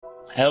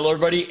Hello,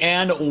 everybody,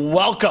 and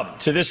welcome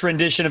to this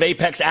rendition of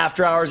Apex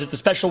After Hours. It's a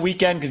special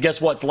weekend because guess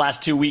what? It's the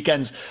last 2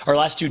 weekends, or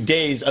last 2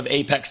 days of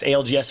Apex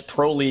ALGS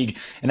Pro League,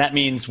 and that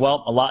means,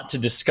 well, a lot to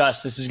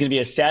discuss. This is going to be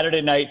a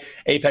Saturday night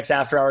Apex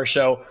After Hours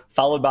show,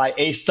 followed by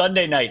a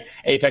Sunday night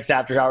Apex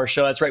After Hours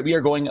show. That's right, we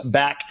are going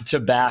back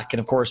to back, and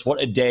of course,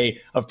 what a day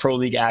of Pro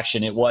League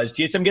action it was.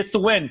 TSM gets the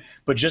win,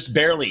 but just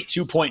barely.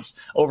 2 points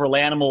over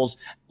Lanimals.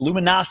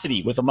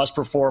 Luminosity with a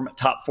must-perform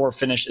top 4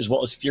 finish, as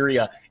well as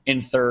Furia in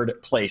 3rd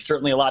place.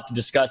 Certainly a lot to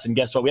discuss, and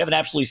guess what? We have an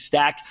absolutely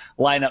stacked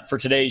lineup for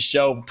today's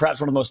show,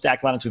 perhaps one of the most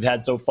stacked lineups we've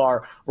had so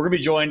far. We're going to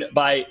be joined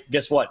by,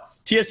 guess what?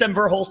 TSM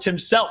Verhulst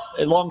himself,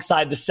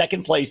 alongside the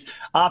 2nd place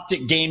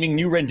Optic Gaming,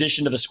 new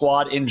rendition to the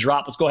squad in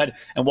Drop. Let's go ahead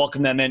and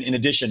welcome them in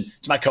addition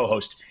to my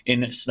co-host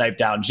in Snipe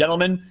Down.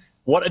 Gentlemen,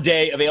 what a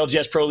day of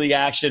ALGS Pro League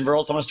action.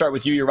 Verhulst, I'm going to start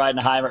with you. You're riding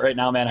a high right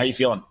now, man. How you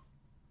feeling?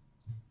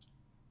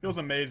 Feels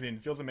amazing.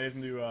 Feels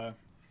amazing to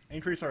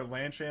increase our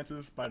land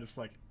chances by just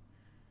like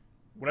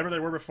whatever they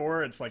were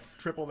before. It's like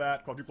triple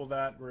that, quadruple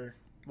that. We're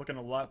looking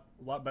a lot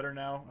better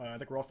now. I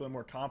think we're all feeling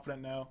more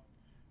confident now.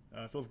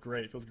 Feels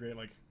great. Feels great.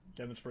 Like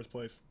getting this 1st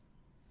place.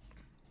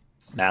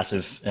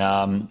 Massive.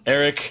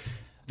 Eric,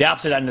 the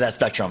opposite end of that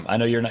spectrum. I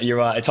know you're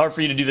not. It's hard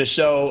for you to do this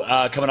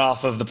show coming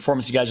off of the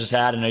performance you guys just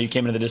had. I know you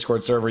came into the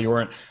Discord server. You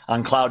weren't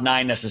on cloud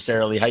 9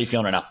 necessarily. How you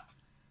feeling right now?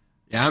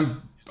 Yeah,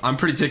 I'm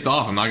pretty ticked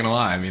off. I'm not gonna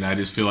lie. I mean, I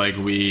just feel like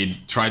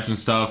we tried some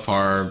stuff.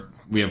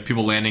 We have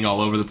people landing all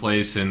over the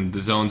place, and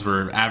the zones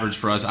were average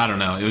for us. I don't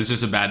know. It was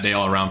just a bad day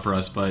all around for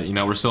us, but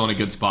we're still in a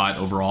good spot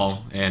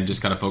overall, and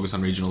just gotta focus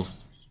on regionals.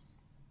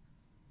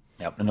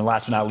 Yep, and then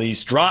last but not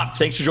least, Drop.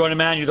 Thanks for joining,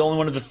 man. You're the only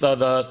one of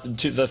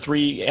the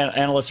 3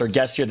 analysts or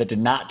guests here that did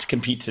not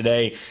compete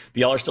today. But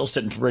y'all are still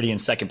sitting pretty in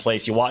 2nd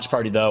place. You watch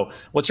party, though.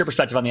 What's your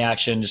perspective on the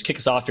action? Just kick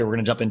us off here. We're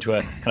going to jump into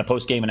a kind of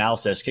post-game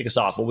analysis. Kick us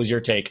off. What was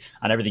your take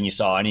on everything you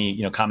saw?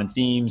 Any common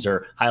themes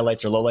or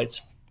highlights or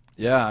lowlights?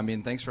 Yeah, I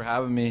mean, thanks for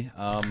having me.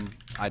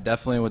 I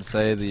definitely would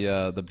say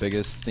the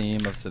biggest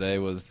theme of today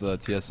was the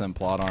TSM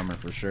plot armor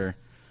for sure.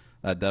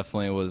 That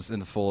definitely was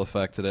in full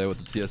effect today with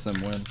the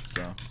TSM win.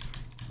 So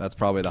that's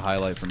probably the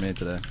highlight for me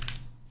today.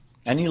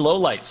 Any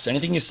lowlights?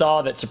 Anything you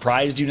saw that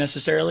surprised you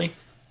necessarily?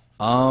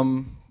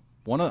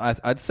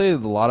 I'd say a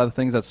lot of the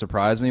things that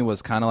surprised me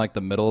was kind of like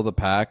the middle of the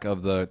pack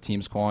of the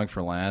teams qualifying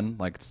for LAN.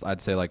 Like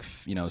I'd say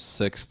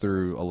 6th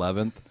through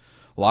 11th.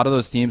 A lot of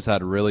those teams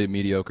had really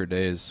mediocre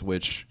days,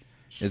 which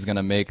is going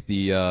to make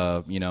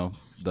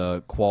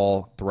the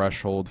qual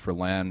threshold for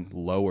LAN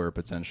lower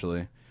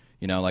potentially.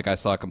 Like I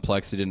saw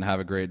Complexity didn't have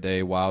a great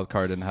day,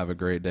 Wildcard didn't have a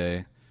great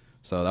day.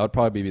 So that would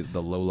probably be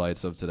the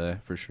lowlights of today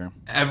for sure.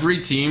 Every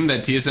team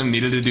that TSM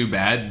needed to do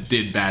bad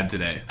did bad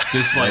today.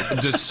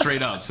 Just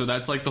straight up. So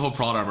that's like the whole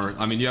plot armor.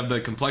 I mean, you have the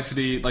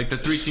Complexity, like the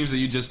 3 teams that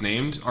you just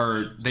named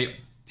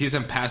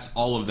TSM passed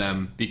all of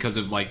them because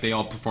of they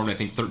all performed I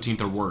think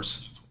 13th or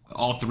worse.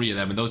 All 3 of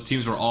them, and those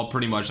teams were all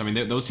pretty much. I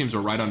mean, those teams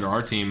were right under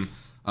our team.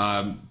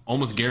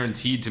 Almost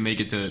guaranteed to make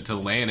it to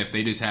LAN if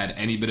they just had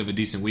any bit of a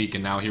decent week,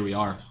 and now here we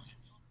are.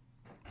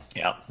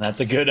 Yeah, that's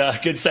a good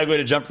segue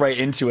to jump right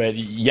into it.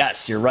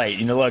 Yes, you're right.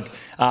 Look,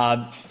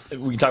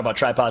 we can talk about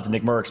tripods and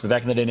Nick Merckx, but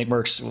back in the day, Nick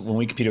Merckx, when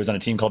we competed, was on a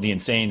team called the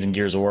Insanes in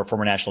Gears of War,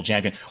 former national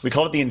champion. We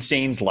called it the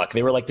Insanes luck.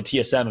 They were like the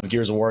TSM of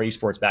Gears of War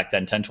esports back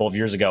then, 10, 12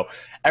 years ago.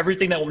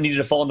 Everything that needed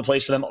to fall into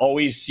place for them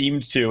always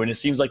seemed to, and it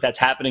seems like that's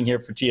happening here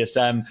for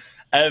TSM.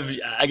 Ev,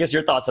 I guess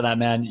your thoughts on that,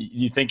 man. Do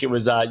you think it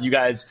was you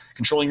guys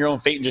controlling your own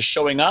fate and just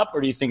showing up, or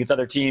do you think it's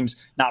other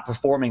teams not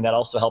performing that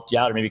also helped you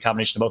out, or maybe a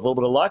combination of both? A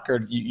little bit of luck,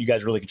 or you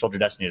guys really controlled your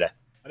destiny today?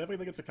 I definitely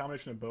think it's a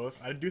combination of both.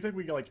 I do think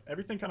we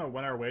everything kind of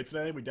went our way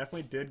today. We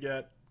definitely did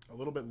get a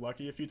little bit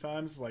lucky a few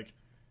times.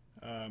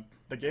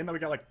 The game that we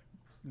got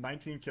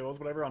 19 kills,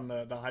 whatever, on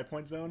the high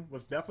point zone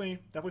was definitely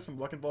some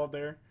luck involved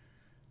there.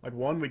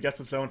 We guessed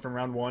the zone from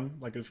round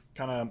 1. It was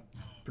kind of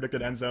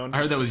predicted end zone. I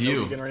heard that was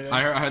you.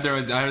 I heard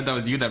that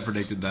was you that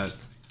predicted that.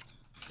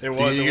 It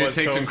was. You gonna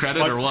take some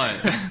credit or what?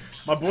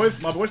 my boys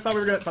thought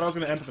I was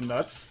gonna enter the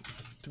nuts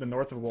to the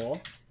north of the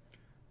wall.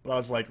 But I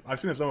was like, I've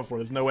seen this zone before.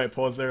 There's no way it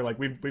pulls there.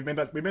 We've made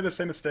the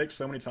same mistake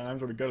so many times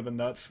where we go to the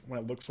nuts when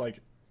it looks like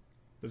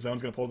the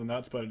zone's gonna pull the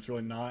nuts, but it's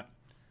really not.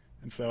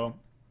 And so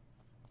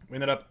we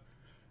ended up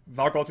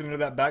Valk-ulting into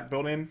that back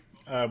building.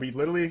 We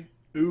literally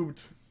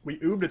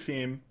oobed a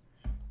team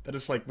that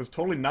just was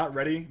totally not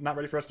ready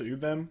for us to oob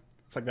them.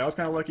 It's that was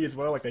kind of lucky as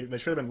well. They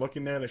should have been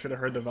looking there. They should have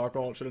heard the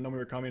Valk-ult, should have known we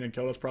were coming and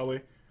killed us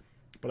probably.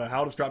 But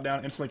Hal just dropped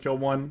down, instantly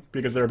killed one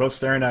because they were both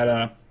staring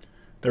at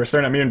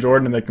me and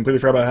Jordan, and they completely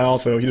forgot about Hal.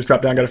 So he just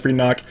dropped down, got a free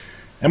knock,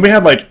 and we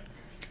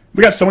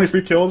got so many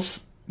free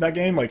kills that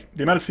game.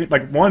 The amount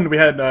of one we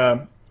had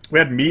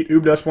Meat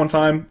oobed us one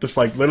time,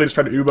 literally just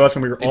tried to oob us,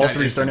 and we were all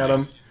 3 staring at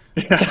him.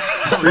 Yeah,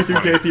 3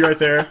 KP right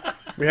there.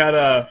 We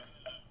had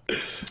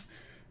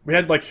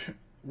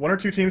 1 or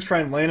 2 teams try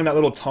and land in that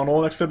little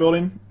tunnel next to the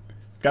building.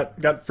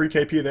 Got free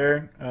KP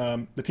there.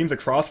 The teams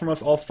across from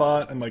us all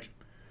fought, and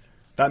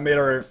that made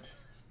our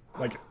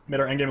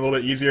end game a little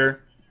bit easier.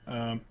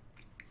 As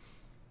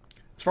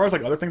far as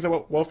other things that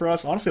went well for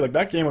us, honestly,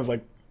 that game was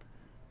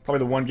probably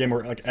the one game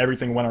where like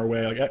everything went our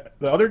way. Like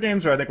the other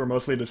games where I think were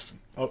mostly just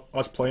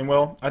us playing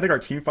well. I think our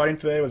team fighting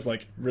today was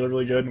like really,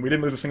 really good, and we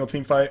didn't lose a single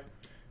team fight.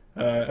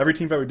 Every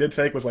team fight we did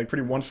take was like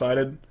pretty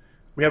one-sided.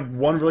 We had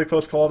one really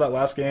close call that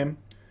last game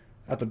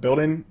at the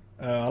building.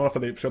 I don't know if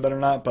they showed that or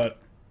not, but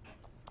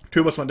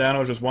Kubas went down. It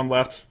was just one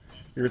left.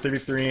 We were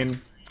 3v3ing.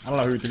 I don't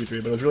know who we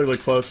 3v3, but it was really, really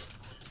close.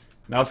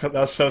 And that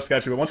was so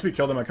sketchy. But once we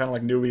killed them, I kind of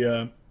like knew we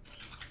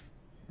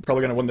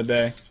probably gonna win the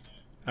day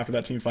after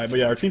that team fight. But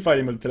yeah, our team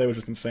fighting today was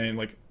just insane.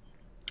 Like,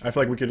 I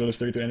feel like we could have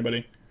just 3v3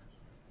 anybody.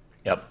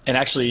 Yep. And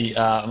actually,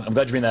 I'm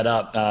glad you bring that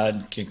up.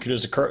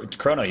 Kudos to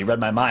Chrono. You read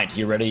my mind.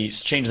 He already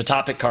changed the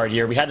topic card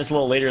here. We had this a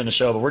little later in the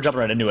show, but we're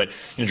jumping right into it.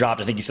 You dropped,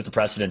 I think he set the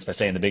precedence by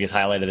saying the biggest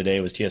highlight of the day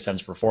was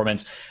TSM's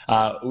performance.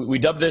 We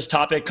dubbed this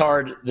topic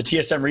card the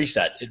TSM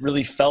reset. It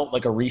really felt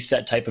like a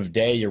reset type of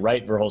day. You're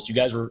right, Verhulst. You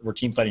guys were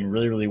team fighting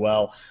really, really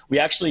well. We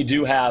actually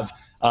do have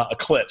a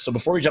clip. So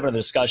before we jump into the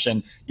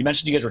discussion, you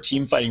mentioned you guys were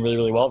team fighting really,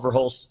 really well,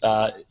 Verhulst.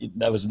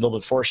 That was a little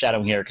bit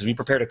foreshadowing here because we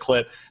prepared a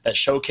clip that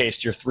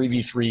showcased your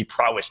 3v3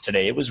 prowess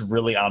today. It was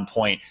really on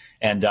point.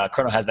 And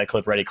Chrono has that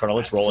clip ready. Chrono,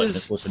 let's roll it and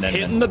let's listen in.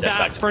 Hitting the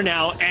back for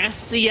now.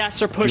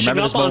 SCS are pushing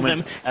up on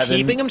them, Evan?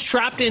 keeping them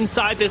trapped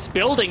inside this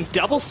building.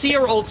 Double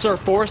Seer ults are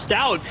forced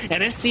out,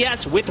 and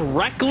SCS, with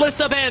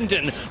reckless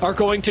abandon, are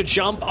going to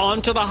jump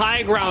onto the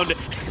high ground,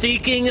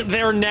 seeking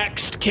their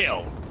next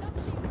kill.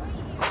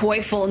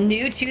 Koifel,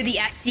 new to the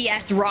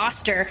SCS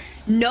roster,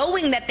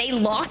 knowing that they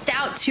lost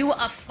out to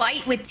a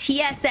fight with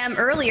TSM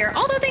earlier,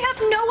 although they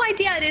have no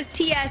idea it is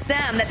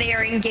TSM that they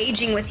are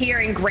engaging with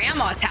here in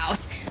Grandma's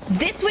house.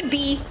 This would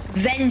be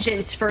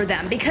vengeance for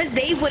them because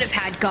they would have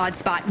had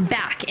Godspot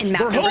back in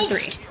map number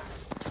 3.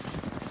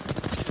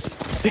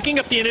 Picking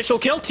up the initial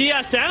kill,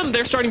 TSM,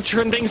 they're starting to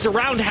turn things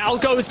around. Hal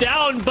goes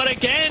down, but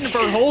again,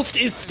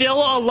 Verhulst is still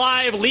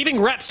alive,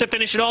 leaving reps to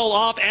finish it all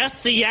off.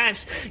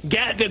 SCS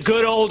get the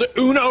good old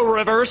Uno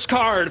reverse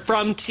card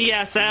from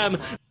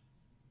TSM.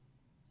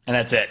 And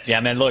that's it.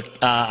 Yeah, man, look,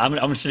 I'm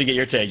interested to get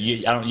your take.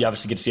 You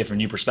obviously get to see it from a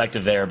new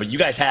perspective there, but you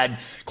guys had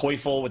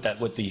Koifel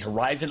with the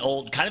Horizon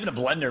ult, kind of in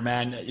a blender,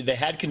 man. They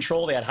had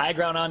control. They had high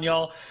ground on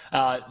y'all.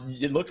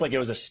 It looked like it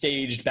was a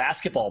staged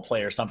basketball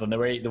play or something, the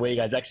way you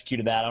guys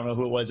executed that. I don't know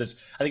who it was.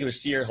 I think it was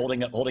Seer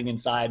holding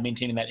inside,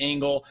 maintaining that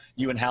angle,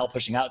 you and Hal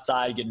pushing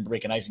outside,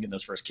 breaking ice and getting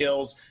those first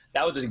kills.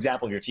 That was an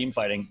example of your team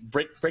fighting.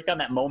 Break down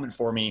that moment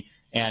for me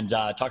and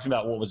talk to me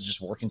about what was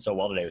just working so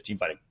well today with team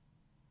fighting.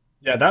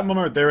 Yeah, that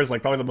moment right there is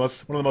like probably one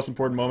of the most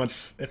important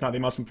moments, if not the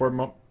most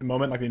important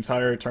moment, like the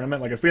entire tournament.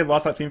 Like if we had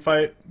lost that team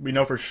fight, we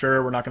know for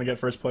sure we're not going to get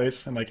first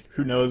place, and like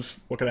who knows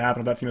what could have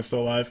happened if that team is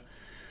still alive.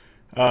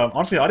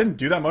 Honestly, I didn't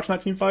do that much in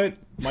that team fight.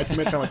 My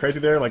teammates kind of went crazy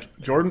there. Like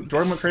Jordan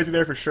went crazy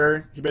there for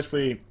sure. He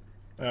basically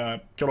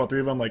killed all three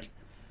of them. Like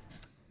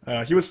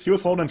he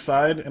was holding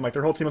inside, and like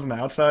their whole team was on the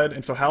outside.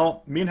 And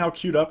so me and Hal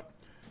queued up.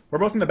 We're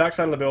both in the back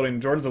side of the building.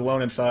 Jordan's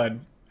alone inside,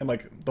 and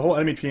like the whole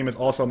enemy team is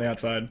also on the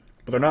outside.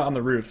 But they're not on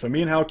the roof. So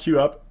me and Hal queue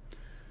up.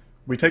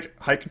 We take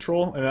height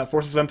control, and that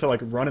forces them to like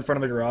run in front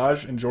of the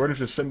garage. And Jordan's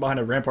just sitting behind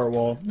a rampart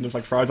wall and just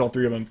like fries all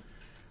three of them.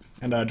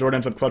 And Jordan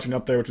ends up clutching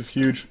up there, which is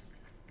huge.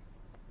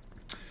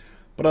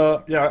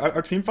 But yeah,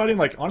 our team fighting,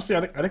 like honestly,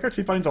 I think our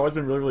team fighting's always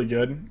been really, really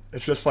good.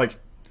 It's just like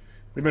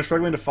we've been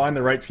struggling to find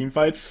the right team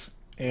fights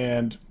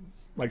and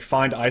like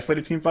find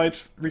isolated team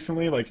fights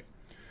recently. Like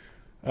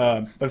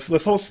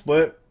this whole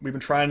split, we've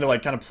been trying to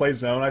like kind of play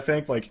zone. I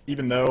think like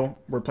even though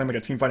we're playing like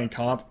a team fighting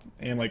comp,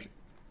 and like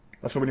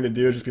that's what we need to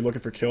do is just be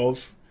looking for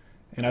kills.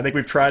 And I think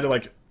we've tried to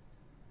like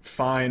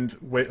find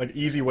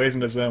easy ways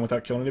into zone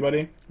without killing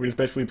anybody. We're just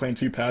basically playing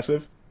too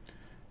passive.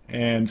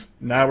 And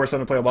now we're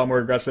starting to play a lot more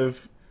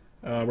aggressive.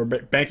 We're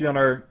banking on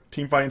our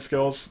team fighting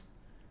skills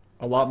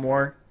a lot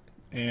more.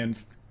 And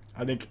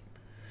I think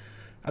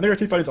our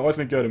team fighting's always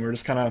been good, and we're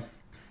just kind of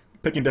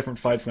picking different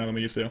fights now than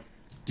we used to.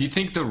 Do you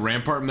think the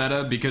Rampart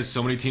meta, because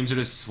so many teams are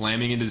just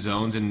slamming into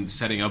zones and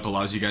setting up,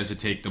 allows you guys to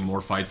take the more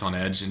fights on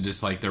edge and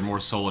just like they're more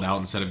soloed out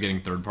instead of getting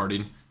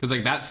third-partied? Because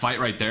like that fight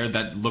right there,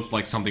 that looked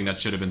like something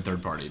that should have been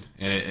third-partied.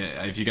 And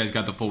if you guys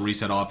got the full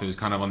reset off, it was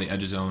kind of on the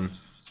edge of zone.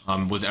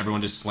 Was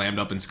everyone just slammed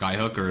up in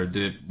Skyhook, or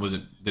did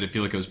it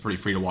feel like it was pretty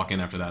free to walk in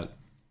after that?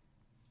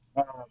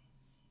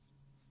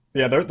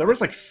 Yeah, there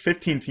was like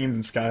 15 teams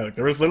in Skyhook.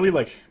 There was literally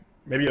like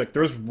maybe like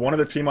there was one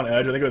other team on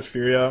edge. I think it was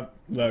Furia,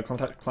 the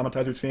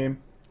Clementizer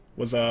team.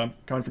 Was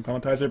coming from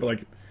Clementizer, but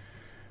like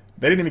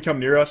they didn't even come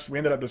near us. We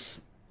ended up just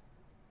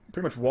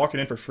pretty much walking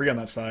in for free on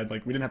that side.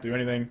 Like we didn't have to do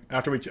anything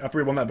after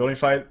we won that building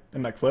fight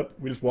in that clip.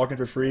 We just walked in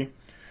for free.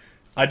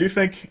 I do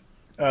think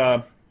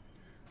a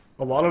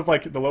lot of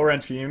like the lower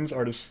end teams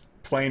are just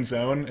playing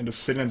zone and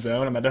just sitting in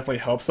zone, and that definitely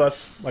helps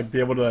us like be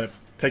able to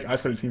take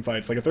isolated team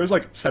fights. Like if there's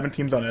like 7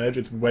 teams on edge,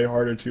 it's way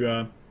harder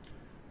to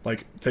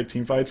like take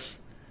team fights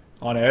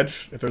on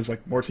edge if there's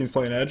like more teams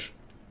playing edge,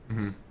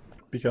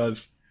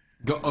 because.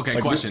 Okay,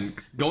 like, question.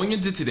 Going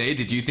into today,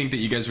 did you think that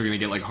you guys were going to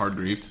get like hard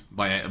griefed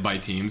by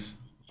teams?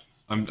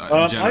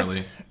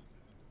 Generally.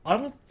 I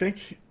don't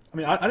think. I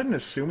mean, I didn't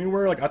assume we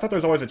were. Like, I thought there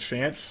was always a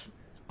chance.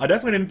 I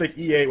definitely didn't think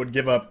E8 would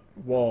give up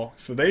wall,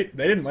 so they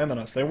didn't land on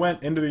us. They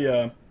went into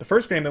the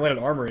first game. They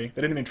landed armory.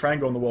 They didn't even try and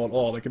go on the wall at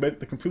all. They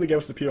completely gave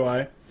us the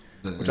POI,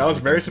 which I was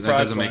very surprised. That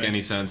doesn't by. make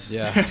any sense.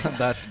 Yeah,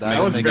 that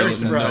was makes very no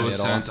surprised.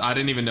 sense at all. I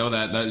didn't even know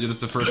that. That's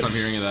the first time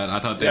hearing of that. I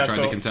thought they tried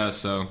to contest.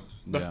 So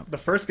the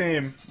first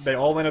game, they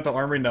all landed at the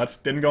armory nuts.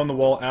 Didn't go on the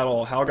wall at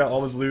all. Hal got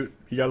all his loot.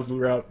 He got his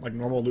loot route, like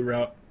normal loot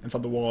route,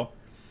 inside the wall.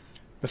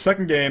 The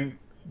second game,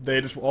 they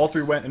just all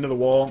three went into the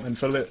wall, and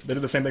so they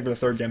did the same thing for the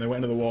third game. They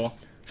went into the wall.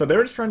 So they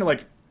were just trying to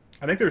like.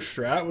 I think their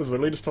strat was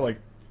literally just to like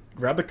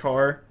grab the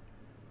car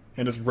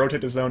and just rotate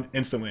the zone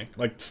instantly.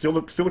 Like steal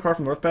the car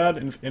from North Pad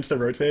and just insta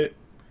rotate.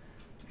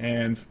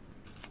 And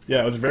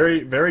yeah, it was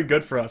very, very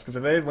good for us because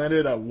if they had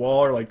landed at wall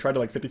or like tried to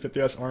like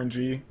 50-50 us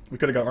RNG, we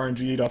could have got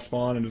RNG'd off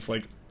spawn and just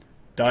like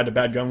died to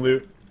bad gun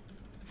loot.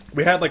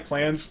 We had like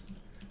plans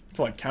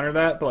to like counter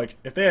that, but like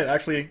if they had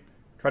actually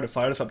tried to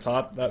fight us up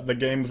top, the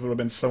games would have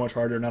been so much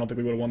harder, and I don't think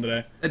we would have won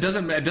today. It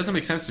doesn't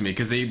make sense to me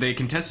because they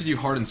contested you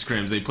hard in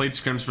scrims. They played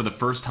scrims for the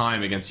first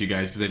time against you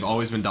guys because they've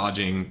always been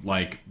dodging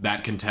like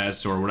that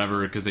contest or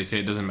whatever because they say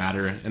it doesn't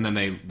matter. And then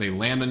they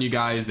land on you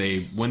guys.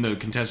 They win the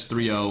contest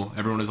 3-0.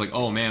 Everyone is like,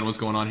 oh man, what's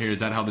going on here? Is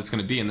that how this is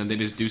going to be? And then they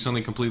just do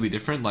something completely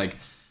different. Like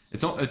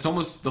it's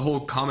almost the whole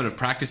comment of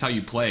practice how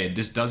you play. It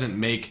just doesn't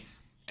make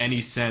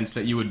any sense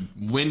that you would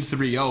win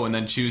 3-0 and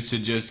then choose to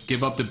just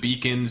give up the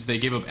beacons. They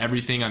give up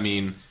everything. I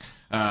mean.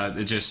 I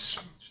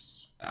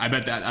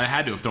bet that I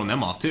had to have thrown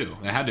them off too.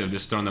 I had to have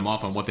just thrown them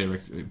off on what they were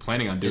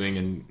planning on doing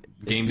in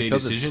game day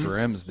decision. It's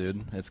scrims,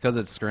 dude. It's because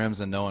it's scrims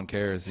and no one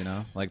cares, you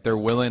know? Like, they're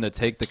willing to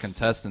take the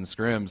contest in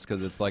scrims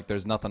because it's like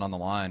there's nothing on the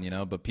line, you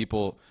know? But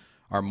people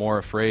are more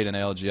afraid in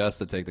ALGS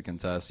to take the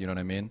contest, you know what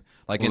I mean?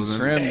 Like, in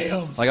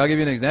scrims, like, I'll give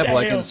you an example.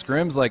 Like, in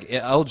scrims, like,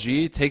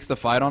 LG takes the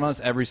fight on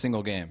us every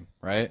single game,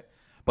 right?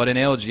 But in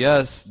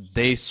ALGS,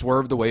 they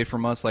swerved away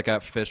from us, like,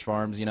 at Fish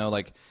Farms, you know?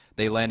 Like,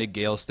 they landed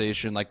Gale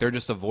Station. Like, they're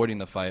just avoiding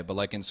the fight. But,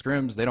 like, in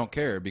scrims, they don't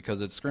care because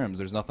it's scrims.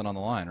 There's nothing on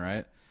the line,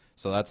 right?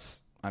 So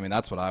that's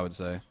what I would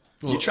say.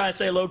 You trying to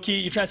say low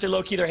key?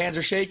 Their hands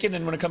are shaking,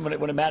 and when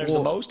it matters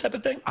the most, type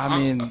of thing. I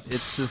mean,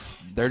 it's just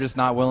they're just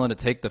not willing to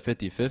take the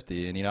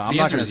 50-50, and you know, I'm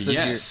not going to sit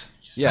yes.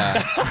 here.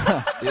 Yeah,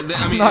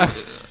 I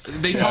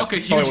mean, they talk a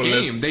huge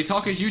game. They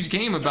talk a huge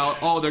game about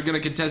they're going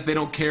to contest. They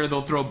don't care.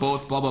 They'll throw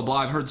both. Blah blah blah.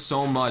 I've heard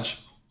so much.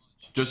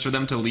 Just for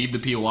them to leave the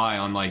POI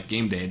on like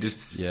game day, it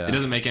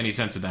doesn't make any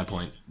sense at that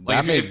point.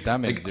 Like that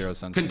makes zero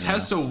sense.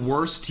 Contest a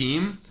worse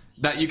team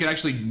that you could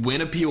actually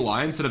win a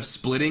POI instead of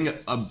splitting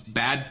a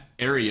bad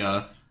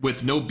area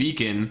with no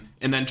beacon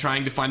and then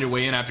trying to find your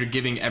way in after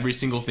giving every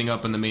single thing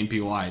up in the main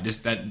POI.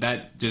 Just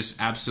that just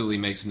absolutely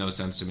makes no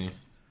sense to me.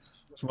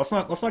 So let's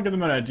not give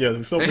them an idea.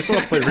 We still have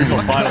to play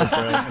regional finals, bro.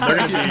 And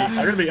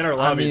they're gonna be in our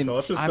lobby. So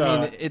let's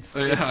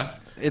just.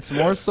 It's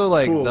more so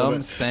like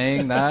them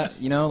saying that,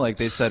 you know, like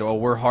they said, well,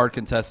 we're hard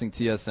contesting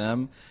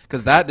TSM,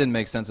 because that didn't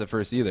make sense at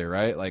first either,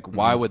 right? Like,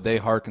 why would they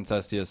hard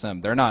contest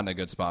TSM? They're not in a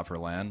good spot for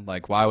LAN.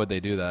 Like, why would they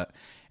do that?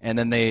 And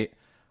then they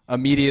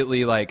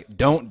immediately, like,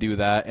 don't do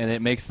that, and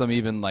it makes them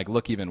even, like,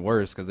 look even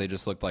worse because they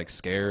just looked, like,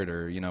 scared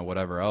or, you know,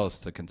 whatever else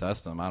to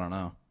contest them. I don't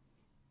know.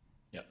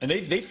 Yeah, and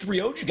they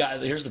 3-0'd you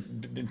guys. Here's the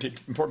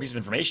important piece of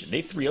information.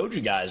 They 3-0'd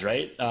you guys,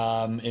 right?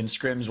 In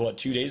scrims,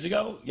 2 days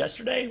ago?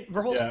 Yesterday,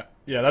 Verhulst?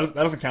 Yeah, that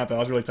doesn't count, though. I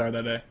was really tired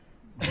that day.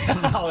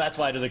 Oh, that's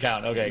why it doesn't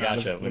count. Okay,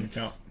 gotcha. Doesn't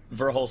count.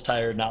 Verhulst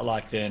tired, not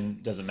locked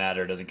in, doesn't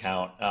matter, doesn't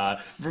count.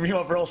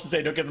 Meanwhile, Verhulst to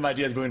say, don't give them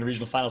ideas going to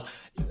regional finals.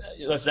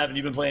 Listen, Evan,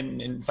 you've been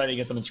playing and fighting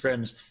against them in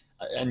scrims,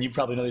 and you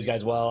probably know these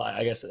guys well.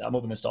 I guess I'm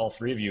open this to all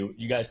three of you.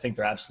 You guys think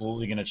they're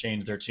absolutely going to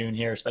change their tune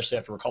here, especially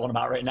after we're calling them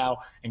out right now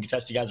and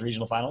contest you guys in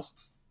regional finals?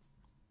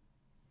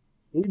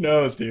 Who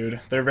knows, dude?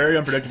 They're very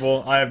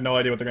unpredictable. I have no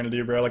idea what they're gonna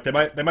do, bro. Like they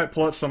might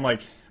pull out some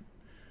like,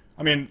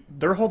 I mean,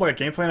 their whole like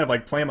game plan of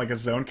like playing like a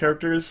zone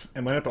characters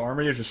and landing at the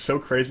armory is just so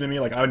crazy to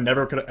me. Like I would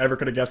never could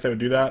have guessed they would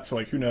do that. So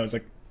like, who knows?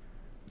 Like,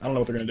 I don't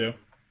know what they're gonna do.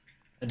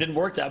 It didn't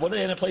work. What did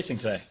they end up placing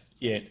today?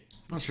 Yeah,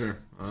 not sure.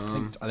 I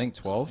think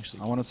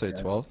 12th. I want to say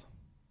 12th.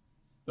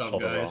 Oh,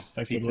 guys,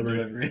 pizza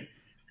delivery.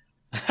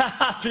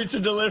 Pizza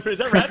delivery. Is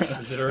that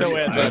Reps? No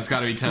way. That's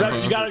got to be tempo.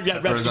 Reps, you got to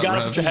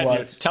put your head in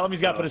here. Tell him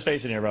he's got to put his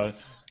face in here, bro.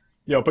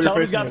 Yo, put your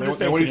face in here.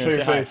 What do you show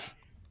your face?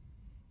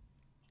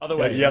 Other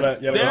way. Yeah,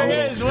 there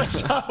he is.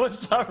 What's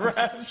up,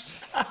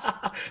 Reps?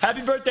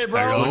 Happy birthday,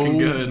 bro. Looking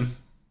good.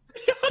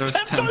 There's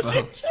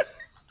tempo.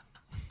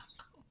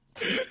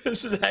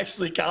 This is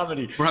actually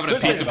comedy. We're having a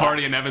pizza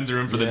party in Evan's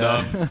room for the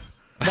dub.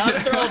 Now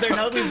that they're all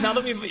there, now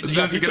that we've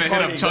this is gonna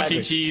hit up Chuck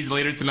E. Cheese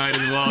later tonight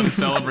as well to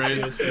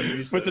celebrate with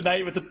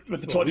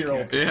the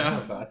 20-year-old. Yeah,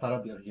 I thought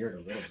I'd be able to hear it a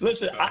little bit.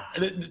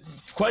 Listen,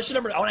 question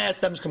number. I want to ask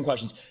them some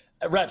questions.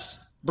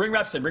 Reps, bring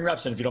Reps in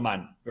if you don't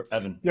mind,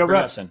 Evan. Yo,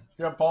 bring Reps in.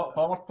 Yeah, Paul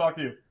wants to talk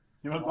to you.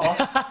 You want to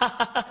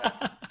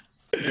talk?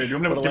 Okay, do you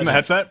want me to give him the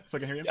headset so I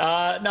can hear you?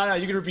 No,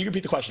 you can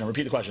repeat the question.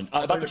 Repeat the question.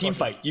 About the team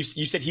fight. You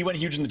said he went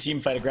huge in the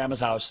team fight at Grandma's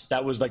house.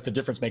 That was like the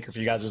difference maker for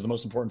you guys. It was the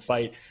most important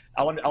fight.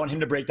 I want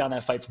him to break down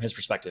that fight from his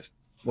perspective.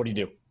 What do you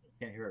do?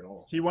 Can't hear it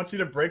all. He wants you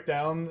to break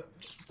down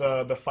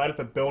the fight at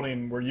the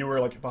building where you were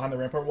like behind the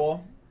rampart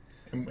wall,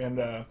 and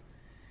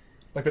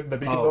Like the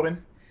beacon building?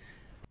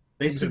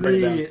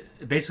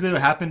 Basically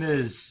what happened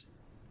is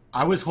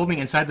I was holding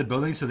inside the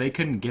building so they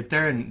couldn't get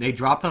there, and they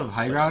dropped off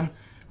high ground.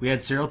 We had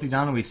Serialty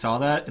down, and we saw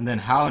that. And then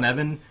Hal and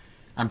Evan,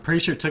 I'm pretty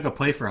sure, took a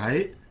play for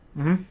height.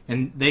 Mm-hmm.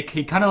 And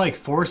he kind of like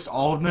forced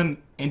all of them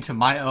into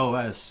my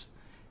OS.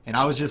 And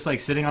I was just like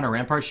sitting on a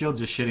rampart shield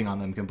just shitting on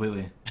them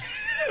completely.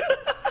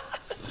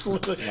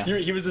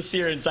 He was the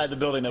seer inside the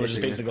building that was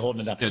just basically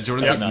holding it down. Yeah,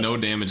 Jordan took no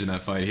damage in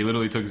that fight. He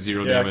literally took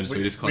 0 damage, so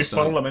he just clutched we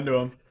funneled him into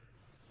him.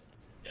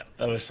 Yeah,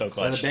 that was so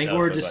clutch. The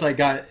Bangor just like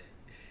got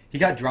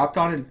dropped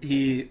on, and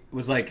he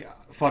was like,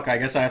 fuck, I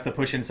guess I have to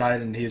push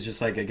inside, and he was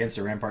just like against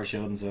the rampart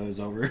shield, and so it was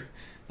over.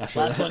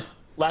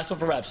 Last one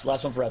for reps.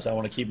 I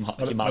want to keep him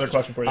Another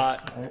question for you.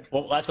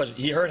 Well, last question.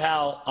 He heard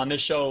Hal on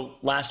this show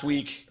last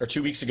week or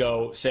 2 weeks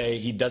ago say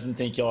he doesn't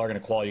think y'all are going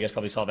to qual. You guys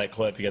probably saw that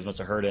clip. You guys must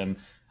have heard him.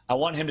 I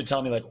want him to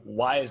tell me, like,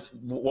 what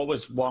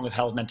was wrong with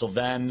Hal's mental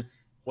then?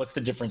 What's the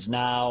difference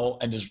now?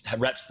 And does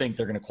reps think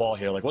they're going to qual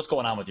here? Like, what's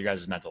going on with your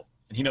guys' mental?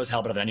 And he knows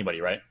Hal better than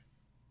anybody, right?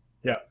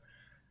 Yeah.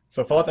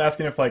 So Fallout's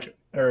asking if what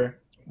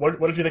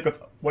did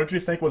you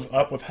think was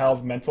up with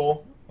Hal's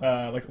mental?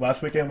 Like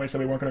last weekend when he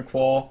said we weren't going to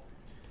qual,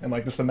 and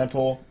like just the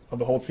mental of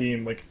the whole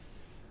team. Like,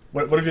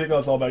 what did you think that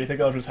was all about? Do you think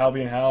that was just Hal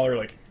being Hal, or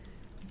like?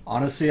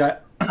 Honestly,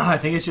 I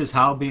think it's just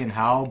Hal being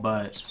Hal,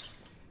 but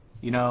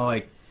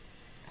like.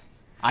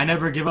 I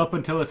never give up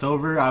until it's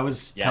over. I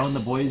was telling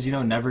the boys,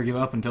 never give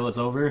up until it's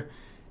over,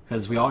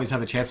 because we always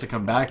have a chance to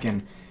come back.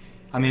 And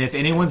I mean, if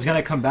anyone's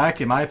gonna come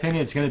back, in my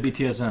opinion, it's gonna be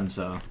TSM.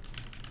 So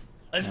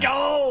let's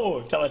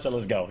go. Tell us that.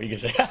 Let's go. You can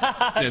say.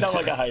 Tell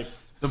like a hype.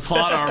 The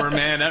plot armor,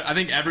 man. I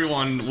think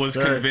everyone was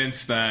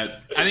convinced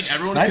that. I think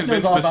everyone was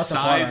convinced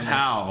besides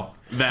Hal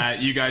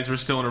that you guys were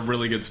still in a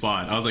really good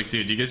spot. I was like,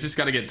 dude, you guys just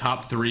got to get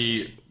top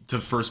 3 to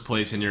first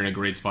place, and you're in a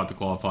great spot to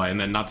qualify. And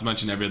then, not to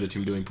mention every other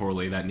team doing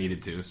poorly that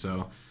needed to.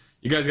 So.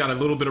 You guys got a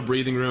little bit of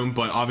breathing room,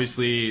 but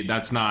obviously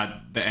that's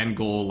not the end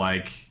goal.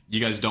 Like, you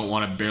guys don't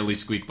want to barely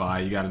squeak by.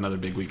 You got another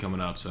big week coming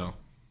up, so.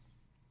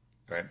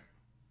 Great.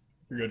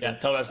 You're good. Yeah,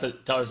 tell us to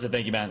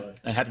thank you, man.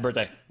 And happy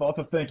birthday. Well,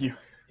 thank you.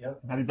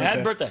 Yep.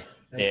 Happy birthday.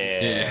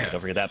 Yeah.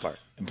 Don't forget that part.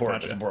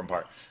 Important. That's an important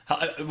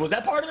part. Was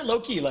that part of it,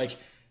 low-key? Like,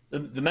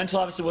 the mental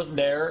obviously wasn't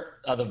there.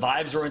 The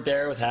vibes weren't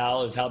there with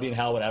Hal. It was Hal being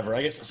Hal, whatever.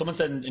 I guess someone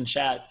said in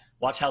chat,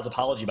 watch Hal's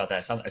apology about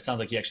that. It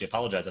sounds like he actually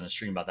apologized on the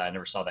stream about that. I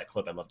never saw that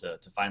clip. I'd love to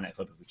find that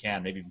clip if we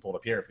can. Maybe even pull it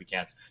up here if we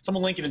can't.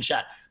 Someone link it in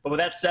chat. But with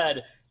that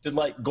said, did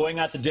like going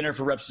out to dinner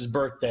for Reps'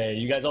 birthday,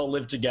 you guys all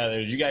live together,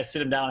 did you guys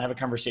sit him down and have a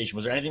conversation?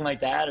 Was there anything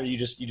like that, or you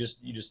just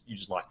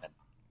locked in?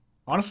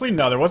 Honestly,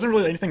 no, there wasn't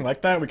really anything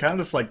like that. We kind of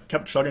just like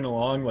kept chugging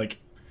along. Like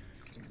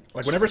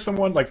whenever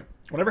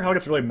Hal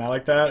gets really mad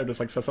like that or just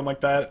like says something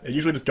like that, it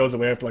usually just goes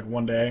away after like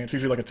one day. It's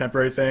usually like a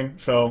temporary thing.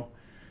 So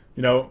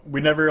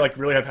we never like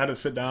really have had to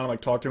sit down and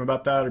like talk to him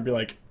about that or be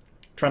like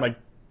trying to like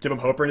give him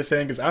hope or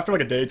anything. Because after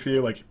like a day or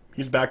two, like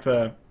he's back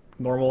to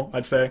normal,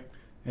 I'd say,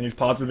 and he's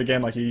positive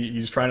again. Like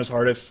he's trying his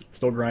hardest,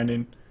 still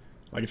grinding.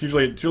 Like it's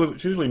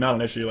usually not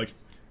an issue. Like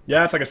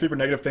yeah, it's like a super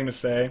negative thing to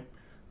say,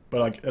 but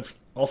like it's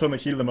also in the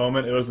heat of the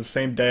moment. It was the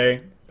same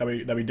day that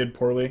we did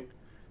poorly,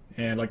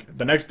 and like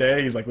the next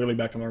day he's like literally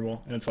back to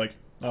normal. And it's like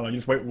I don't know, you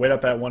just wait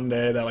out that one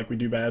day that like we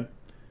do bad,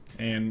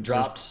 and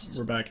drops.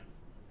 We're back.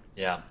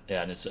 Yeah,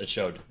 and it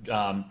showed.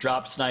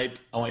 Drop, Snipe,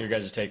 I want your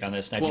guys' take on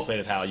this. Snipe, you played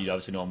with Hal, you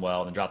obviously know him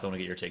well. And then Drop, I want to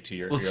get your take too.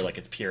 You're like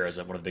it's pure as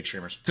one of the big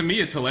streamers. To me,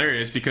 it's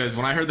hilarious because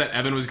when I heard that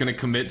Evan was going to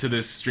commit to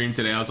this stream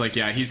today, I was like,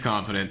 yeah, he's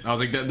confident. I was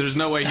like, there's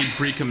no way he'd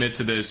pre-commit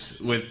to this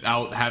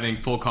without having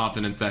full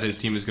confidence that his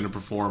team is going to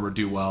perform or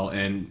do well.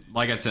 And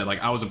like I said,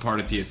 like I was a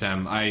part of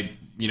TSM.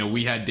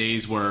 We had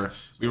days where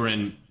we were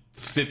in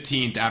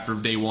 15th after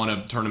day 1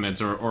 of tournaments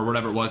or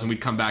whatever it was, and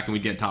we'd come back and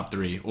we'd get top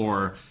 3,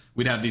 or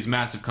we'd have these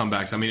massive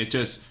comebacks. I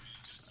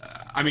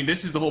mean,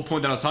 this is the whole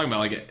point that I was talking about.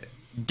 Like,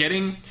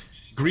 griefing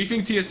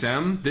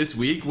TSM this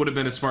week would have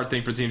been a smart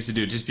thing for teams to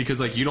do, just because,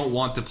 like, you don't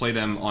want to play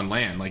them on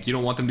LAN. Like, you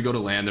don't want them to go to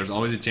LAN. There's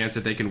always a chance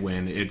that they can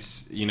win.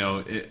 It's,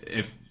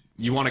 if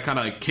you want to kind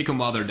of like kick them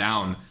while they're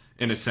down,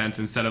 in a sense,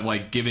 instead of,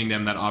 like, giving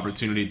them that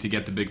opportunity to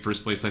get the big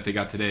first place like they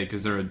got today,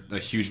 because they're a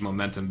huge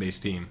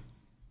momentum-based team.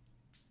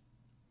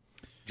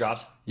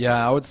 Dropped?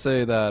 Yeah, I would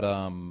say that,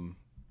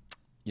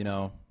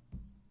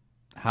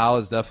 Hal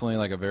is definitely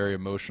like a very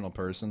emotional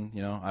person.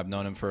 I've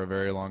known him for a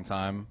very long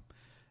time,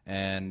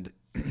 and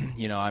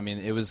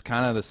it was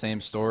kind of the same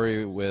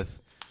story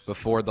with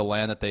before the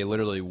LAN that they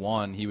literally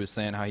won. He was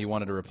saying how he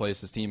wanted to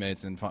replace his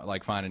teammates and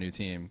find a new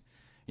team.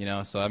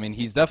 So I mean,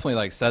 he's definitely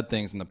like said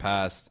things in the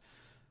past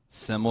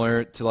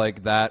similar to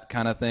like that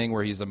kind of thing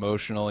where he's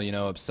emotional,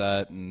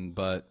 upset,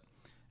 but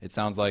it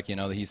sounds like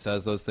that he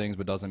says those things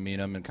but doesn't mean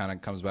them and kind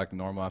of comes back to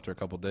normal after a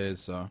couple of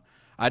days. So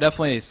I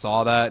definitely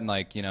saw that, and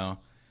like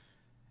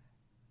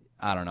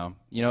I don't know.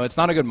 It's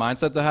not a good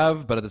mindset to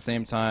have, but at the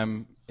same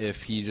time,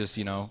 if he just,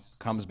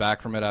 comes back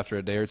from it after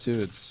a day or two,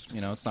 it's,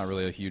 it's not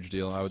really a huge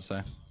deal, I would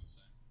say.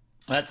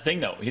 That's the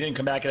thing, though. He didn't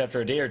come back after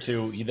a day or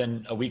two. He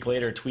then, a week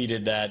later,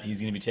 tweeted that he's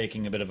going to be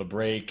taking a bit of a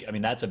break. I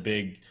mean, that's a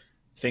big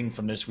thing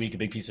from this week, a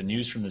big piece of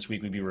news from this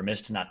week we'd be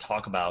remiss to not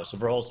talk about. So,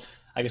 Verhulst,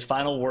 I guess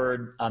final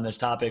word on this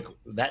topic,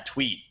 that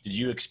tweet, did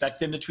you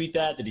expect him to tweet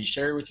that? Did he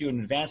share it with you in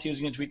advance he was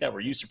going to tweet that?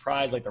 Were you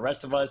surprised like the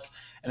rest of us?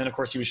 And then, of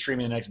course, he was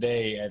streaming the next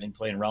day, I think,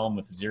 playing Realm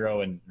with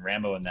Zero and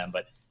Rambo and them.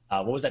 But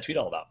what was that tweet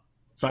all about?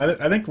 So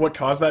I think what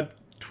caused that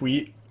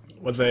tweet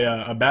was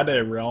a bad day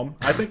of Realm.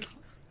 I think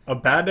a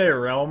bad day of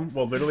Realm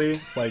will literally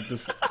like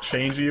just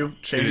change you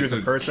as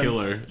a person.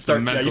 Killer.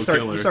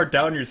 You start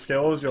doubting your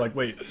skills. You're like,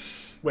 wait,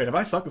 have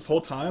I sucked this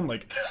whole time?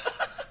 Like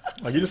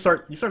you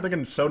start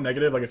thinking so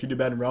negative. Like if you do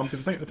bad in Realm,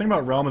 because the thing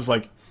about Realm is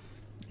like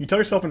you tell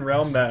yourself in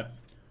Realm that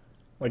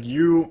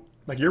you're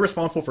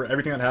responsible for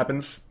everything that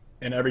happens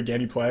in every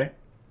game you play.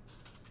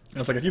 And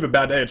it's like if you have a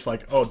bad day, it's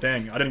like, oh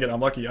dang, I didn't get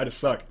unlucky. I just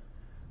suck.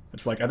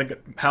 It's like I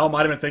think Hal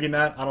might have been thinking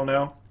that. I don't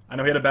know. I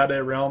know he had a bad day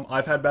at Realm.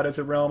 I've had bad days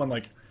at Realm, and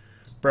like,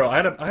 bro, I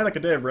had like a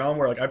day of Realm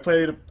where like I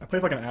played for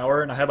like an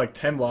hour and I had like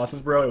 10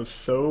 losses, bro. It was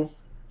so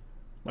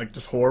like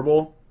just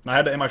horrible. And I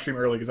had to end my stream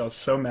early because I was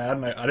so mad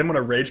and I didn't want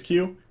to rage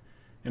queue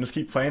and just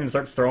keep playing and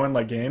start throwing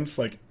like games.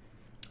 Like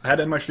I had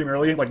to end my stream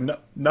early. Like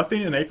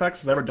nothing in Apex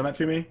has ever done that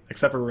to me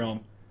except for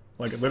Realm.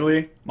 Like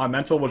literally, my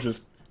mental was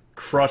just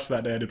crushed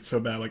that day. I did so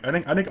bad. Like I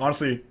think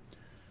honestly,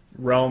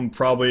 Realm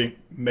probably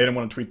made him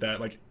want to tweet that.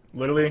 Like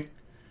literally,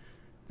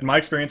 in my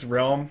experience,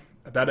 Realm,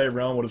 a bad day of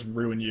Realm will just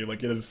ruin you.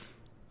 Like it is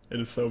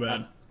so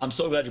bad. I'm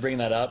so glad you're bringing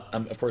that up.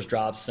 Of course,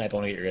 Drops, Snipe, I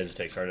want to get your guys'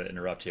 take. Sorry to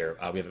interrupt here.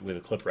 We have a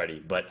clip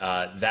ready. But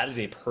that is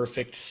a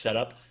perfect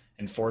setup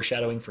and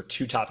foreshadowing for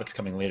two topics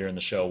coming later in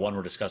the show. One,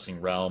 we're discussing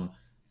Realm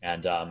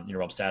and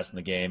Realm status in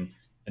the game.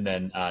 And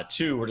then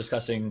two, we're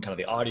discussing kind of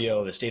the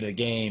audio, the state of the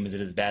game. Is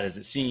it as bad as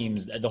it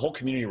seems? The whole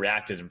community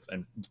reacted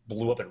and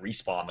blew up at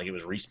Respawn like it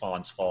was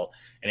Respawn's fault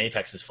and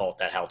Apex's fault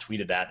that Hal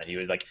tweeted that he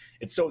was like,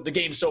 the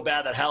game's so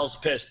bad that Hal's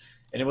pissed.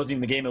 And it wasn't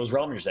even the game, it was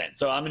Realm, you're saying.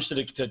 So I'm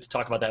interested to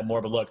talk about that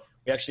more. But look,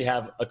 we actually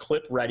have a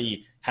clip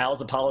ready.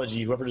 Hal's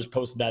apology, whoever just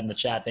posted that in the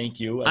chat, thank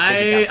you.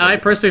 I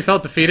personally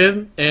felt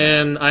defeated,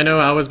 and I know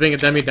I was being a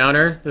Demi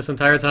Downer this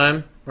entire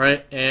time,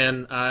 right?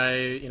 And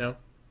I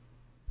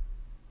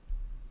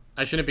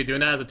shouldn't be doing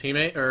that as a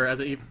teammate or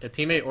as a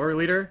teammate or a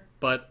leader,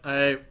 but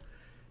I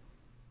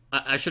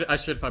should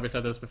probably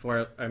said this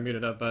before I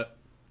muted up, but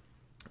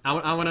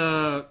I want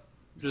to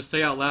just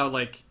say out loud,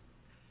 like,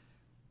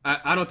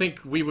 I don't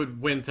think we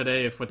would win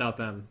today if without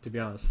them, to be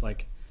honest.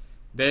 Like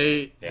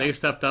they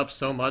stepped up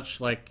so much,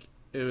 like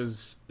it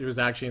was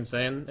actually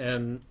insane,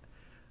 and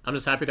I'm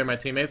just happy they're my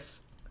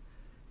teammates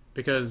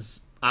because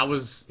I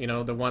was,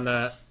 the one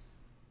that,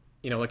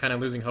 like kind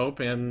of losing hope,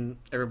 and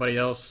everybody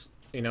else,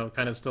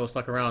 kind of still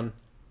stuck around,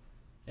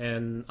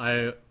 and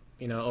I,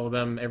 owe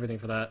them everything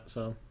for that.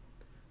 So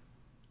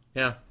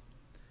yeah,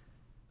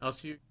 I'll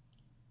see you.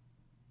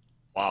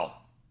 Wow,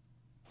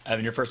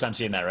 Evan, your first time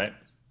seeing that, right?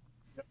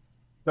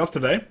 That was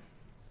today?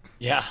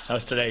 Yeah, that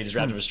was today. He just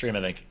wrapped up a stream,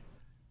 I think.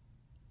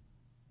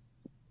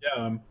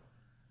 Yeah,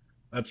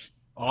 that's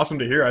awesome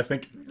to hear. I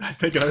think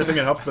another thing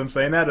that helps them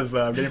saying that is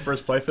getting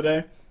first place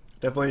today.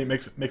 Definitely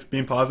makes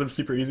being positive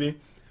super easy.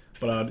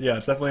 But yeah,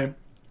 it's definitely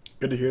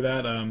good to hear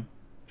that.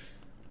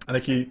 I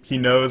think he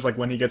knows like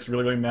when he gets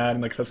really, really mad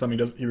and like says something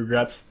he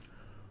regrets.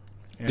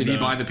 And, did he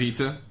buy the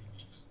pizza?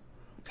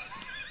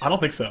 I don't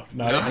think so.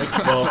 No, I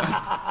think,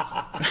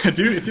 well,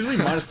 dude, it's usually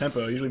minus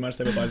tempo. Usually minus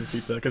tempo buys his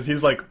pizza because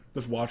he's like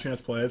just watching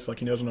us play, so like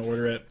he knows when to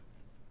order it.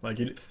 Like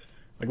we'd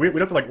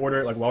have to like order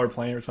it like while we're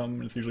playing or something.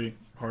 And it's usually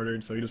harder,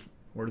 and so he just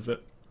orders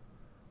it.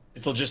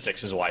 It's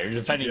logistics, is why you're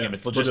defending him.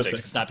 It's logistics.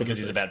 It's not because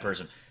he's a bad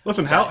person.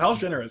 Listen, Hal's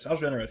generous.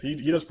 Hal's generous. He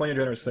does plenty of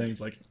generous things.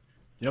 Like you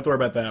don't have to worry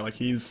about that. Like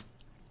he's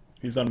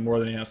done more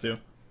than he has to.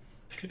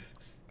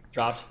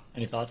 Dropped.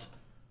 Any thoughts?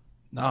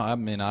 No, I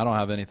mean I don't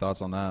have any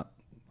thoughts on that.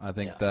 I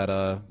think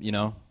that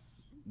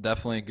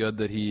definitely good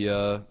that he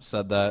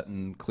said that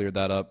and cleared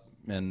that up,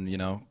 and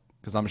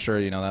because I'm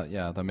sure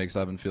that makes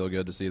Evan feel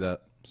good to see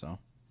that. So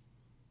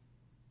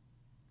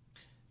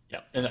yeah,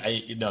 and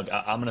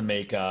I'm gonna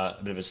make a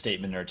bit of a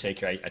statement or a take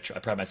here. I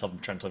pride myself in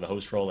trying to play the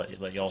host role,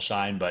 let y'all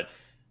shine. But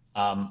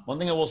one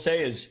thing I will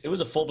say is it was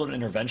a full-blown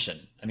intervention.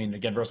 I mean,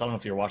 again, Verhulst, I don't know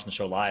if you were watching the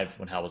show live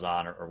when Hal was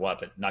on or what,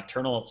 but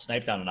Nocturnal,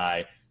 Snipedown,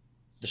 and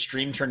the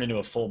stream turned into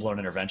a full-blown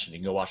intervention. You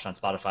can go watch it on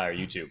Spotify or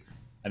YouTube.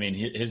 I mean,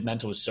 his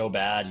mental was so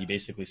bad. He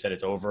basically said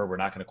it's over. We're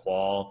not going to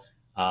qual.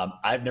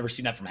 I've never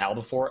seen that from Hal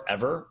before,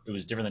 ever. It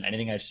was different than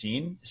anything I've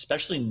seen,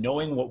 especially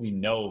knowing what we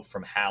know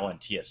from Hal and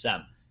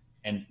TSM.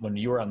 And when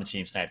you were on the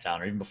team,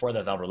 Snipedown, or even before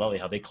that, Valbrelli,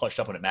 how they clutched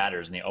up when it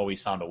matters and they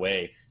always found a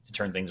way to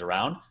turn things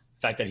around.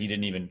 The fact that he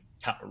didn't even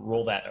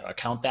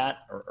count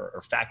that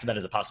or factor that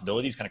as a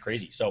possibility is kind of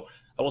crazy. So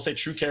I will say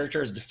true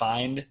character is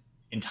defined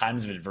in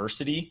times of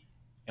adversity.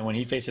 And when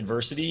he faced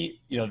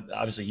adversity,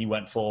 obviously he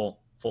went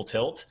full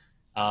tilt.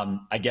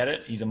 I get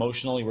it. He's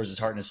emotional. He wears his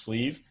heart in his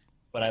sleeve.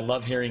 But I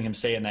love hearing him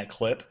say in that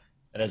clip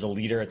that as a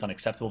leader, it's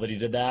unacceptable that he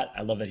did that.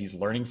 I love that he's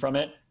learning from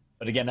it.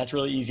 But again, that's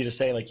really easy to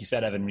say, like you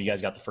said, Evan, when you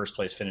guys got the first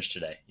place finish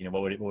today.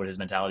 What would his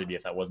mentality be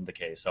if that wasn't the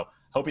case? So I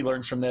hope he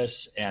learns from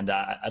this. And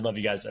I love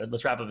you guys.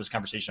 Let's wrap up this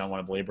conversation. I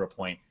want to belabor a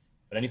point.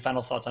 But any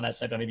final thoughts on that,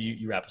 Snipe? Maybe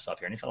you wrap us up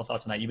here. Any final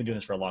thoughts on that? You've been doing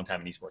this for a long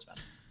time in esports, man.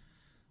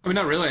 I mean,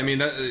 not really. I mean,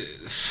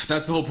 that's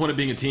the whole point of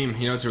being a team.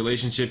 You know, it's a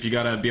relationship. You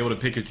got to be able to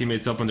pick your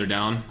teammates up when they're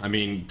down. I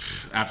mean,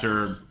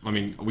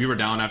 we were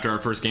down after our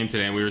first game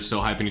today, and we were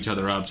still hyping each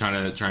other up,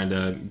 trying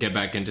to get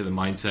back into the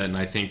mindset. And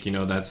I think, you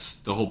know, that's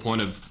the whole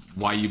point of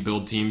why you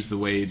build teams the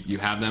way you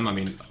have them. I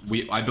mean,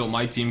 I built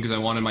my team because I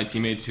wanted my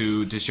teammates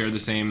to share the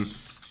same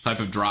type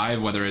of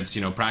drive, whether it's,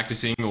 you know,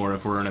 practicing or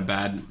if we're in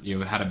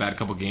had a bad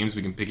couple games,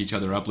 we can pick each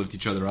other up, lift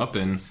each other up,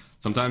 and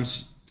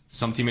sometimes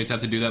some teammates have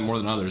to do that more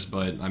than others.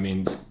 But I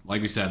mean,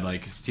 like we said,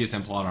 like it's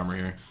TSM plot armor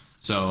here.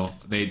 So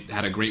they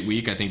had a great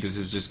week. I think this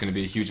is just going to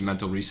be a huge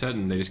mental reset,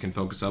 and they just can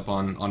focus up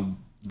on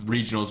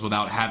regionals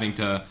without having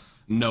to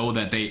know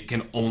that they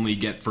can only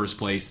get first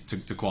place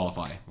to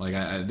qualify.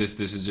 Like this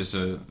is just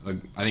I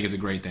think it's a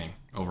great thing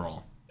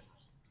overall.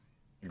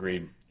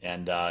 Agreed.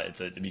 And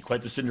it'd be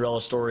quite the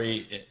Cinderella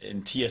story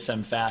in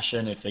TSM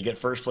fashion if they get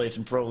first place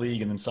in Pro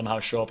League and then somehow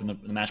show up in the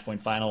match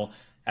point final,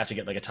 have to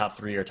get like a top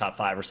 3 or top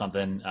 5 or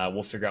something.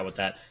 We'll figure out what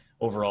that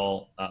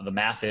overall the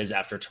math is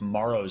after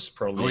tomorrow's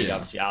Pro League.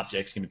 Obviously,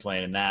 Optic's going to be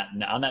playing in that.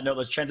 And on that note,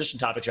 let's transition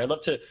topics here. I'd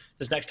love to,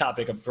 this next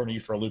topic, I'm throwing you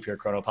for a loop here,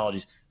 Chrono,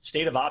 apologies.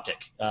 State of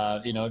Optic.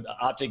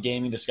 Optic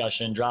gaming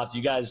discussion dropped.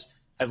 You guys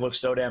have looked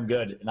so damn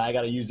good. And I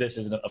got to use this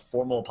as a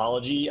formal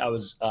apology. I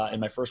was in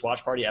my first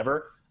watch party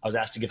ever. I was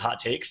asked to give hot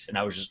takes, and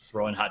I was just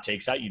throwing hot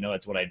takes out. You know,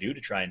 that's what I do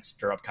to try and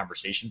stir up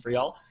conversation for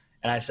y'all.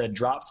 And I said,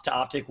 dropped to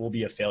Optic will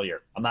be a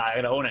failure. I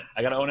got to own it.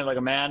 I got to own it like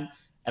a man.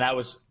 And I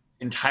was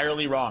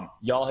entirely wrong.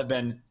 Y'all have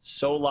been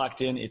so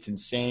locked in. It's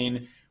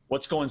insane.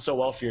 What's going so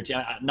well for your team?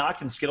 Noct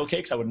and Skittle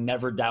Cakes, I would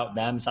never doubt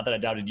them. It's not that I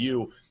doubted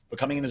you, but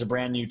coming in as a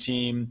brand new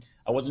team,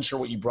 I wasn't sure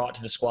what you brought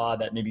to the squad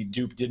that maybe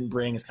Dupe didn't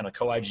bring. It's kind of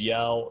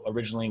co-IGL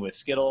originally with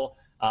Skittle.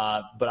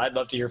 But I'd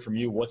love to hear from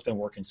you. What's been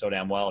working so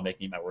damn well and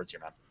making eat my words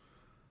here, man?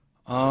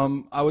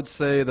 I would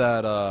say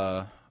that,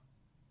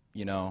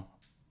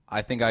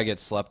 I think I get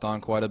slept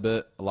on quite a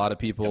bit. A lot of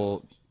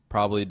people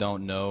probably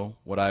don't know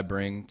what I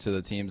bring to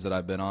the teams that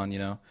I've been on, you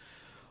know.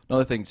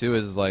 Another thing, too,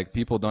 is, like,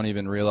 people don't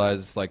even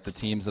realize, like, the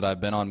teams that I've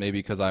been on maybe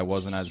because I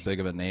wasn't as big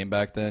of a name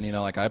back then. You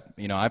know, like, I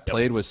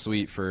played with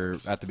Sweet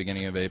at the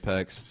beginning of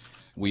Apex.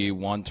 We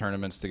won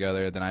tournaments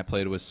together. Then I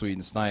played with Sweet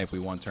and Snipe. We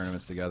won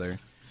tournaments together,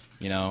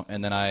 you know.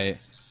 And then I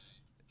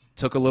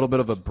took a little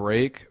bit of a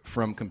break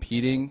from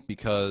competing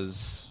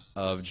because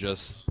of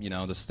just, you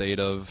know, the state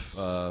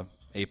of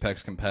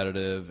Apex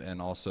competitive and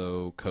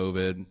also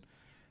COVID,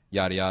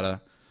 yada,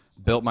 yada.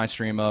 Built my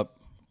stream up,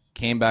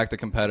 came back to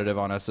competitive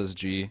on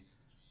SSG.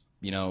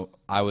 You know,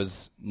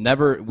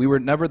 we were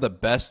never the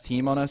best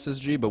team on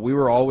SSG, but we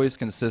were always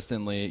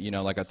consistently, you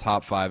know, like a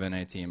top 5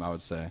 NA team, I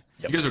would say.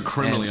 You guys are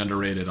criminally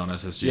underrated on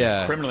SSG.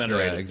 Yeah. Criminally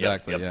underrated. Yeah,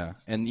 exactly, yeah.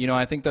 And, you know,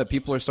 I think that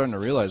people are starting to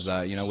realize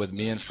that, you know, with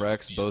me and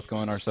Frex both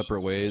going our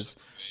separate ways,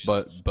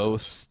 but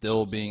both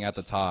still being at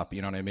the top,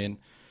 you know what I mean?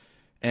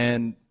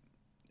 And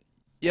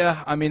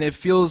yeah, I mean, it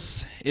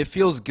feels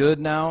good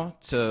now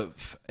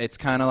it's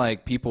kind of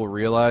like people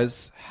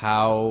realize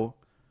how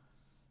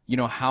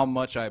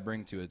much I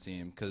bring to a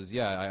team. Because,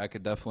 yeah, I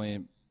could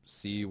definitely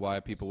see why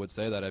people would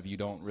say that if you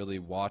don't really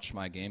watch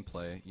my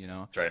gameplay, you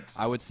know? That's right.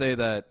 I would say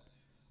that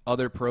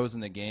other pros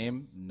in the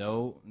game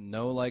know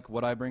like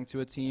what I bring to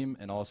a team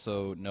and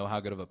also know how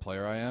good of a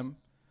player I am.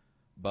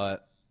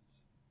 But,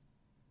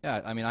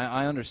 yeah, I mean,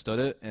 I understood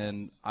it,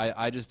 and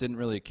I just didn't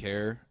really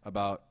care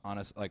about, I'm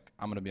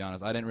going to be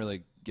honest, I didn't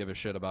really give a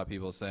shit about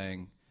people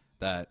saying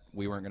that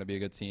we weren't going to be a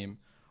good team.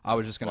 I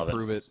was just going to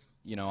prove it,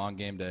 you know, on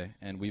game day,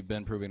 and we've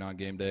been proving on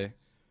game day.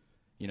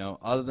 You know,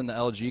 other than the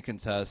LG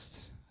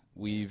contest,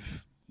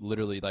 we've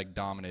literally, like,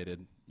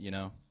 dominated, you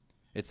know.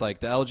 It's like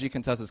the LG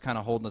contest is kind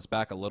of holding us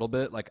back a little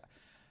bit. Like,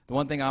 the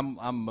one thing I'm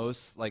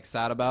most, like,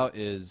 sad about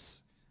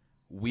is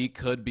we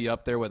could be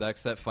up there with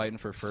XSET fighting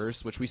for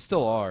first, which we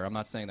still are. I'm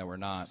not saying that we're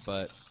not,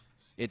 but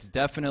it's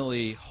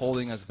definitely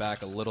holding us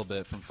back a little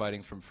bit from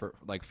fighting for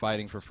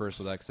first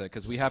with XSET,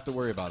 because we have to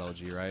worry about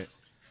LG, right?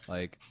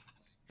 Like,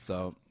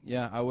 so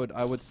yeah, I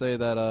would say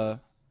that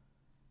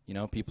you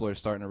know, people are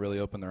starting to really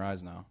open their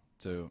eyes now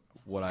to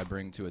what I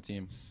bring to a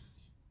team.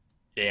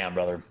 Damn,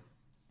 brother,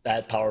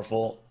 that's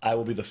powerful. I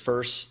will be the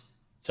first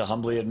to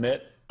humbly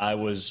admit I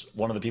was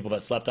one of the people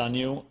that slept on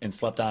you and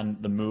slept on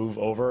the move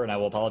over, and I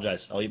will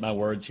apologize. I'll eat my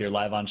words here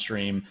live on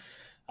stream.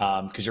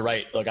 Because you're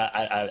right. Look,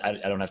 I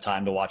don't have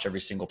time to watch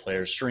every single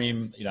player's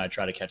stream. You know, I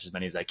try to catch as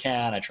many as I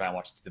can. I try and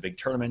watch the big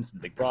tournaments, the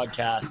big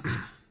broadcasts.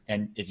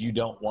 And if you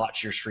don't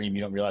watch your stream,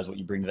 you don't realize what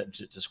you bring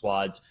to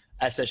squads.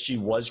 SSG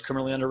was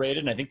criminally underrated,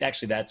 and I think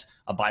actually that's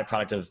a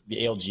byproduct of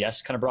the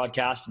ALGS kind of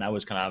broadcast, and I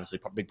was kind of obviously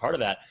a big part of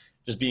that,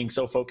 just being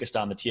so focused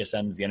on the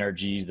TSMs, the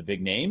NRGs, the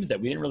big names,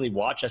 that we didn't really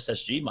watch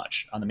SSG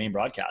much on the main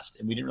broadcast,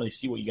 and we didn't really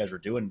see what you guys were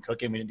doing,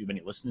 cooking. We didn't do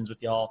many listens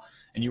with y'all,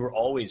 and you were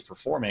always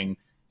performing.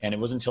 And it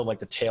wasn't until like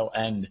the tail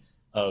end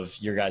of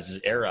your guys'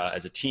 era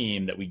as a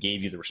team that we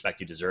gave you the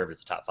respect you deserved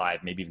as a top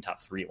 5, maybe even top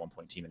 3 at one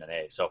point team in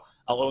NA. So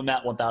I'll own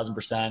that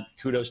 1,000%.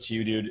 Kudos to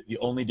you, dude. The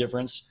only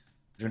difference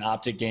between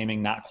Optic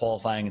Gaming not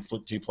qualifying and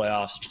split 1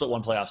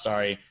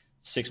 playoff,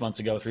 6 months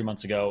ago, 3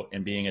 months ago,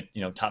 and being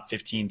a top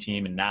 15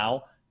 team and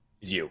now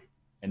is you.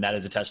 And that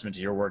is a testament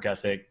to your work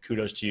ethic.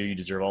 Kudos to you. You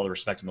deserve all the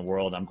respect in the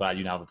world. I'm glad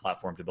you now have a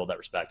platform to build that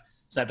respect.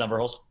 Snap down,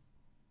 Verhulst.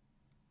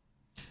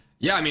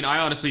 Yeah, I mean, I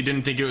honestly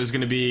didn't think it was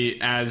going to be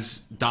as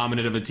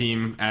dominant of a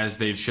team as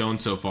they've shown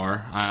so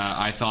far.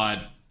 I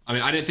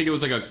didn't think it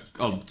was like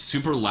a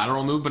super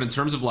lateral move, but in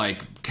terms of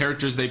like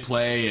characters they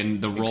play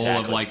and the role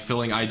of like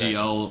filling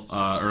IGL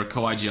or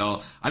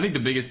co-IGL, I think the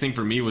biggest thing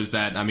for me was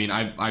that, I mean,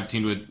 I've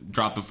teamed with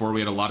Drop before.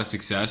 We had a lot of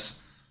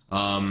success.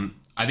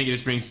 I think it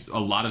just brings a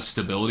lot of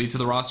stability to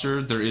the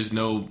roster. There is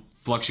no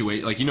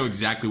fluctuate. Like, you know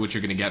exactly what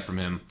you're going to get from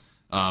him.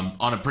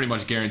 On a pretty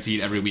much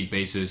guaranteed every week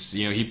basis.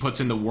 You know, he puts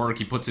in the work,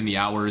 he puts in the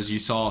hours. You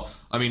saw,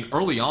 I mean,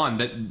 early on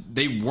that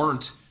they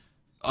weren't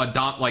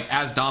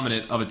as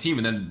dominant of a team,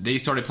 and then they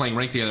started playing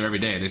ranked together every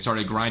day. They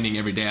started grinding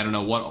every day. I don't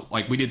know what,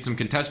 like we did some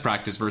contest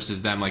practice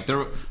versus them. Like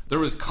there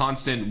was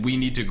constant, we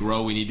need to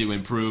grow, we need to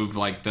improve.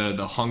 Like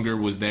the hunger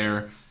was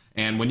there.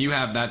 And when you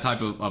have that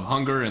type of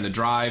hunger and the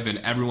drive and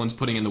everyone's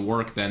putting in the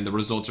work, then the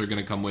results are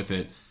going to come with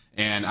it.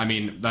 And I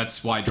mean,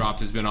 that's why Dropped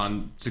has been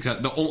on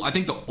success. I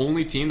think the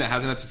only team that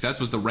hasn't had success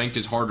was the Ranked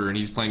is Harder, and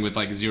he's playing with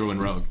like Zero and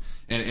Rogue.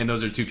 And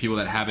those are two people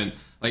that haven't,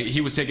 like,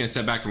 he was taking a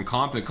step back from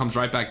comp and comes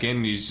right back in,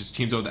 and he's just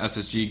teams up with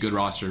SSG, good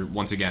roster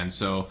once again.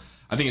 So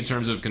I think in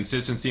terms of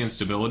consistency and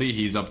stability,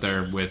 he's up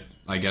there with,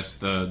 I guess,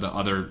 the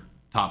other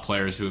top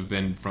players who have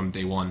been from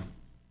day one.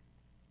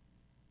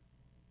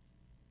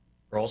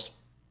 Verhulst?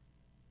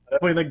 I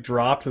definitely think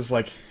Dropped has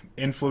like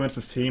influenced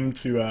his team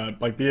to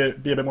like be a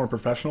bit more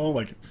professional.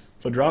 Like,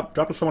 so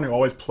Drop is someone who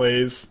always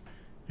plays.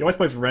 He always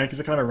plays ranked. He's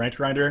a kind of a ranked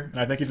grinder,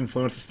 and I think he's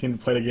influenced his team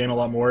to play the game a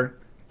lot more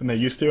than they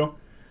used to.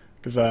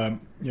 Because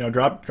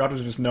Drop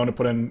is just known to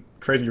put in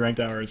crazy ranked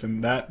hours,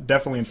 and that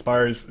definitely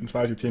inspires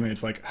your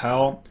teammates. Like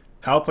Hal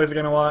plays the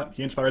game a lot.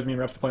 He inspires me and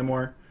reps to play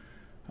more.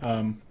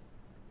 Yeah,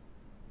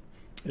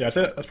 I'd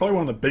say that's probably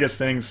one of the biggest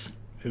things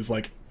is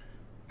like,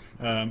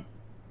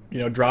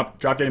 Drop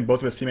getting both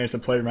of his teammates to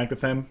play ranked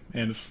with him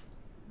and just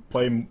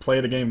play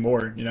the game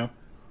more. You know.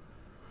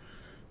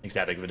 Makes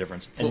that big of a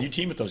difference. And you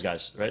team with those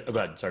guys, right? Oh, go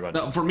ahead. Sorry, go ahead.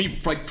 No, for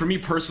me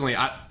personally,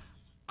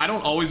 I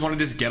don't always want to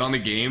just get on the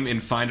game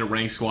and find a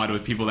ranked squad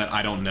with people that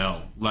I don't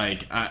know.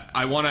 Like,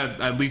 I want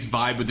to at least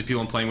vibe with the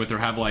people I'm playing with or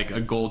have, like, a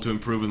goal to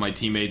improve with my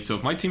teammates. So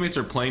if my teammates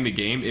are playing the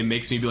game, it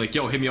makes me be like,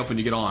 yo, hit me up when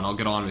you get on. I'll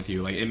get on with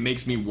you. Like, it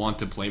makes me want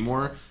to play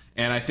more.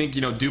 And I think,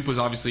 Dupe was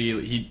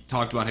obviously, he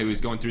talked about how he was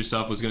going through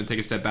stuff, was going to take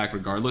a step back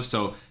regardless.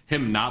 So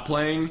him not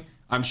playing,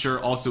 I'm sure,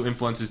 also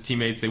influenced his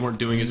teammates. They weren't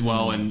doing as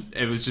well. And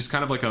it was just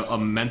kind of like a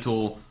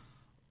mental,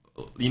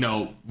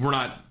 we're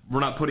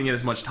not putting in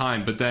as much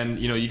time, but then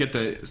you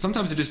get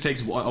sometimes it just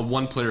takes a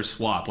one player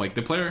swap. Like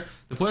the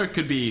player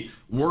could be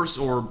worse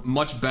or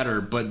much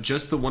better, but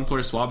just the one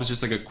player swap is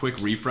just like a quick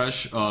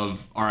refresh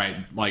of, all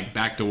right, like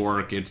back to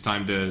work, it's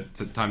time to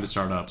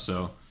start up.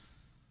 So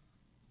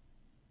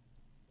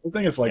the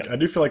thing is, like, I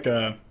do feel like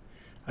I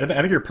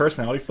think your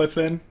personality fits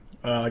in.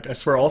 Like, I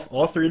swear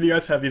all three of you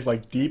guys have these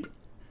like deep,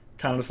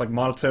 kind of just like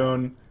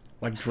monotone,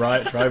 like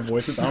dry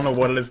voices. I don't know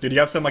what it is, dude. You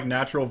have some like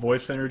natural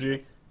voice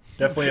energy.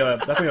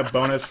 Definitely a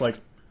bonus. Like,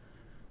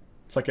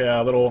 it's like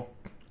a little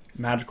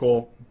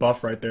magical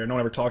buff right there. No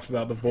one ever talks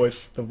about the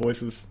voices. The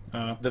voice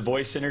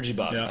synergy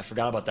buff. Yeah. I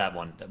forgot about that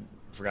one.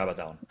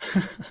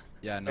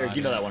 Yeah, no, Eric,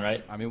 you know that one,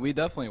 right? I mean, we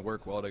definitely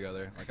work well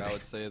together. Like, I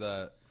would say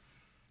that.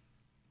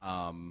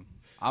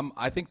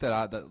 I think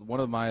that one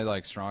of my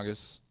like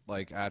strongest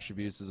like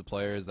attributes as a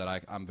player is that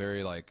I'm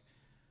very like,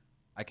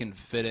 I can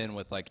fit in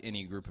with like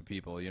any group of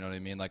people. You know what I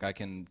mean? Like, I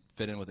can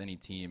fit in with any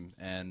team,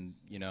 and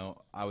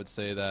I would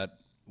say that.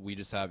 We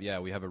just have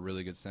we have a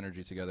really good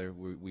synergy together.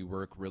 We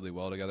work really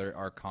well together.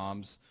 Our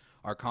comms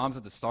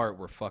at the start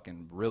were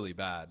fucking really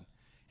bad,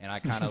 and I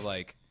kind of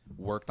like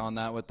worked on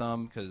that with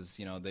them because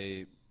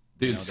they.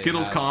 Dude,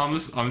 Skittles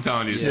comms, I'm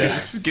telling you,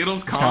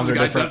 Skittles comms, the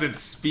guy doesn't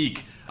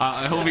speak.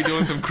 He'll be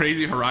doing some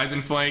crazy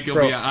Horizon flank. He'll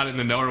be out in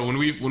the nowhere.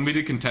 When we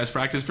did contest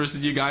practice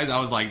versus you guys,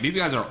 I was like, these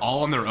guys are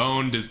all on their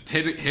own, just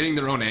hitting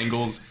their own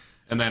angles,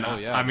 and then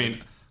I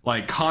mean.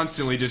 Like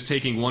constantly just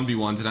taking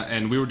 1v1s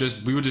and we would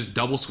just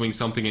double swing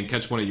something and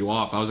catch one of you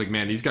off. I was like,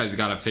 man, these guys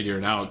got to figure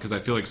it out because I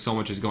feel like so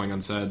much is going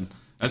unsaid.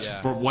 That's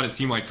for what it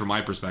seemed like from my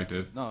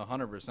perspective. No,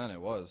 100%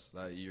 it was.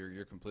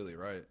 You're completely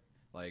right.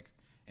 Like,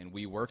 and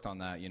we worked on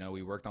that.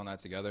 We worked on that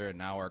together, and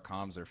now our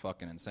comms are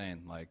fucking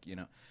insane. Like,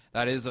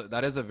 that is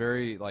a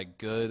very like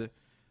good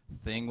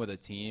thing with a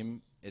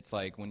team. It's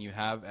like when you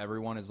have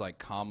everyone is like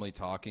calmly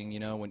talking,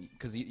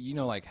 because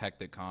like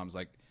hectic comms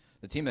like.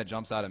 The team that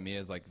jumps out at me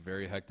as like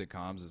very hectic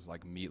comms is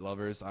like Meat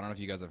Lovers. I don't know if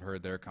you guys have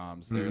heard their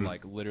comms. They're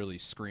like literally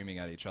screaming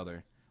at each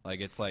other.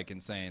 Like it's like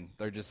insane.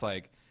 They're just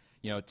like,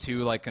 two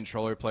like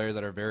controller players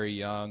that are very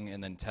young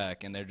and then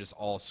tech, and they're just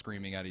all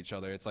screaming at each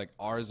other. It's like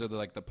ours are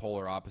like the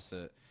polar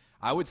opposite.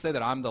 I would say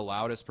that I'm the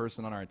loudest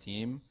person on our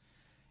team,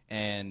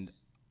 and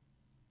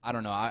I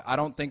don't know. I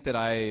don't think that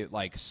I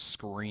like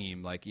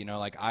scream like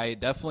like I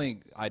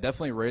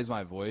definitely raise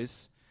my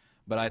voice.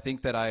 But I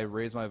think that I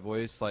raise my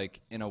voice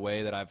like in a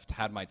way that I've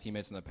had my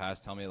teammates in the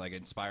past tell me like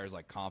inspires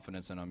like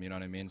confidence in them. You know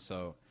what I mean?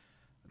 So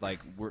like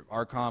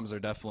our comms are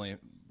definitely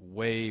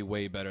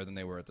way better than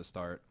they were at the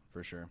start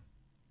for sure.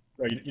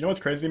 Right, you know what's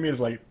crazy to me is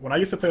like when I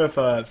used to play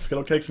with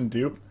Skittle Cakes and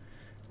Dupe,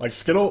 like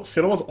Skittle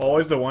was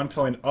always the one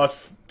telling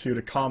us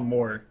to calm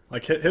more.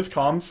 Like his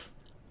comms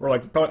were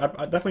like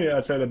probably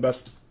I'd say the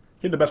best.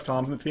 He had the best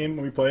comms in the team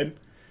when we played,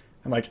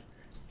 and like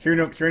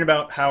hearing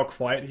about how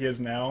quiet he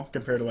is now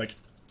compared to like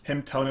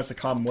him telling us to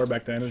calm more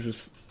back then is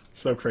just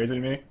so crazy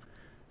to me.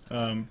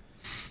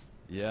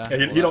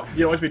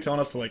 He'd always be telling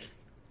us to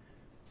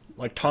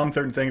like calm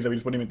certain things that we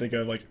just wouldn't even think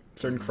of, like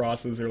certain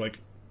crosses or like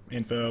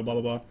info, blah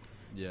blah blah.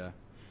 Yeah.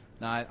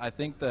 Now, I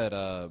think that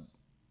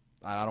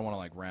I don't want to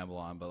like ramble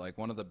on, but like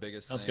one of the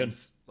biggest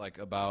things like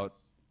about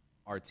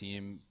our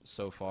team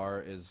so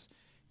far is,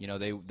 you know,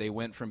 they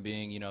went from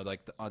being, you know,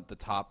 like the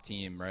top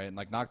team, right? And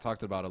like Knock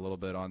talked about a little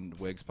bit on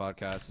Wig's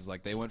podcast, is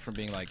like they went from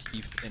being like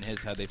in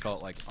his head they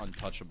felt like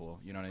untouchable,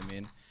 you know what I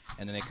mean?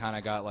 And then they kind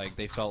of got like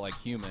they felt like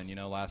human, you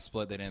know. Last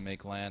split they didn't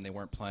make land, they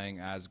weren't playing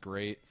as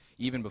great.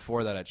 Even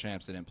before that at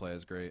Champs they didn't play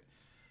as great.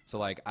 So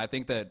like I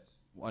think that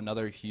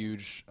another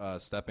huge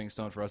stepping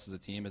stone for us as a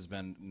team has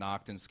been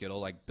Knocked and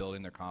Skittle like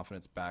building their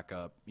confidence back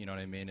up, you know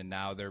what I mean? And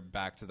now they're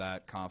back to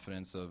that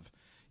confidence of,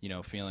 you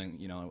know, feeling,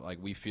 you know, like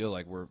we feel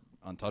like we're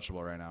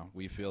untouchable right now.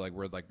 We feel like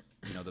we're like,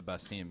 you know, the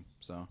best team.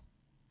 So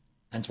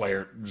hence why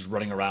you're just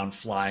running around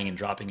flying and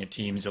dropping at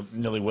teams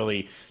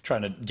nilly-willy,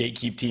 trying to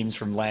gatekeep teams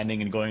from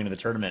landing and going into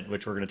the tournament,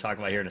 which we're going to talk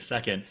about here in a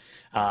second.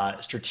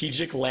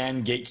 Strategic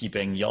land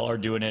gatekeeping, y'all are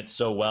doing it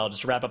so well.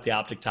 Just to wrap up the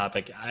Optic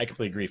topic, I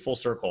completely agree, full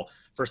circle.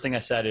 First thing I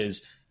said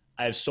is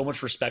I have so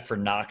much respect for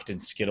Knocked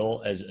and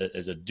Skittle as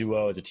a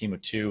duo, as a team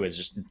of two, as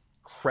just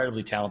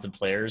incredibly talented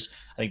players.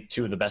 I think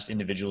two of the best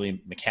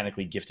individually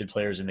mechanically gifted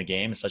players in the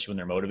game, especially when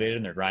they're motivated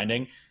and they're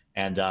grinding.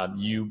 And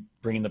you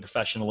bringing the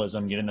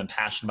professionalism, getting them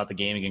passionate about the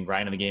game again,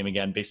 grinding the game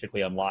again,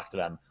 basically unlocked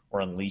them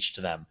or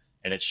unleashed them,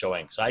 and it's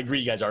showing. So I agree,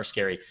 you guys are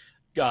scary.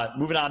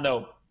 Moving on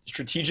though,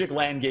 strategic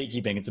land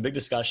gatekeeping. It's a big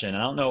discussion.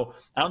 I don't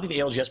think the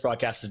ALGS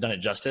broadcast has done it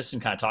justice in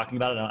kind of talking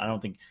about it. I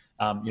don't think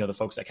the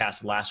folks that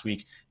casted last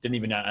week didn't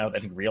even I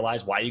think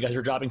realize why you guys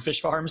are dropping fish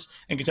farms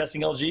and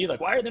contesting LG.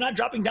 Like, why are they not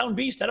dropping down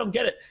Beast? I don't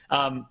get it.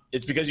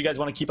 It's because you guys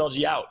want to keep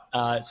LG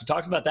out. So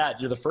talking about that,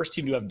 you're the first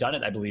team to have done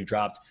it, I believe,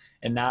 dropped.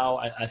 And now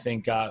I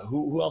think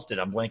who else did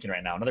it? I'm blanking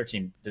right now. Another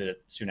team did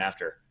it soon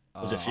after.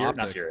 Was it Fear? Optic,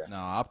 not Fear. No,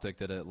 Optic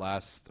did it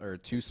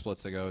two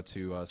splits ago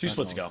to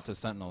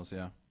Sentinels,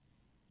 yeah.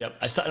 Yep,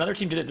 I saw another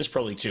team did it this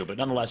Pro League too, but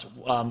nonetheless,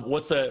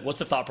 what's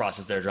the thought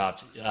process there,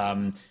 Dropped? You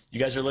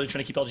guys are literally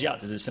trying to keep LG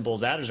out. Is it as simple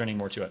as that, or is there anything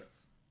more to it?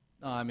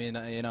 No, I mean,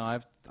 you know,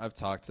 I've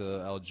talked to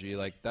LG.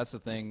 Like that's the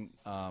thing,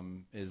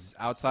 is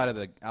outside of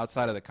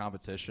the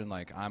competition.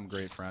 Like I'm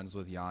great friends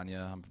with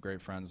Yanya. I'm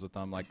great friends with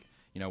them. Like,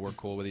 you know, we're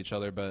cool with each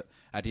other. But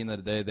at the end of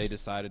the day, they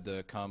decided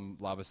to come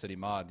Lava City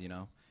Mod, you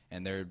know,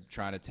 and they're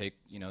trying to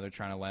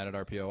land at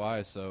our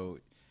POI. So.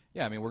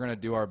 Yeah, I mean, we're going to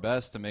do our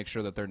best to make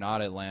sure that they're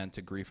not at land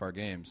to grief our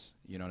games.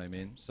 You know what I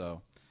mean? So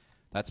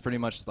that's pretty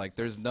much like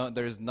there's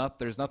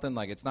nothing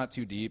like it's not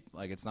too deep.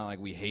 Like it's not like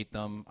we hate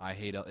them.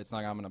 It's not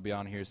like I'm going to be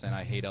on here saying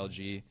I hate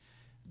LG.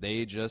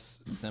 They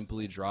just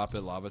simply drop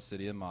at Lava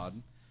City and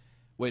Mod,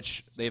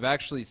 which they've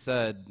actually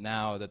said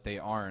now that they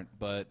aren't.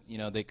 But, you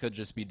know, they could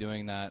just be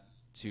doing that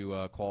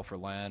to call for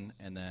LAN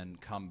and then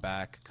come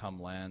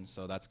LAN.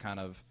 So that's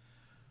kind of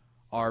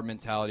our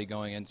mentality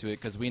going into it,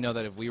 because we know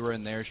that if we were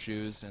in their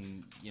shoes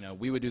and, you know,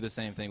 we would do the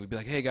same thing. We'd be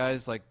like, hey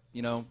guys, like,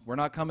 you know, we're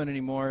not coming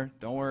anymore,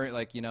 don't worry,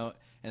 like, you know,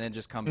 and then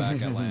just come back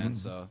at land.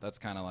 So that's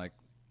kind of like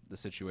the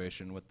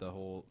situation with the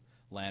whole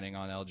landing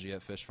on LG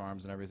at fish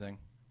farms and everything.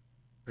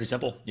 Pretty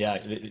simple.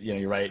 Yeah, you know,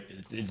 you're right.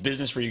 It's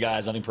business for you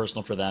guys, nothing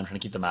personal for them, trying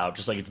to keep them out,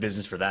 just like it's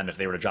business for them if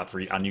they were to drop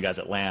on you guys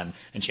at land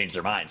and change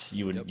their minds.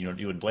 You would, you know,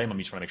 you would blame them.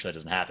 You just want to make sure that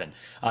doesn't happen.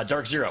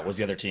 Dark Zero was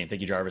the other team. Thank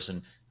you, Jarvis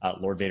and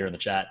Lord Vader in the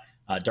chat.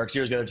 Dark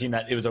Zero is the other team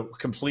that it was a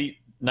complete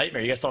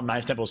nightmare. You guys saw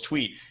Nice Temple's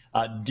tweet.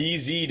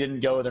 DZ didn't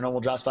go with their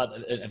normal drop spot.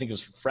 I think it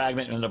was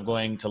Fragment, and ended up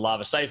going to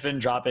Lava Siphon,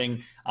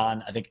 dropping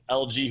on, I think,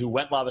 LG, who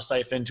went Lava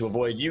Siphon to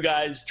avoid you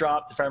guys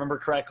dropped, if I remember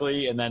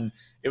correctly. And then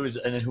who was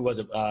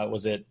it?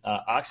 Was it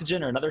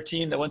Oxygen or another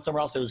team that went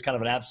somewhere else? It was kind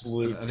of an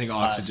absolute I think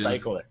Oxygen.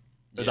 Cycle there.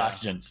 There's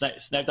Oxygen.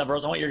 Sniped on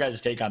Verhulst. I want your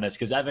guys' take on this,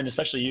 because Evan,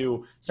 especially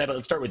you, Snipe,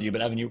 let's start with you,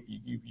 but Evan, you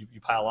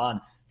pile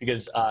on,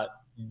 because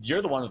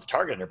you're the one with the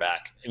target on your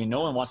back. I mean,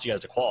 no one wants you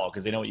guys to qual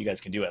because they know what you guys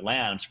can do at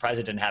LAN. I'm surprised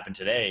it didn't happen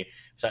today.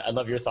 So I'd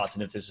love your thoughts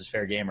on if this is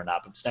fair game or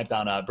not. But Snipe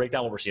down, break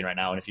down what we're seeing right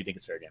now and if you think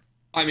it's fair game.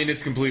 I mean,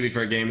 it's completely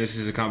fair game. This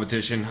is a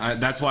competition.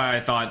 That's why I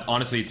thought,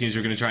 honestly, teams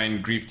were going to try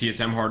and grief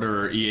TSM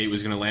harder, or E8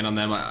 was going to land on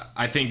them.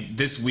 I think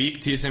this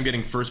week, TSM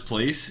getting first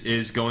place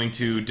is going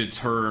to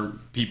deter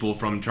people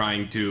from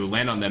trying to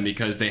land on them,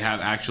 because they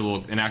have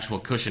an actual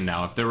cushion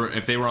now.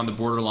 If they were on the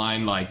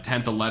borderline, like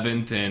 10th,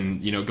 11th,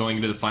 and, you know, going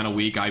into the final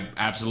week, I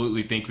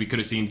absolutely think we could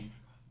have seen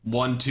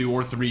 1, 2,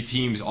 or 3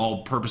 teams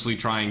all purposely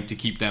trying to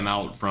keep them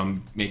out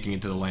from making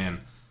it to the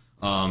LAN.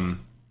 I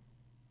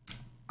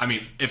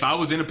mean, if I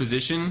was in a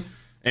position...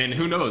 And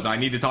who knows? I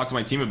need to talk to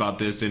my team about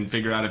this and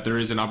figure out if there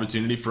is an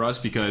opportunity for us,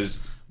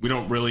 because we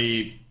don't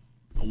really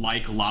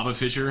like Lava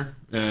Fisher.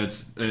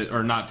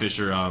 Or not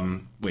Fisher.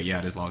 Wait, yeah,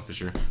 it is Lava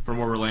Fisher. From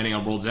where we're landing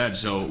on World's Edge.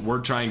 So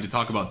we're trying to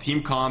talk about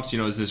team comps.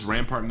 Is this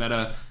Rampart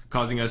meta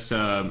causing us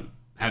to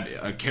have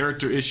a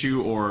character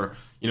issue, or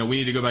we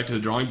need to go back to the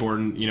drawing board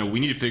and we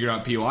need to figure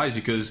out POIs,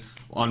 because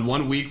on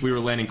one week we were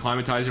landing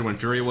Climatizer when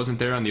Furia wasn't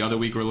there, and the other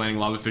week we were landing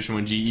Lava Fisher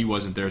when GE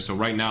wasn't there. So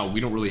right now we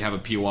don't really have a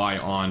POI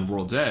on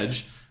World's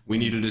Edge. We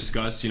need to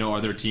discuss,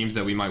 are there teams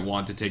that we might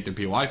want to take their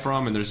POI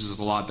from, and there's just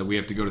a lot that we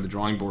have to go to the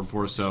drawing board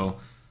for. So,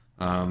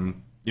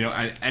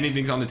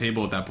 anything's on the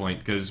table at that point,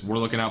 because we're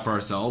looking out for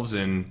ourselves,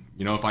 and,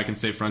 if I can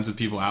stay friends with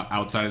people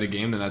outside of the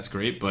game, then that's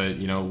great, but,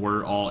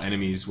 we're all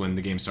enemies when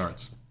the game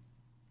starts.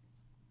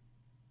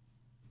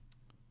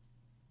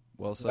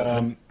 Well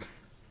said.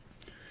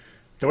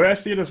 The way I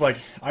see it is,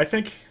 I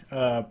think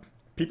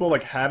people,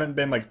 haven't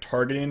been,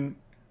 targeting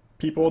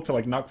people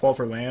to, not qualify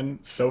for LAN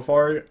so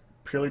far,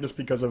 purely just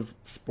because of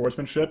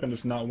sportsmanship and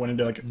just not wanting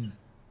to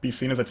be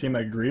seen as a team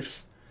that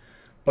griefs.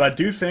 But I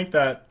do think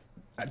that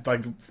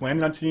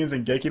landing on teams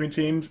and gatekeeping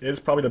teams is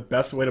probably the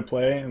best way to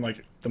play, and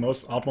the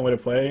most optimal way to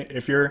play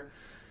if you're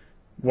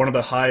one of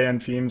the high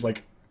end teams on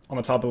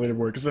the top of the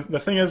leaderboard. Because the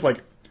thing is,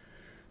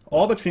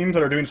 all the teams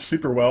that are doing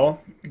super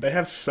well, they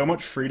have so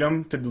much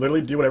freedom to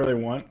literally do whatever they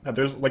want, that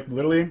there's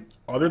literally,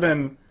 other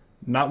than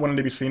not wanting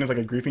to be seen as a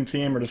griefing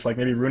team or just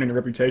maybe ruining your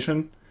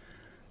reputation,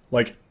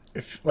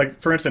 if,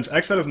 for instance,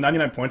 XSET has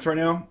 99 points right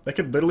now, they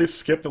could literally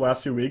skip the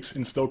last 2 weeks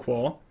and still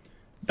qual.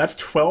 That's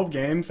 12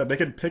 games that they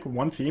could pick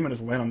one team and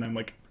just land on them.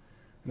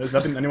 There's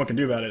nothing anyone can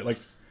do about it.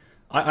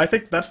 I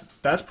think that's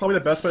probably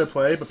the best way to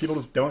play, but people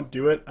just don't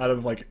do it out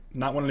of,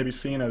 not wanting to be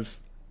seen as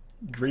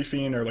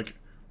griefing or,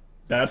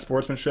 bad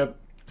sportsmanship.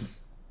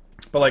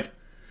 But,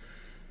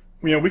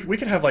 we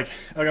could have,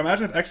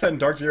 imagine if XSET and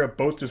Dark Zero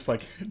both just,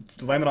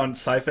 landed on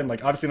Siphon,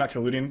 obviously not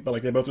colluding, but,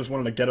 they both just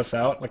wanted to get us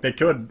out. They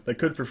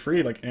could for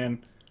free, and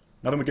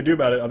nothing we could do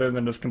about it other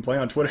than just complain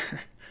on Twitter.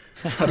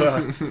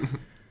 But,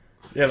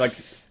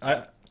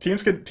 yeah,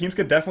 teams could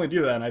definitely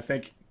do that, and I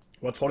think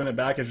what's holding it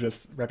back is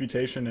just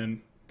reputation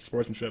and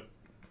sportsmanship.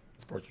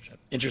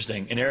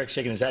 Interesting. And Eric's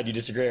shaking his head. You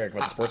disagree, Eric,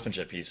 about the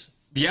sportsmanship piece?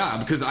 Yeah,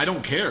 because I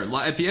don't care.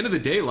 At the end of the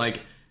day,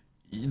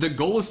 the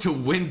goal is to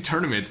win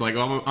tournaments.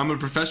 I'm a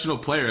professional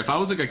player. If I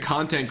was a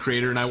content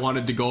creator and I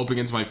wanted to go up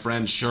against my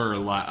friends, sure.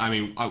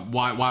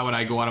 Why would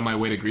I go out of my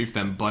way to grief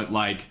them? But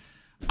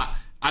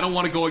I don't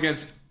want to go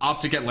against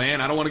Optic at LAN.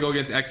 I don't want to go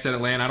against XSET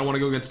at LAN. I don't want to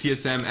go against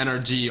TSM,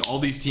 NRG, all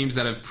these teams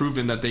that have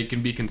proven that they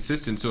can be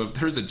consistent. So if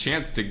there's a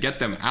chance to get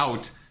them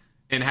out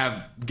and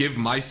give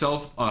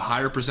myself a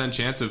higher %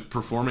 chance of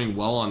performing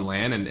well on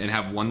LAN and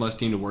have one less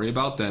team to worry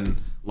about, then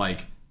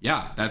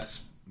yeah,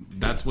 that's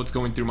what's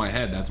going through my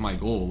head. That's my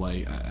goal.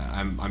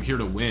 I'm here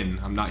to win.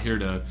 I'm not here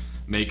to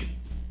make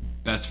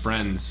best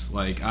friends.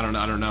 I don't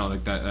know.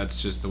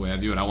 That's just the way I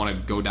view it. I want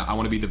to go down. I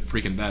want to be the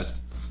freaking best.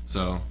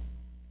 So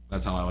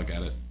that's how I look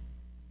at it.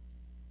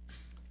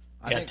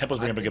 Tempo's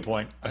bringing up a good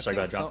point. Sorry,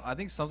 go ahead, John. I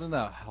think something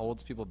that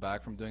holds people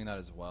back from doing that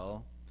as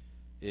well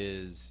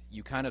is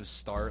you kind of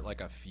start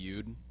a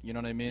feud. You know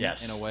what I mean?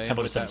 Yes. In a way,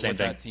 Tempo just said the same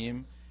thing. That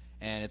team,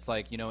 and it's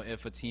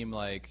if a team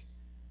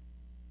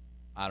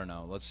I don't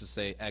know, let's just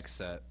say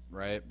XSET,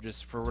 right?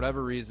 Just for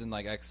whatever reason,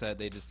 XSET,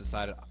 they just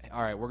decided,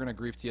 all right, we're gonna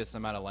grief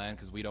TSM out of LAN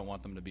because we don't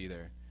want them to be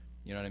there.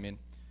 You know what I mean?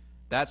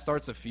 That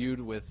starts a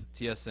feud with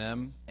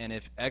TSM, and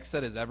if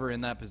XSET is ever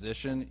in that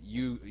position,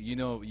 you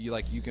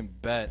can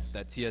bet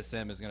that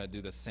TSM is gonna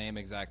do the same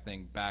exact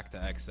thing back to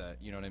XSET.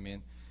 You know what I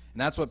mean? And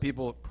that's what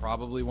people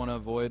probably want to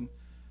avoid.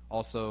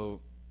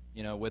 Also,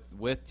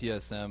 with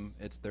TSM,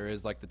 there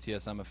is the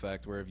TSM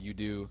effect, where if you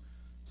do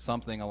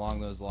something along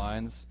those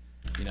lines,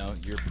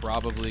 you're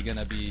probably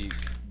gonna be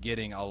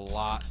getting a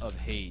lot of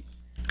hate,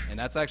 and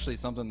that's actually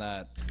something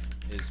that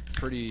is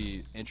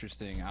pretty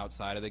interesting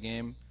outside of the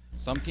game.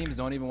 Some teams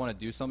don't even want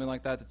to do something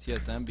like that to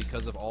TSM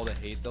because of all the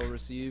hate they'll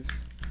receive,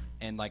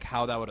 and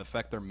how that would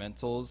affect their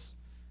mentals,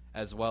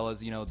 as well as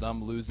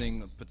them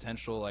losing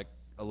potential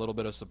a little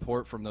bit of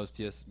support from those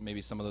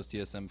maybe some of those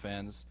TSM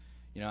fans.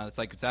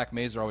 It's Zach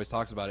Mazer always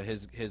talks about it.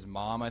 His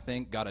mom, I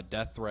think, got a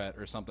death threat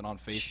or something on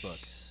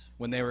Facebook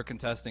when they were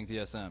contesting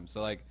TSM.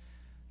 So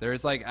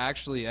there's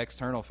actually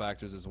external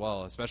factors as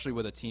well, especially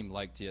with a team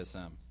like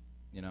TSM.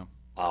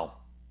 Wow.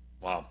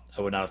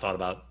 I would not have thought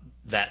about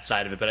that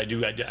side of it, but I do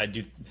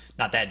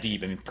not that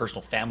deep. I mean,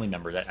 personal family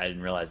member, that I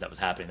didn't realize that was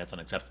happening. That's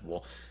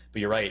unacceptable.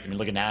 But you're right. I mean,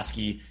 look at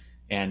Nasky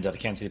and the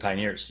Kansas City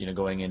Pioneers,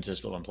 going into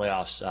Split One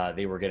playoffs,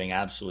 they were getting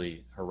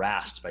absolutely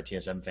harassed by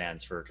TSM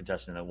fans for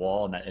contesting the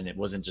wall. And it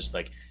wasn't just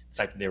the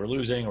fact that they were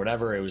losing or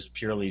whatever. It was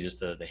purely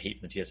just the hate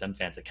from the TSM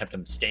fans that kept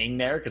them staying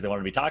there because they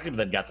wanted to be toxic, but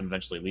then got them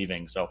eventually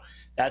leaving. So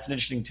that's an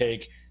interesting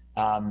take.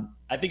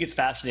 I think it's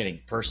fascinating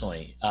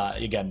personally.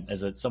 Again,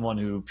 as someone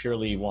who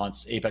purely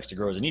wants Apex to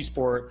grow as an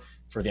esport,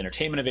 for the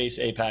entertainment of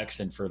Apex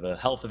and for the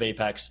health of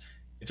Apex,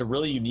 it's a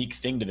really unique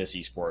thing to this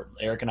esport.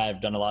 Eric and I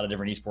have done a lot of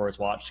different esports,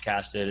 watched,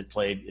 casted,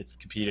 played, it's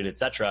competed,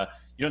 etc.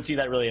 You don't see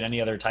that really in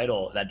any other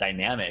title, that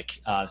dynamic.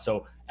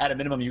 So at a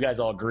minimum, you guys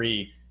all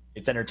agree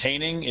it's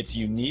entertaining, it's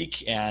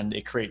unique, and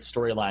it creates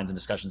storylines and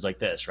discussions like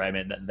this, right? I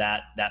mean,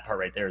 that part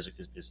right there is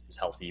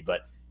healthy,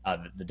 but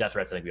the death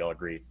threats, I think we all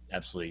agree,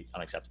 absolutely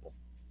unacceptable.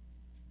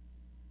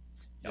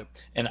 Yep.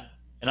 And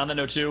on that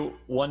note too,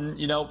 one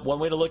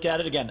way to look at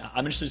it, again,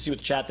 I'm interested to see what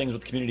the chat thinks,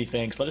 what the community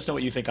thinks. Let us know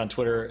what you think on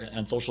Twitter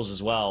and socials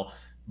as well.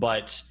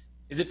 But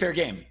is it fair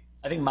game?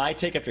 I think my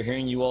take after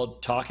hearing you all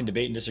talk and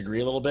debate and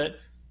disagree a little bit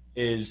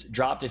is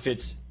dropped if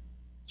it's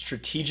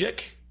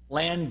strategic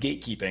land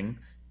gatekeeping,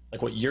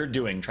 like what you're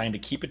doing, trying to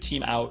keep a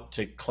team out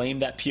to claim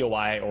that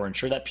POI or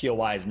ensure that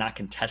POI is not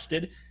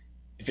contested.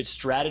 If it's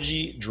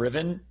strategy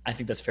driven, I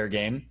think that's fair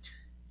game.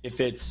 If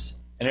it's,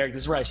 and Eric,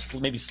 this is where I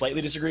maybe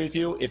slightly disagree with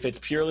you. If it's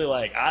purely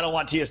like, I don't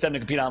want TSM to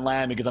compete on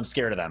land because I'm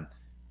scared of them,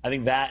 I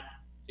think that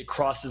it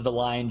crosses the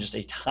line just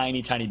a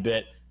tiny, tiny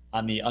bit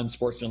on the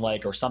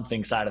unsportsmanlike or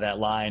something side of that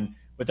line.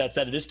 With that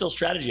said, it is still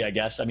strategy, I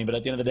guess. I mean, but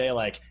at the end of the day,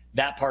 like,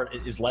 that part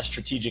is less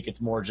strategic.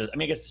 It's more just, I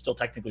mean, I guess it's still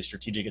technically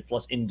strategic. It's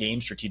less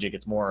in-game strategic.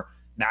 It's more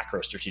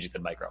macro strategic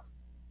than micro.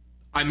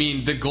 I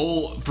mean, the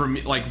goal for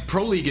me, like,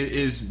 Pro League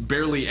is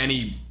barely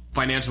any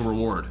financial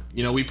reward.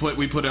 You know, we put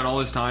in all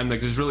this time,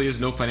 like, there's really is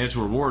no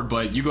financial reward,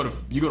 but you go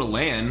to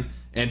LAN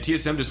and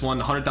TSM just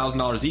won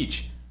 $100,000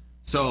 each.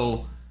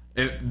 So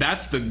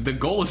that's the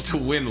goal is to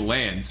win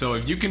LAN. So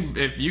if you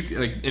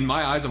like, in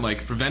my eyes, I'm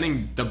like,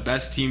 preventing the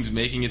best teams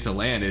making it to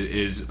LAN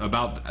is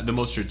about the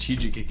most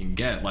strategic it can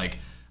get. Like,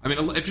 I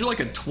mean, if you're like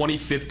a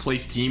 25th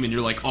place team and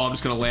you're like, oh, I'm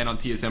just gonna land on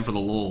TSM for the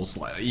lulz,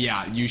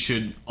 yeah, you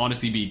should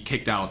honestly be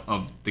kicked out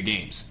of the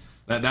games.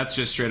 That's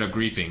just straight up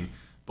griefing.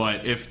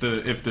 But if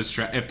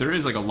there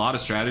is like a lot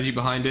of strategy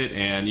behind it,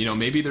 and you know,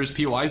 maybe there's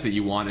POIs that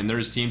you want, and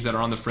there's teams that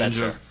are on the fringe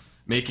of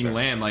making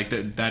LAN, like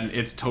that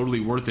it's totally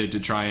worth it to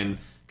try and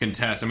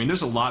contest. I mean,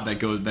 there's a lot that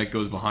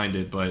goes behind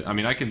it, but I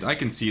mean, I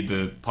can see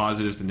the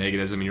positives, the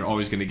negatives. I mean, you're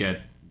always going to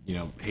get, you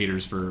know,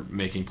 haters for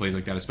making plays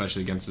like that,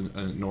 especially against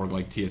an org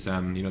like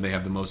TSM. You know, they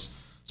have the most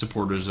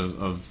supporters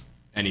of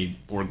any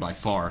org by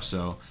far.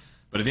 So,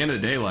 but at the end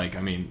of the day, like,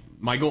 I mean,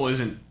 my goal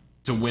isn't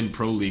to win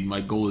Pro League. My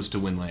goal is to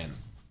win LAN.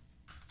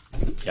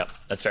 Yep,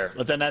 that's fair.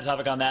 Let's end that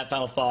topic on that.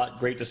 Final thought.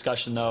 Great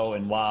discussion, though.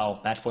 And wow,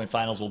 match point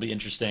finals will be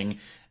interesting.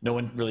 No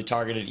one really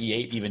targeted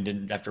E8, even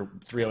didn't, after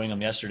 3-0ing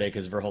them yesterday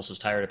because Verhulst was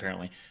tired,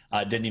 apparently.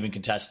 Didn't even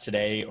contest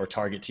today or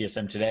target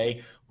TSM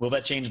today. Will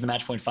that change in the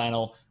match point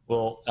final?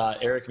 Well,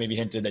 Eric maybe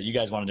hinted that you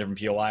guys want a different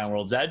POI on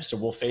World's Edge, so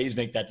we'll FaZe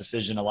make that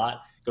decision. A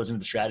lot goes into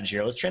the strategy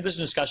here. Let's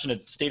transition discussion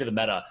to state of the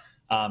meta.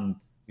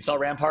 We saw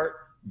Rampart,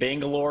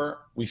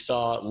 Bangalore. We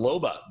saw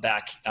Loba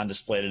back on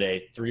display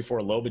today.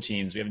 3-4 Loba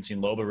teams. We haven't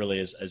seen Loba really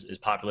as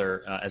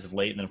popular as of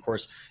late. And then, of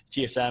course,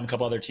 TSM, a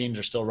couple other teams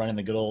are still running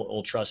the good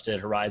old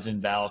trusted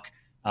Horizon, Valk,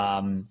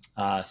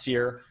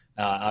 Seer.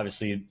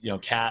 Obviously, you know,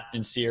 Cat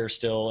and Seer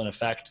still in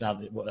effect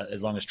now,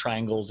 as long as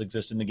triangles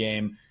exist in the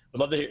game. Would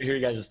love to hear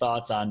you guys'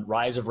 thoughts on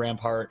rise of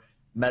Rampart,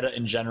 meta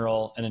in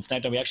general. And then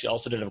Snipedome, we actually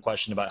also did have a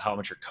question about how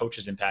much your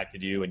coaches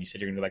impacted you, and you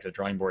said you're going to go back to the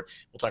drawing board.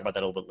 We'll talk about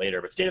that a little bit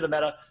later. But state of the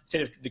meta,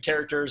 state of the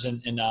characters,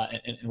 and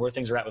where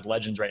things are at with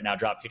Legends right now.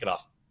 Drop, kick it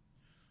off.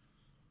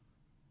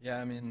 Yeah,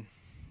 I mean,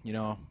 you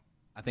know,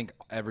 I think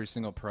every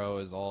single pro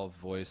has all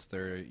voiced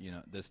their, you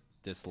know, this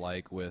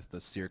dislike with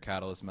the Seer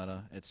Catalyst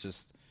meta. It's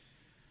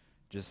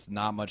just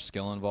not much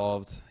skill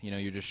involved. You know,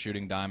 you're just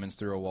shooting diamonds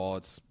through a wall.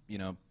 It's, you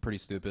know, pretty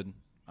stupid.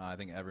 I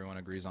think everyone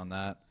agrees on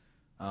that.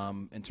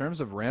 In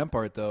terms of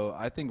Rampart, though,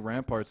 I think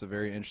Rampart's a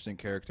very interesting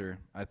character.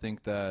 I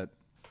think that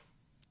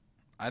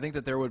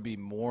there would be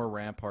more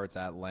Ramparts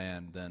at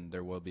LAN than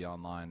there will be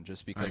online,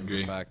 just because of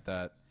the fact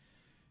that,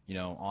 you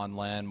know, on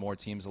LAN, more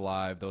teams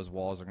alive, those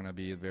walls are going to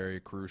be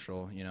very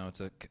crucial, you know,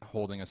 to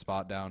holding a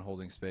spot down,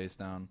 holding space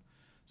down.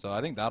 So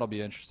I think that'll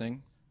be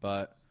interesting.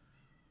 But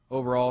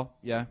overall,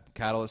 yeah,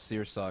 Catalyst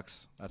Seer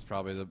sucks. That's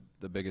probably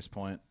the biggest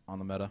point on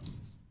the meta.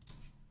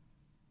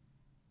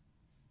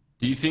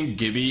 Do you think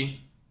Gibby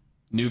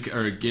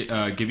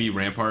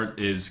Rampart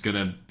is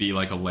gonna be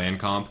like a LAN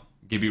comp?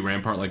 Gibby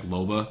Rampart like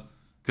Loba?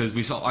 Because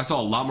I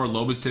saw a lot more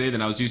Lobas today than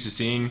I was used to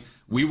seeing.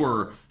 We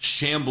were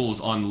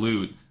shambles on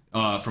loot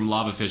from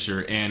Lava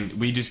Fisher, and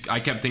I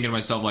kept thinking to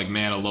myself, like,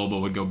 man, a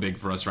Loba would go big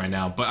for us right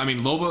now. But I mean,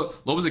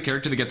 Loba's a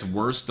character that gets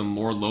worse the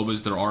more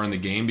Lobas there are in the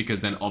game,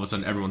 because then all of a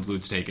sudden everyone's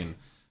loot's taken.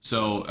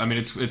 So I mean,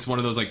 it's one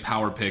of those like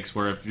power picks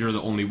where if you're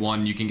the only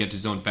one, you can get to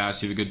zone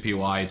fast. You have a good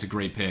POI. It's a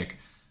great pick.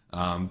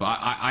 But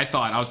I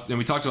thought and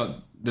we talked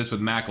about this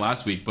with Mac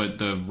last week, but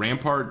the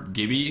Rampart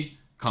Gibby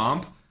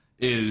comp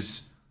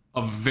is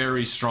a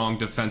very strong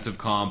defensive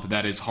comp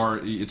that is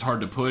hard. It's hard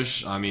to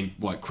push. I mean,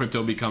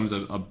 Crypto becomes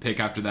a pick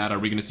after that? Are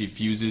we going to see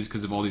fuses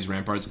because of all these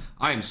Ramparts?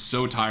 I am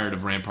so tired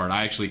of Rampart.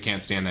 I actually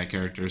can't stand that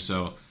character.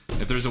 So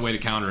if there's a way to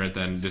counter it,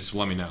 then just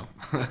let me know.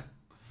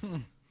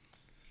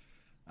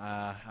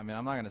 I mean,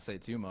 I'm not going to say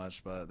too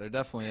much, but there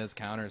definitely is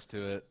counters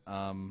to it.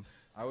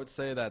 I would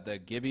say that the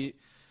Gibby,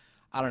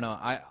 I don't know.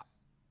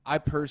 I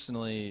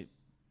personally,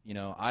 you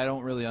know, I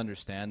don't really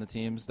understand the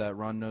teams that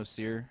run no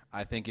Seer.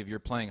 I think if you're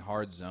playing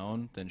hard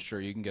zone, then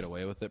sure, you can get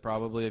away with it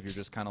probably if you're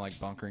just kind of like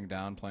bunkering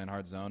down, playing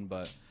hard zone.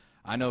 But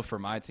I know for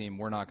my team,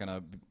 we're not going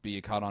to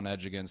be caught on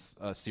edge against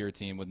a Seer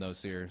team with no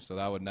Seer. So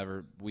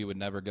we would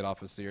never get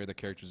off a Seer. The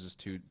character's just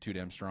too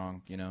damn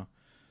strong, you know.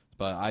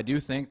 But I do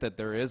think that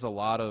there is a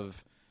lot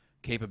of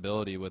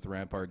capability with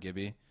Rampart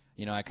Gibby.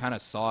 You know, I kind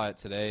of saw it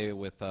today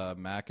with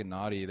Mac and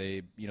Naughty.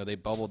 They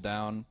bubbled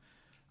down.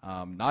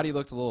 Naughty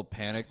looked a little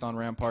panicked on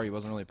Rampart. He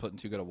wasn't really putting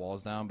too good of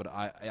walls down, but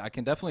I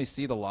can definitely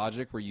see the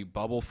logic where you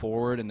bubble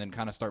forward and then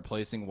kind of start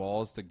placing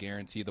walls to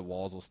guarantee the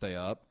walls will stay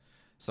up.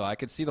 So I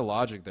could see the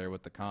logic there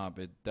with the comp.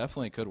 It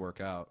definitely could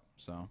work out.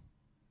 So,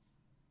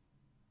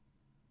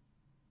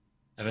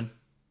 Evan,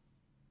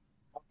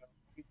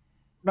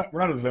 we're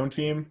not a zone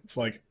team. It's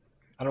like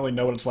I don't really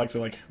know what it's like to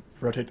like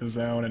rotate the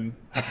zone and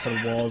have to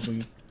put walls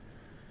and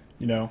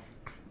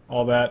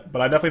all that.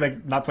 But I definitely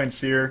think not playing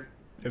Seer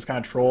is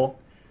kind of troll.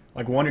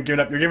 Like one, you're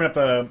giving up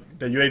the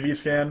UAV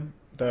scan,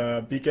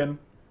 the beacon,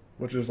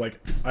 which is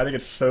like I think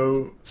it's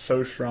so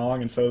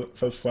strong and so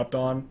slept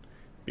on.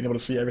 Being able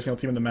to see every single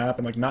team in the map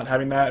and like not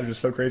having that is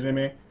just so crazy to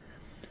me.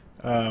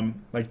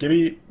 Like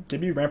Gibby,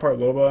 Rampart,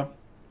 Loba,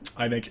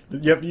 I think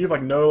you have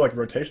like no like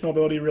rotational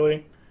ability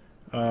really.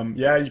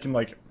 Yeah, you can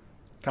like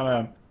kind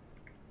of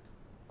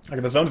like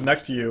if the zone's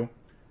next to you,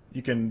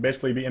 you can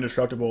basically be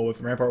indestructible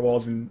with Rampart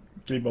walls and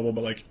Gibby bubble,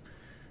 but like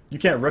you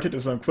can't rotate the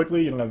zone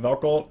quickly. You don't have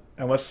Valk ult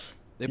unless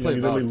they play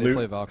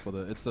Valk with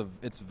it.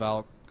 It's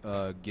Valk,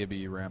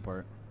 Gibby,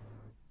 Rampart.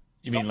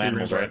 You mean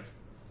Landmals, right?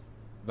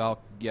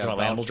 Valk, yeah.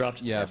 Landmals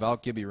dropped? Yeah,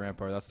 Valk, Gibby,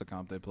 Rampart. That's the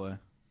comp they play.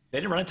 They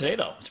didn't run it today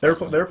though. They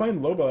were playing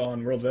Loba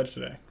on World's Edge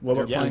today.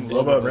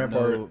 Loba,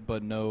 Rampart,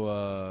 but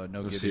no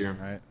Gibby, Seer.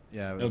 right?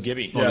 Yeah, no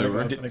Gibby. Yeah,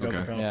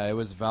 yeah, it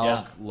was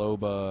Valk,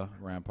 Loba,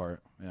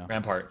 Rampart. Yeah,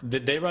 Rampart.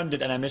 Did they run?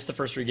 And I missed the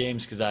first 3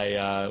 games because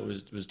I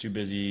was too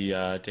busy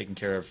taking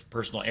care of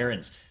personal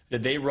errands.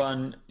 Did they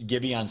run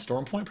Gibby on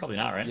Stormpoint? Probably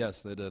not, right?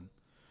 Yes, they did.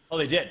 Oh,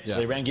 they did. Yeah. So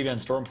they ran Gibby on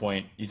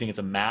Stormpoint. You think it's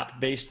a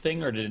map-based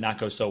thing, or did it not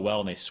go so well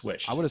and they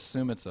switched? I would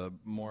assume it's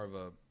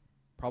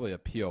probably a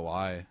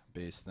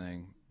POI-based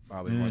thing,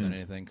 probably more than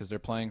anything, because they're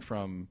playing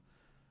from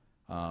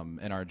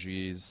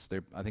NRGs.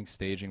 They're I think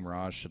staging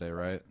Mirage today,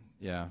 right?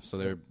 Yeah. So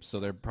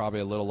they're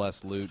probably a little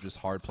less loot, just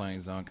hard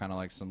playing zone, kind of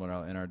like similar to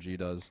how NRG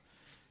does.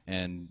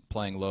 And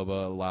playing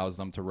Loba allows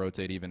them to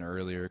rotate even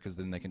earlier because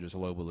then they can just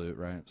Loba loot,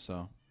 right?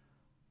 So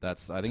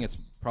I think it's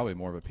probably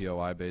more of a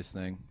POI based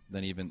thing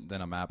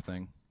than a map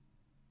thing.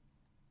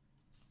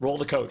 Roll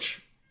the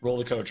coach. I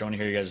want to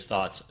hear you guys'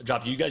 thoughts.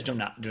 Drop. You guys do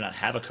not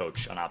have a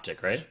coach on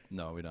Optic, right?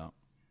 No, we don't.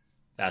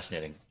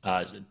 Fascinating.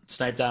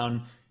 Snipe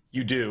down.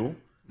 You do.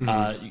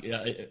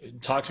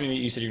 Talk to me.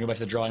 You said you're going back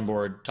to the drawing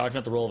board. Talk to me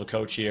about the role of a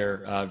coach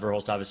here.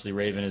 Verhulst, obviously,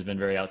 Raven has been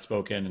very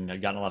outspoken and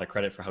had gotten a lot of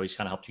credit for how he's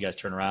kind of helped you guys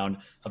turn around,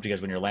 helped you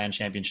guys win your LAN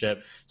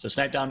championship. So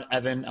Snipe down,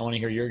 Evan. I want to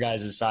hear your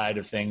guys' side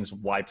of things.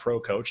 Why pro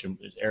coach? And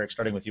Eric,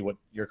 starting with you, what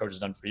your coach has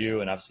done for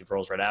you, and obviously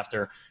Verhulst right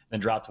after. And then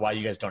dropped why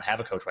you guys don't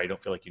have a coach, why you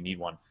don't feel like you need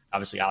one.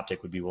 Obviously,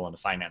 Optic would be willing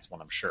to finance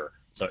one, I'm sure.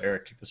 So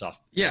Eric, kick this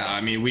off. Yeah, I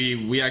mean,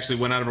 we actually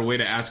went out of our way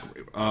to ask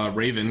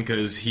Raven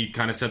because he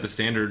kind of set the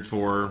standard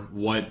for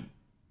what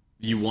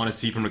you want to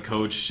see from a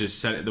coach, just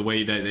set the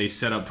way that they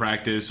set up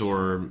practice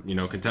or,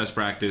 contest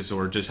practice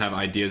or just have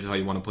ideas of how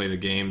you want to play the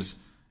games.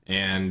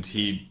 And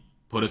he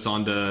put us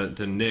on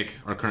to Nick,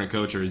 our current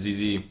coach, or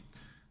ZZ.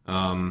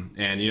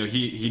 And,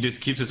 he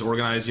just keeps us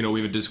organized.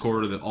 We have a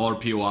Discord with all our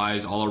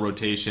POIs, all our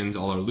rotations,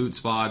 all our loot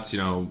spots.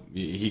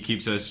 He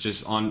keeps us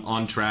just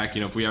on track.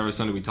 If we have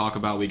something we talk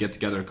about, we get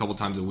together a couple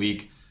times a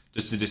week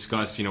just to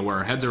discuss, where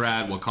our heads are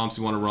at, what comps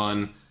we want to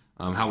run,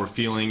 how we're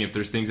feeling, if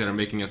there's things that are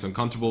making us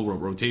uncomfortable,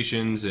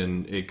 rotations,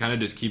 and it kind of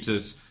just keeps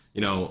us,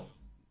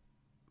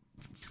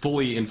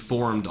 fully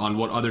informed on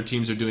what other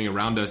teams are doing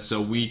around us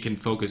so we can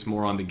focus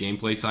more on the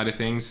gameplay side of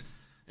things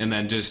and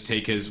then just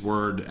take his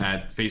word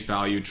at face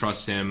value,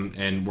 trust him,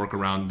 and work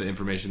around the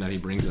information that he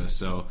brings us.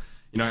 So,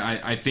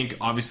 I think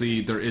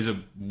obviously there is a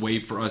way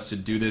for us to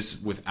do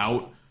this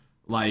without,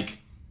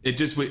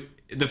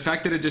 the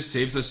fact that it just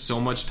saves us so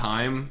much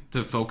time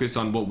to focus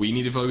on what we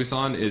need to focus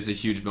on is a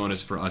huge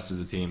bonus for us as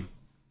a team.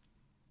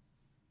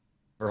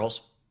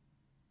 Verhulst?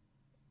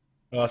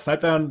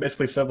 Snipedown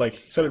basically said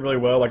he said it really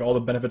well, all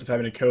the benefits of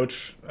having a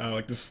coach,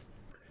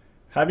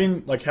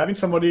 having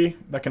somebody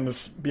that can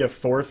just be a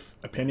fourth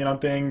opinion on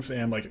things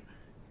and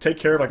take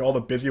care of all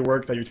the busy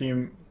work that your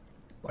team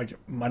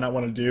might not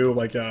want to do,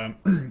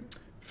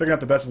 figuring out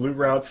the best loot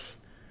routes,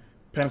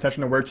 paying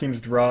attention to where teams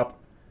drop,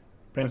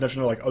 paying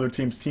attention to other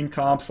teams' team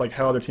comps,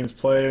 how other teams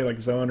play,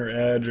 zone or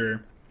edge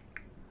or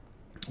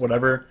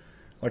whatever.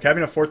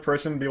 Having a fourth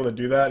person be able to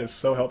do that is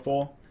so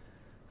helpful.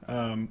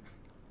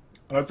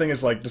 Another thing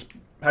is just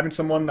having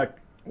someone that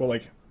will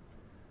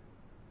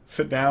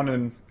sit down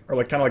and or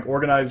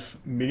organize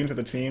meetings with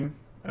the team.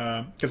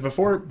 Because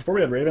before we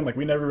had Raven,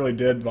 we never really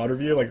did VOD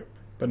review.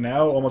 But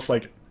now almost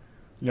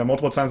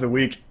multiple times a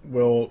week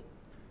we'll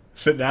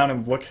sit down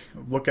and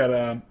look at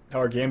how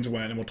our games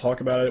went and we'll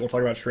talk about it. We'll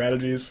talk about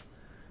strategies.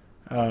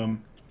 Another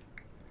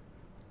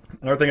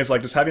thing is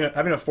just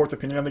having a fourth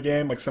opinion on the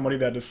game, somebody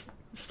that just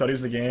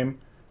studies the game,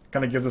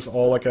 kind of gives us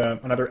all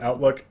another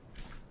outlook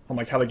on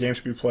how the game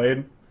should be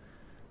played.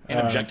 And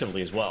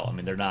objectively as well. I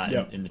mean, they're not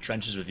Yeah. in the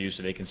trenches with you,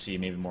 so they can see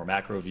maybe more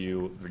macro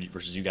view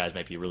versus you guys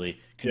might be really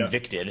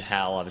convicted. Yeah.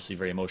 Hal, obviously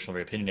very emotional,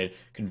 very opinionated,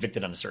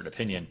 convicted on a certain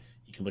opinion.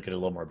 You can look at it a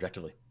little more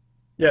objectively.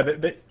 Yeah,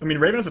 I mean,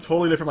 Raven has a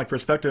totally different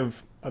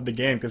perspective of the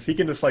game because he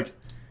can just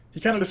he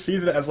kind of just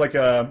sees it as like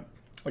a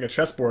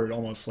chessboard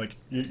almost. Like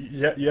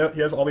he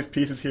has all these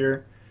pieces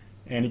here,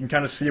 and you can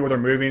kind of see where they're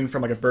moving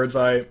from like a bird's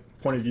eye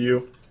point of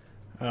view.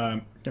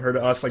 Compared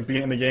to us, like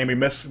being in the game, we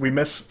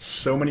miss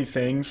so many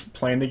things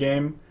playing the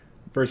game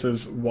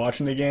versus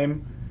watching the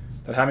game.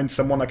 That having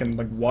someone that can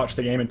like watch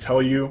the game and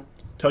tell you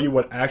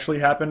what actually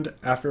happened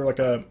after like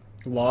a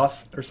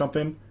loss or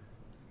something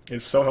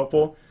is so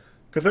helpful.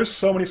 Because there's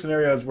so many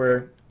scenarios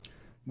where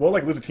we'll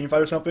like lose a team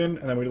fight or something,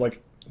 and then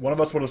one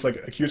of us will just like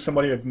accuse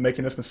somebody of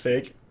making this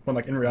mistake when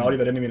like in reality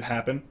that didn't even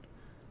happen,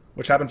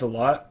 which happens a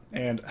lot.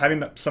 And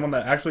having someone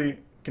that actually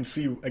can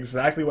see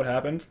exactly what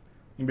happened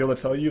and be able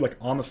to tell you like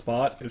on the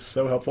spot is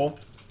so helpful.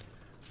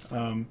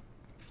 It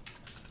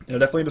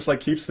definitely just like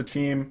keeps the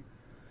team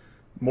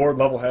more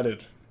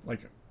level-headed.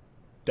 Like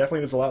definitely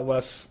there's a lot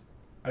less.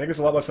 I think there's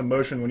a lot less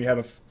emotion when you have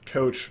a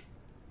coach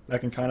that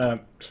can kind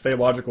of stay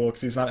logical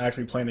because he's not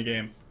actually playing the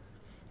game.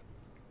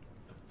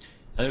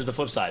 And there's the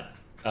flip side.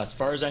 As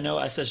far as I know,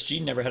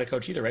 SSG never had a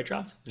coach either, right,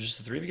 Dropped? There's just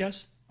the three of you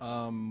guys?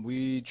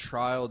 We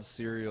trialed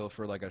Serial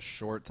for like a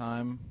short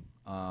time,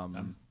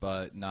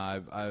 but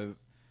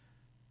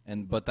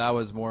but that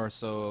was more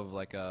so of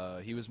like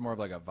he was more of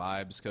like a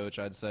vibes coach,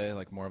 I'd say,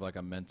 like more of like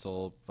a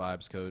mental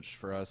vibes coach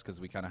for us because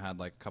we kind of had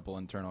like a couple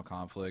internal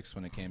conflicts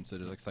when it came to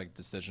like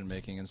decision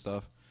making and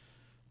stuff.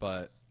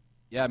 But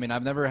yeah, I mean,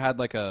 I've never had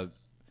like a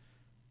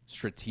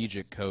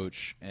strategic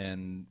coach,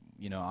 and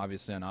you know,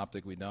 obviously on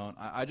Optic we don't.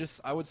 I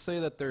would say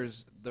that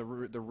there's the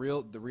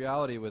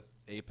reality with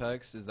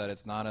Apex is that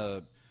it's not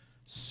a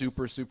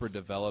super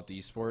developed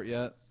esport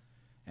yet,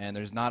 and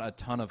there's not a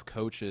ton of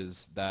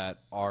coaches that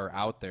are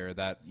out there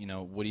that, you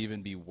know, would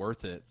even be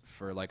worth it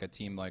for like a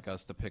team like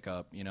us to pick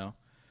up. You know,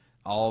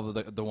 all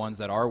of the ones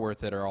that are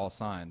worth it are all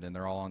signed and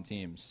they're all on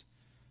teams.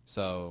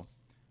 So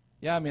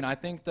yeah, I mean, I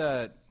think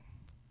that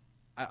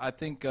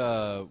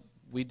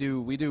we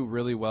do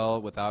really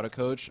well without a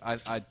coach.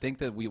 I think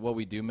that what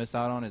we do miss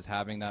out on is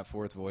having that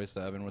fourth voice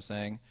that Evan was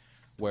saying,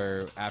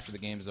 where after the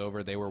game's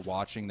over, they were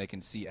watching, they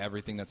can see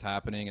everything that's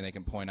happening, and they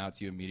can point out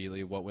to you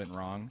immediately what went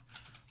wrong.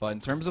 But in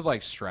terms of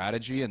like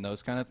strategy and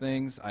those kind of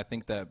things, I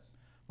think that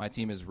my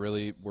team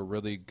we're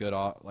really good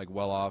off, like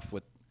well off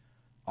with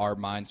our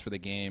minds for the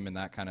game and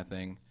that kind of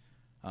thing.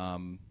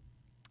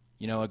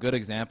 You know, a good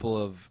example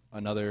of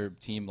another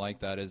team like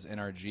that is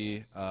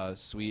NRG.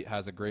 Sweet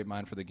has a great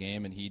mind for the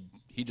game, and he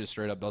just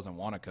straight up doesn't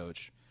want to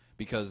coach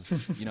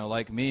because, you know,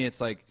 like me,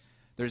 it's like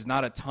there's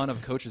not a ton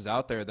of coaches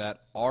out there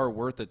that are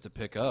worth it to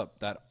pick up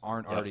that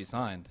aren't already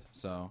signed.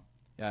 So,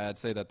 yeah, I'd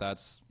say that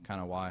that's kind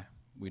of why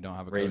we don't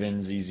have a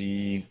Ravens, coach.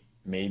 EZ,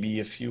 maybe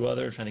a few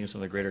other. I'm trying to think of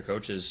some of the greater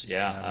coaches.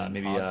 Yeah,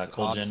 maybe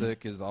Colgin.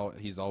 Optic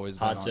he's always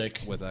been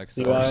Optic with X.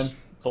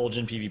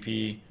 Colgin,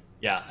 PvP.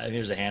 Yeah, I think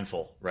there's a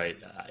handful, right?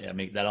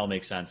 That all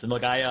makes sense. And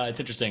look, it's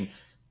interesting.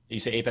 You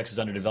say Apex is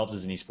underdeveloped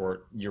as an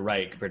esport. You're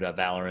right compared to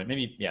Valorant.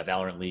 Maybe,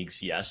 Valorant League,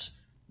 CS,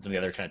 and some of the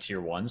other kind of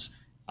tier ones.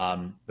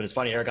 But it's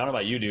funny, Eric. I don't know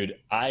about you, dude.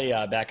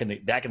 I back in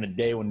the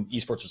day when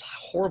esports was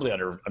horribly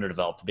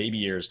underdeveloped, baby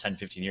years, 10,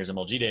 15 years,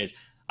 MLG days,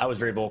 I was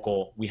very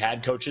vocal. We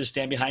had coaches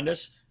stand behind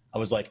us. I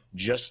was like,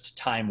 just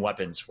time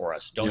weapons for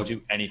us. Don't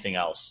do anything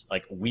else.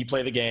 Like, we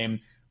play the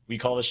game, we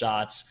call the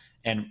shots.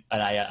 And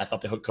I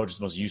thought the coach was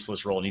the most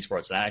useless role in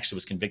esports. And I actually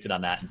was convicted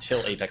on that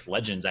until Apex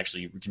Legends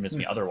actually convinced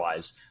me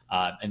otherwise.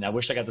 And I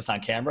wish I got this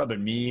on camera, but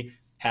me,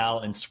 Hal,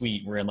 and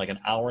Sweet were in like an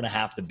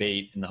hour-and-a-half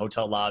debate in the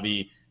hotel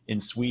lobby in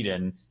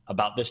Sweden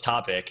about this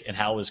topic. And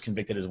Hal was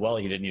convicted as well.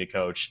 He didn't need a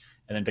coach,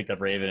 and then picked up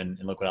Raven, and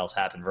look what else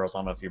happened. Verhulst, I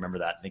don't know if you remember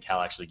that. I think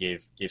Hal actually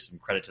gave some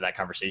credit to that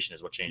conversation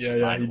as what changed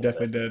his mind. Yeah, he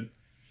definitely did.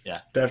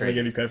 Yeah, definitely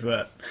give you credit for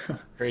that.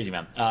 Crazy,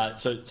 man.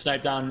 So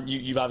Snipe Down,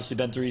 you've obviously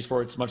been through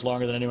esports much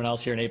longer than anyone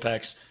else here in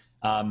Apex.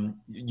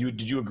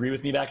 Did you agree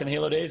with me back in the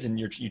Halo days, and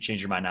you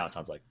changed your mind now? It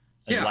sounds like.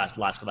 Last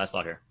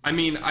thought here. I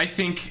mean, I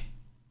think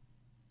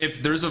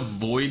if there's a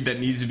void that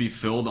needs to be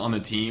filled on the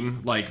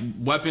team, like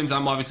weapons,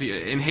 I'm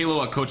obviously in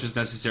Halo. A coach is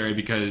necessary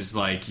because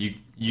like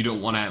you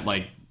don't want to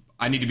like.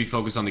 I need to be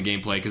focused on the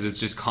gameplay because it's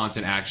just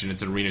constant action.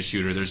 It's an arena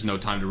shooter. There's no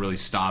time to really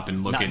stop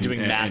and look at doing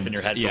math in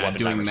your head. Yeah,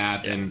 doing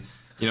math and.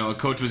 You know, a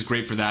coach was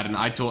great for that, and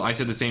I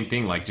said the same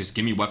thing. Like, just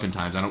give me weapon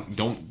times. I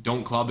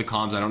don't cloud the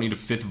comms. I don't need a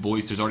fifth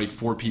voice. There's already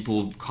 4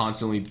 people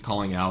constantly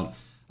calling out.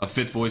 A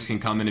fifth voice can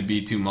come in and be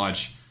too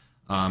much.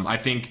 I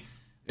think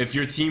if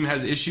your team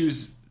has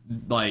issues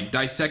like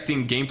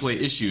dissecting gameplay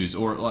issues,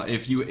 or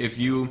if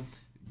you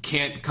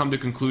can't come to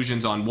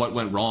conclusions on what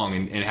went wrong,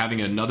 and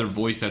having another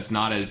voice that's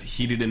not as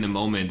heated in the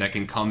moment that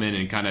can come in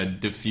and kind of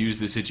diffuse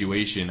the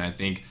situation, I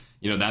think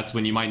that's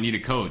when you might need a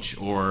coach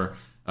or.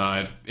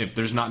 If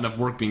there's not enough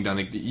work being done,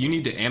 like, you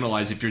need to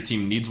analyze if your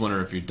team needs one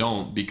or if you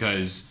don't,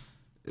 because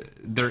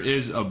there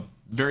is a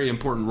very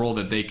important role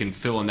that they can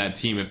fill in that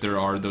team if there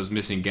are those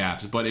missing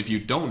gaps. But if you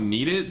don't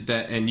need it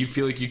and you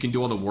feel like you can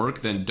do all the work,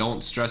 then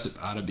don't stress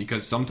about it,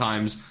 because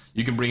sometimes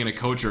you can bring in a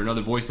coach or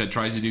another voice that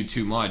tries to do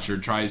too much or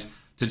tries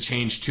to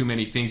change too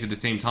many things at the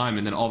same time,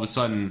 and then all of a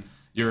sudden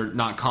you're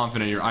not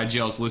confident. Your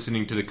IGL is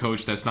listening to the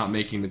coach that's not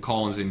making the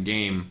call-ins in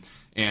game.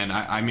 And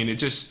I mean,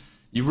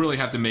 you really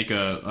have to make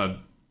a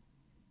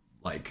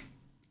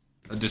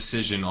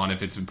decision on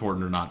if it's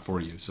important or not for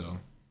you. So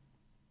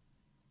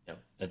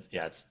it's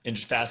a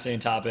fascinating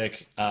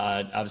topic.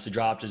 Obviously,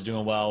 Dropped is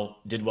doing well,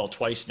 did well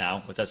twice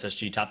now with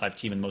SSG, top 5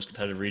 team in the most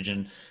competitive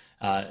region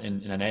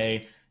in NA,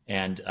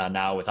 and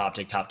now with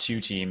Optic, top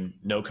 2 team,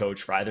 no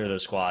coach for either of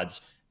those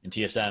squads. And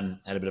TSM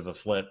had a bit of a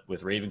flip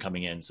with Raven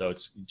coming in. So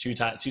it's two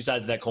sides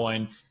of that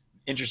coin.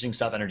 Interesting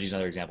stuff. Energy is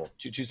another example.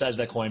 Two sides of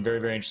that coin. Very,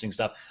 very interesting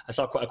stuff. I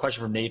saw a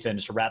question from Nathan,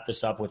 just to wrap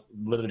this up with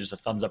literally just a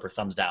thumbs up or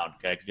thumbs down.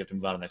 Okay, because you have to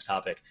move on to the next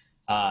topic.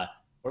 What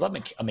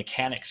about a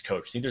mechanics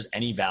coach? Do you think there's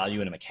any value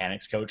in a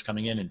mechanics coach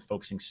coming in and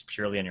focusing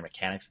purely on your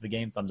mechanics of the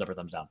game? Thumbs up or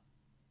thumbs down?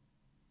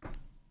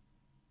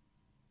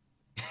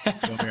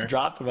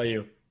 Dropped. What about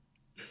you?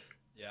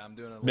 Yeah, I'm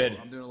doing a Mid.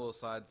 little, I'm doing a little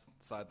side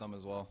thumb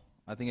as well.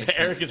 I think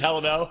Eric is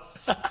hella no.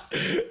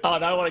 Oh,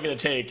 now I want to get a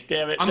take.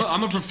 Damn it.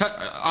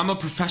 I'm a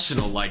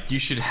professional. Like, you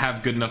should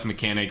have good enough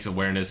mechanics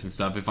awareness and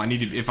stuff. If I need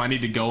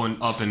to go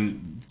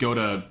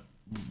to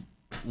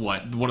one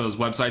of those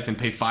websites and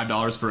pay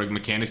 $5 for a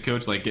mechanics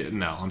coach,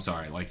 no, I'm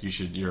sorry. Like,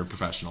 you're a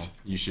professional.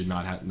 You should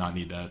not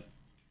need that.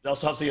 It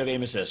also helps that you have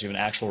aim assist. You have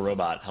an actual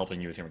robot helping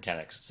you with your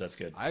mechanics, so that's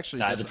good. I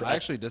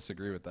actually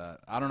disagree with that.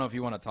 I don't know if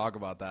you want to talk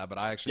about that, but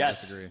I actually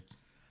disagree.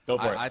 Go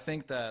for it. I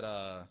think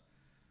that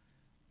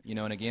in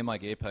a game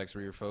like Apex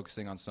where you're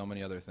focusing on so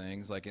many other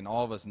things, and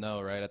all of us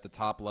know, right, at the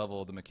top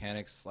level, the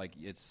mechanics,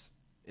 it's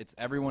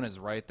everyone is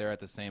right there at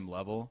the same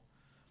level.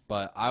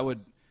 But I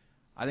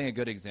think a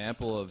good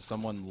example of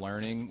someone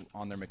learning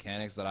on their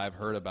mechanics that I've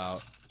heard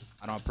about,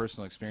 I don't have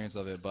personal experience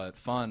of it, but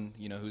Fun,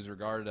 who's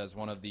regarded as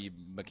one of the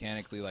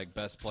mechanically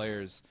best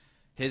players,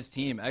 his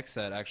team,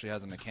 XSET, actually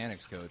has a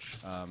mechanics coach.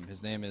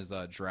 His name is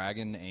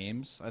Dragon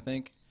Ames, I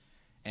think.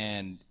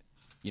 And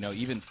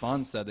even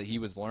Fun said that he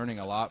was learning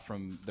a lot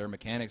from their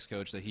mechanics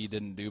coach that he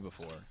didn't do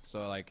before.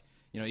 So,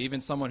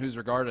 even someone who's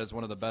regarded as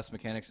one of the best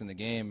mechanics in the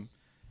game,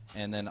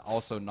 and then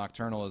also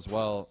Nocturnal as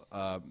well,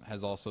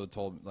 has also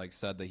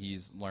said that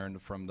he's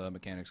learned from the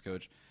mechanics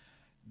coach.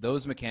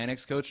 Those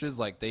mechanics coaches,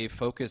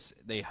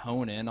 they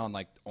hone in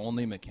on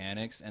only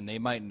mechanics, and they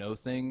might know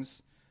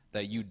things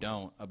that you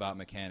don't about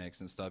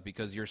mechanics and stuff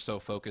because you're so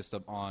focused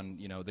on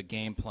the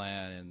game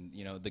plan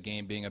and the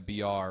game being a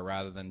BR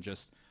rather than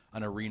just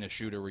an arena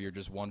shooter where you're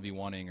just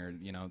 1v1ing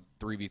or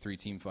 3v3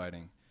 team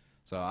fighting.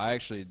 So I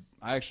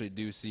actually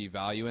do see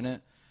value in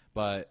it,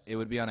 but it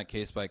would be on a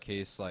case by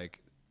case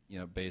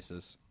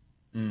basis.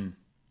 All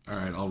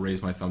right, I'll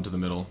raise my thumb to the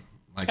middle.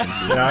 I can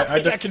see. Yeah,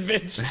 I got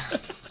convinced.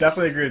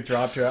 Definitely agree with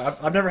Drop here.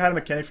 I've never had a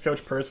mechanics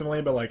coach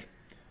personally, but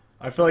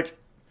I feel like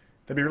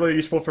that'd be really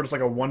useful for just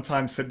a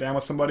one-time sit down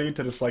with somebody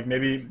to just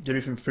maybe give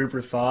you some food for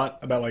thought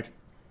about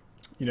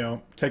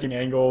taking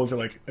angles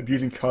or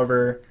abusing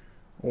cover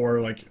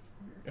or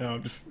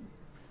just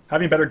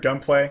having better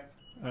gunplay.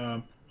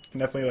 And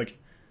definitely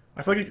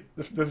I feel like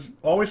there's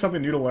always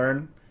something new to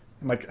learn,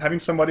 and having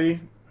somebody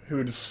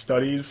who just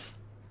studies,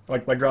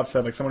 like Drop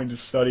said, someone who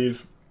just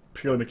studies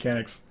purely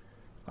mechanics.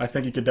 I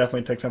think you could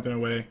definitely take something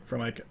away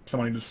from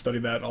someone who just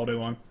studied that all day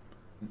long.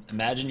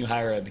 Imagine you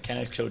hire a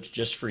mechanics coach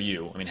just for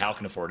you. I mean, Hal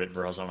can afford it.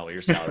 Verhulst, I don't know what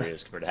your salary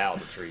is compared to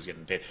Hal's. I'm sure he's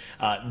getting paid.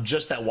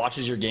 Just that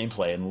watches your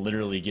gameplay and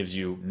literally gives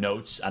you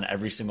notes on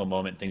every single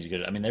moment, things you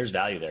could. I mean, there's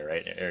value there,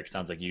 right? Eric,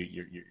 sounds like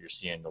you're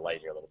seeing the light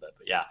here a little bit.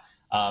 But yeah,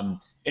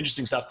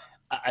 interesting stuff.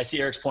 I see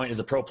Eric's point. As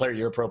a pro player,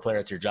 you're a pro player.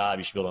 It's your job.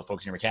 You should be able to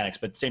focus on your mechanics.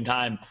 But at the same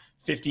time,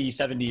 50,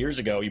 70 years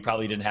ago, you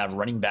probably didn't have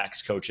running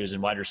backs coaches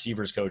and wide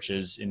receivers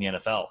coaches in the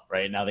NFL,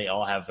 right? Now they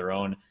all have their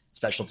own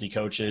specialty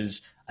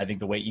coaches. I think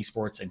the way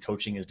esports and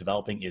coaching is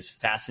developing is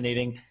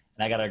fascinating.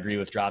 And I got to agree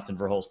with Dropped and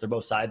Verhulst. They're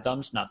both side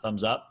thumbs, not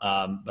thumbs up.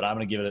 But I'm going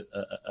to give it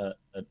a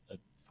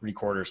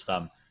 3/4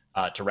 thumb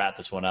to wrap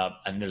this one up.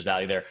 I think there's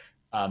value there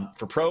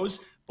for pros,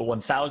 but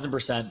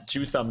 1,000%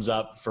 2 thumbs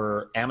up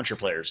for amateur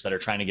players that are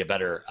trying to get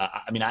better.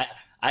 I mean, I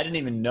didn't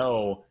even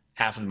know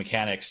half of the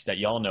mechanics that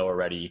y'all know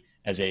already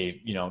as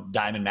a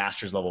Diamond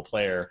Masters level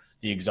player.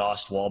 The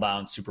exhaust, wall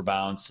bounce, super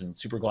bounce, and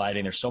super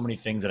gliding. There's so many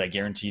things that I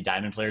guarantee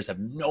Diamond players have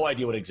no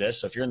idea what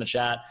exists. So if you're in the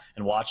chat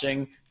and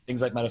watching,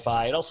 things like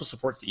Medify, it also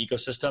supports the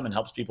ecosystem and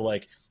helps people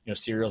like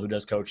Serial, who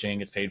does coaching,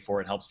 gets paid for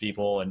it, and helps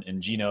people, and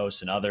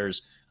Genos and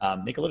others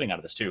make a living out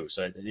of this too.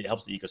 So it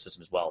helps the ecosystem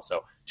as well.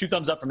 So 2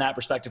 thumbs up from that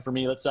perspective for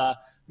me. Let's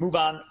move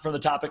on from the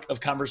topic of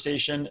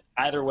conversation.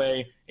 Either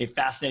way, a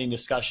fascinating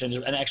discussion.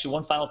 And actually,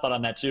 one final thought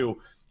on that too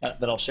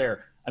that I'll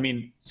share. I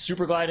mean,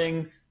 super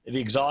gliding, the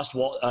exhaust,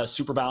 wall,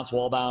 super bounce,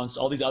 wall bounce,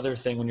 all these other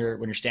things. When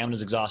your stamina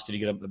is exhausted, you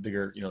get a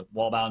bigger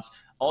wall bounce.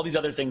 All these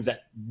other things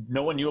that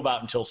no one knew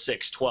about until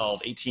 6,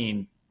 12,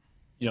 18,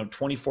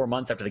 24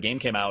 months after the game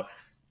came out.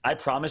 I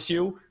promise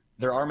you,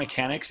 there are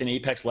mechanics in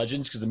Apex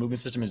Legends because the movement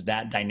system is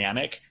that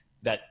dynamic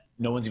that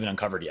no one's even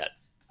uncovered yet.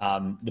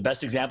 The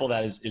best example of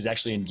that is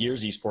actually in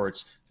Gears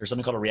Esports. There's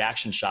something called a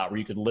reaction shot where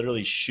you could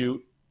literally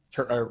shoot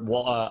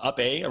up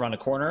A around a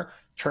corner,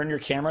 turn your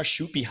camera,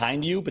 shoot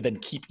behind you, but then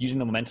keep using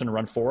the momentum to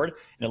run forward.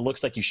 And it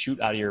looks like you shoot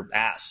out of your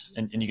ass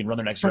and you can run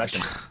the next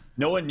direction.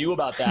 No one knew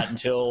about that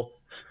until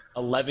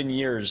 11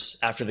 years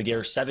after the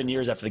game, 7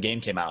 years after the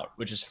game came out,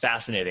 which is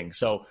fascinating.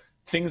 So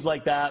things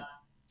like that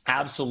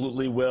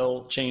absolutely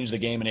will change the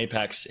game in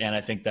Apex. And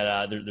I think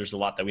that there's a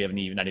lot that we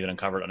haven't not even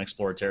uncovered,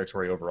 unexplored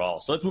territory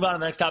overall. So let's move on to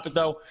the next topic,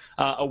 though,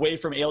 away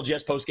from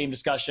ALGS post-game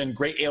discussion.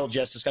 Great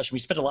ALGS discussion. We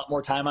spent a lot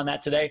more time on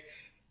that today.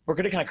 We're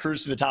going to kind of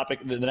cruise through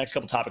the next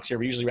couple topics here.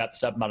 We usually wrap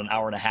this up in about an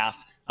hour and a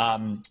half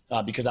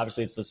because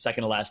obviously it's the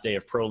second to last day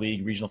of Pro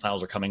League. Regional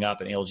finals are coming up,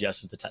 and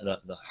ALGS is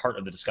the heart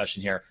of the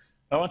discussion here.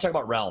 But I want to talk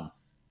about Realm.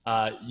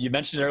 You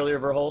mentioned earlier,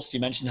 Verhulst, you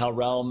mentioned how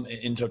Realm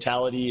in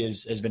totality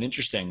has been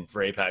interesting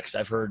for Apex.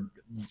 I've heard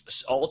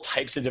all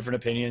types of different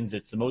opinions.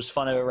 It's the most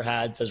fun I've ever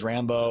had, says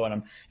Rambo,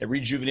 and it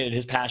rejuvenated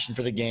his passion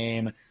for the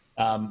game.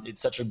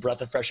 It's such a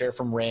breath of fresh air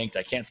from ranked.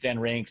 I can't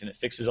stand ranked, and it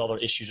fixes all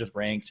the issues with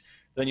ranked.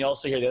 But then you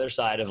also hear the other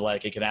side of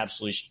like it can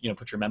absolutely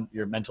put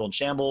your mental in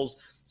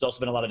shambles. There's also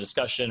been a lot of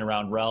discussion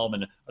around Realm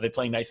and are they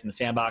playing nice in the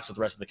sandbox with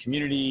the rest of the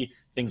community?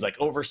 Things like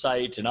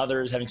Oversight and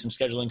others having some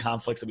scheduling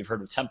conflicts that we've heard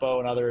with Tempo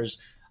and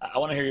others. I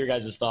want to hear your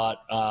guys' thought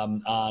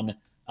on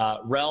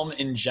Realm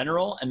in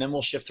general, and then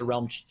we'll shift to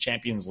Realm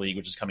Champions League,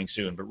 which is coming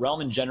soon. But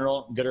Realm in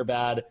general, good or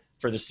bad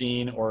for the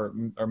scene or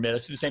mid?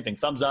 Let's do the same thing.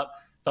 Thumbs up,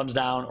 thumbs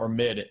down, or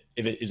mid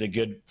if it is a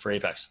good for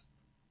Apex.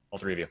 All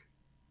three of you.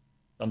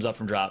 Thumbs up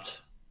from Dropped.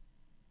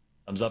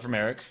 Thumbs up from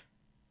Eric.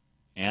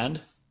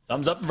 And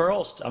thumbs up from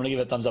Verhulst. I'm going to give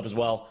it a thumbs up as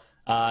well.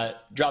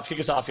 Dropped,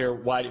 kick us off here.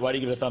 Why do you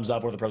give it a thumbs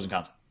up? What are the pros and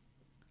cons?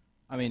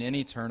 I mean,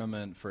 any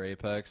tournament for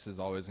Apex is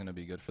always going to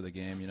be good for the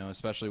game,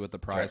 especially with the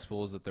prize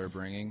pools that they're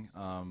bringing.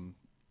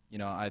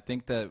 I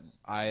think that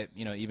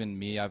even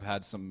me, I've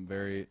had some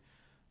very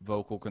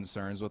vocal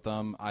concerns with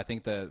them. I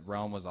think that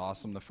Realm was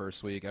awesome the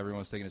first week. Everyone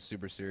was taking it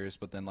super serious,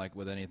 but then like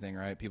with anything,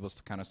 right, people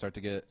kind of start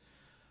to get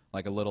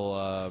like a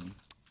little,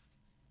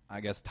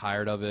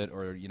 tired of it,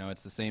 or,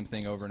 it's the same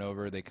thing over and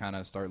over. They kind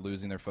of start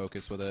losing their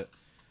focus with it.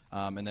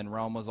 And then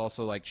Realm was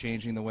also like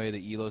changing the way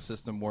the ELO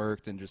system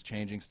worked and just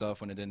changing stuff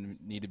when it didn't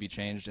need to be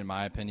changed, in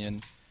my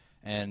opinion.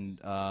 And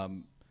I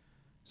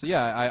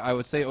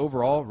would say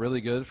overall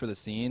really good for the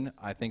scene.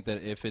 I think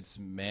that if it's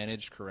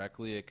managed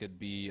correctly, it could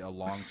be a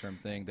long-term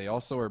thing. They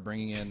also are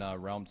bringing in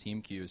Realm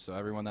team queue, so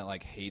everyone that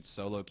like hates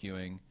solo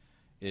queuing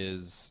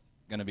is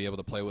going to be able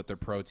to play with their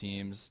pro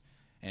teams.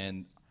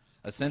 And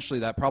essentially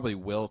that probably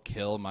will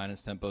kill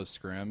minus tempo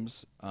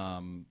scrims.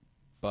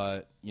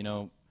 But,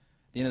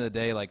 at the end of the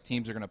day, like,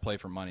 teams are going to play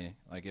for money.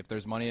 Like, if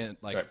there's money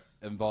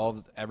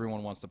involved,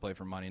 everyone wants to play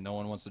for money. No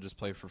one wants to just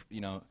play for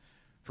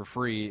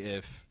free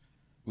if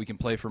we can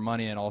play for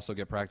money and also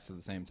get practice at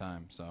the same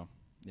time. So,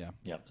 yeah.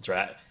 Yeah, that's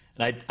right.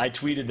 And I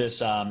tweeted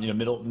this,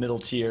 middle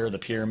tier, the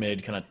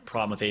pyramid kind of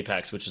problem with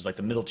Apex, which is like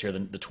the middle tier,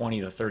 the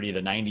 20, the 30, the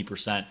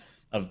 90%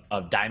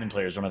 of diamond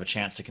players don't have a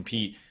chance to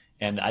compete.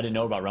 And I didn't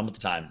know about Realm at the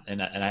time.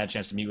 And I had a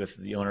chance to meet with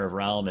the owner of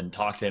Realm and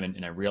talk to him,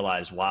 and I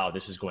realized, wow,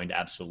 this is going to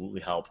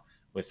absolutely help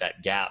with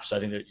that gap. So I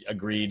think they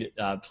agreed,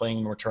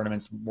 playing more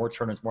tournaments, more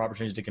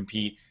opportunities to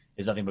compete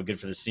is nothing but good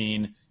for the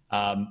scene.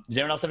 Does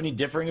anyone else have any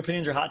differing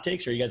opinions or hot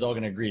takes? Or are you guys all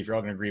going to agree? If you're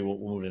all going to agree, we'll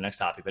move to the next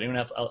topic. But anyone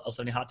else have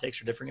any hot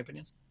takes or differing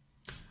opinions?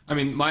 I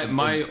mean,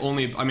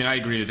 I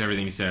agree with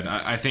everything you said.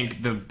 I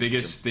think the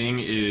biggest thing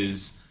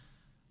is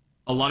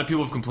a lot of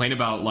people have complained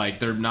about like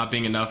there not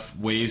being enough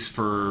ways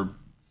for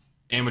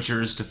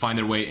amateurs to find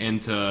their way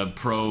into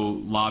pro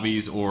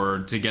lobbies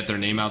or to get their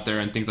name out there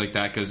and things like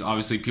that, because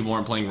obviously people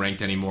aren't playing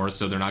ranked anymore,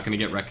 so they're not going to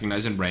get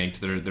recognized in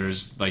ranked.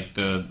 There's like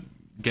the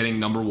getting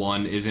number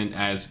one isn't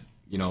as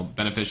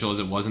beneficial as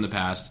it was in the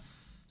past.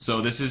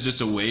 So this is just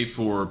a way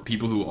for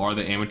people who are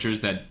the amateurs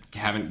that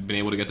haven't been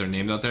able to get their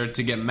names out there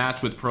to get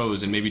matched with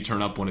pros and maybe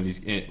turn up one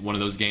of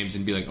those games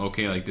and be like,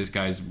 okay, like this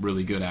guy's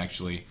really good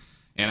actually.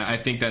 And I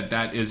think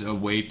that is a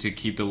way to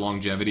keep the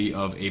longevity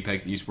of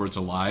Apex esports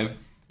alive,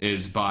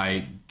 is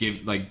by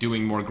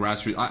doing more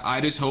grassroots.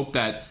 I just hope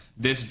that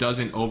this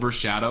doesn't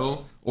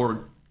overshadow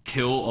or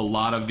kill a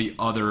lot of the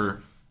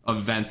other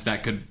events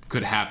that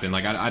could happen.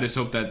 Like I just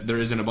hope that there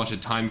isn't a bunch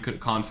of time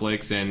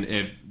conflicts, and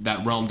if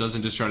that Realm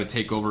doesn't just try to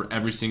take over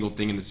every single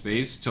thing in the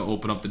space to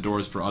open up the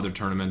doors for other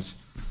tournaments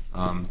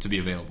to be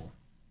available.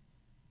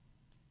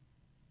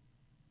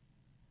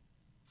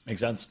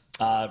 Makes sense.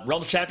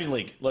 Realm Champions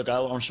League. Look, I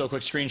want to show a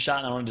quick screenshot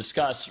and I want to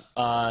discuss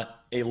a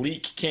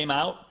leak came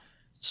out.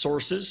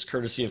 Sources,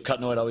 courtesy of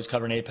Cutnoid, always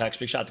covering Apex.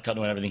 Big shout out to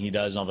Cutnoid, everything he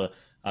does, and all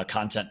the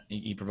content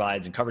he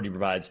provides and coverage he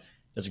provides.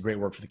 Does a great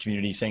work for the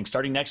community. Saying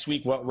starting next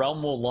week,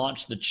 Realm will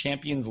launch the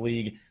Champions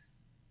League,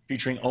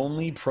 featuring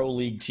only Pro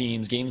League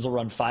teams. Games will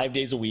run 5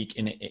 days a week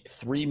in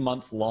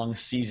 3-month-long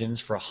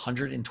seasons for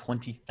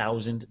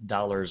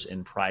 $120,000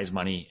 in prize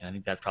money. And I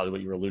think that's probably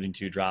what you were alluding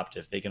to, Dropped.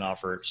 If they can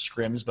offer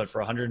scrims, but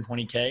for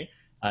 $120K,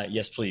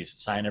 yes, please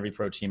sign every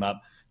pro team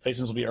up.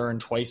 Placements will be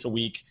earned twice a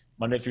week,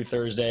 Monday through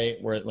Thursday,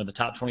 where the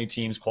top 20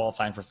 teams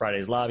qualifying for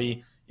Friday's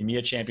lobby.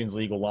 EMEA Champions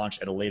League will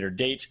launch at a later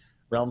date.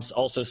 Realms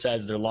also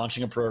says they're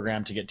launching a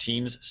program to get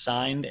teams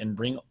signed and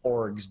bring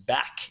orgs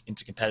back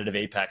into competitive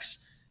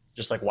Apex,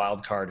 just like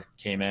Wildcard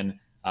came in.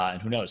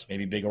 And who knows,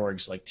 maybe big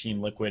orgs like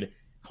Team Liquid,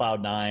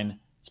 Cloud9,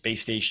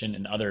 Space Station,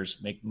 and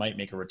others might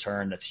make a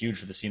return. That's huge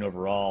for the scene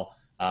overall.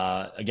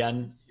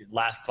 Again,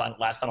 last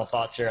final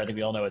thoughts here. I think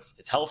we all know it's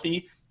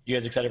healthy. You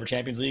guys excited for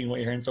Champions League and what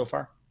you're hearing so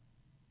far?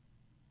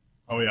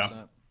 Oh,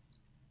 yeah.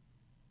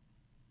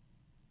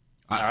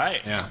 All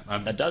right. Yeah.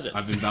 That does it.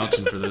 I've been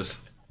vouching for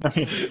this.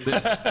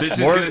 This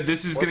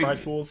is gonna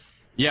prize pools.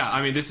 Yeah,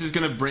 I mean, this is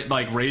gonna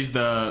raise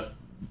the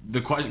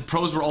question.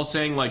 Pros were all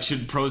saying, like,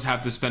 should pros have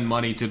to spend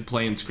money to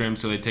play in scrim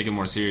so they take it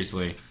more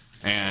seriously?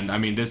 And I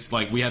mean, this,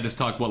 like, we had this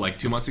talk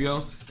 2 months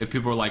ago. If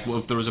people were like, well,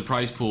 if there was a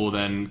prize pool,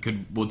 then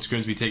would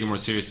scrims be taken more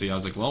seriously? I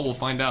was like, well, we'll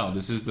find out.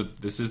 This is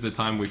the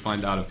time we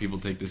find out if people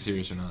take this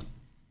serious or not.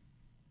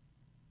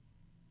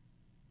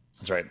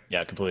 That's right.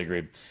 Yeah, completely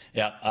agreed.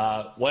 Yeah,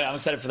 well, I'm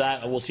excited for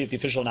that. We'll see if the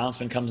official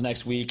announcement comes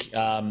next week.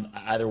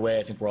 Either way,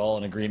 I think we're all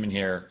in agreement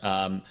here.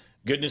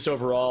 Goodness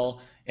overall,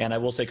 and I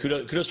will say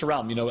kudos to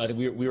Realm. You know, I think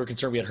we were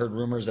concerned. We had heard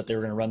rumors that they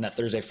were going to run that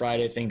Thursday,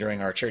 Friday thing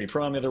during our charity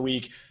program the other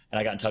week, and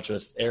I got in touch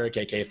with Eric,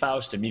 aka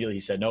Faust. Immediately,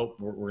 he said, nope,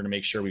 we're going to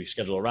make sure we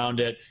schedule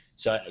around it.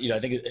 So, you know, I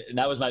think and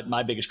that was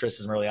my biggest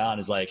criticism early on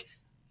is, like,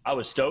 I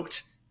was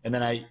stoked. And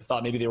then I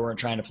thought maybe they weren't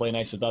trying to play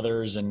nice with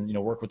others and, you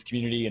know, work with the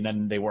community, and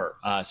then they were.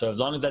 So as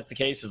long as that's the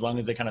case, as long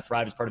as they kind of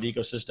thrive as part of the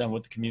ecosystem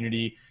with the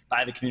community,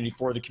 by the community,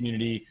 for the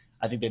community,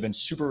 I think they've been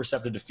super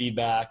receptive to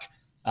feedback.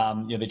 You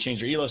know, they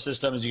changed their ELO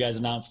system, as you guys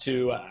announced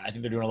too. I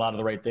think they're doing a lot of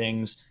the right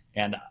things,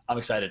 and I'm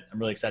excited. I'm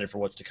really excited for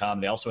what's to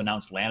come. They also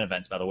announced LAN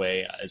events, by the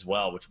way, as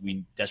well, which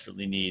we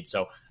desperately need.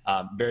 So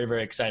very,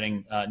 very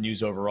exciting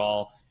news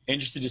overall.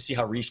 Interested to see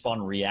how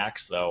Respawn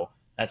reacts, though.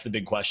 That's the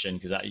big question,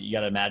 because you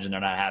got to imagine they're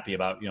not happy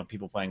about, you know,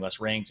 people playing less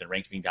ranked and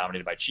ranked being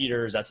dominated by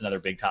cheaters. That's another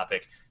big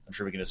topic. I'm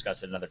sure we can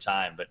discuss it another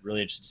time, but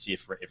really interested to see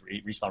if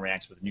Respawn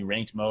reacts with a new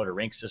ranked mode or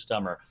ranked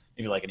system, or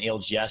maybe like an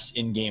ALGS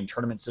in-game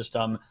tournament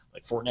system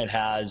like Fortnite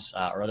has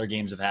or other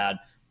games have had.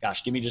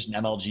 Gosh, give me just an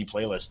MLG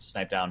playlist to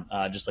snipe down,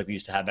 just like we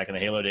used to have back in the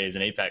Halo days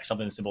in Apex.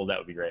 Something as simple as that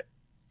would be great.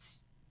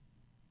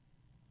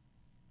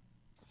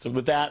 So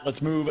with that,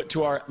 let's move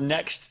to our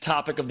next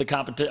topic of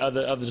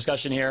the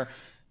discussion here: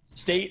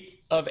 state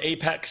of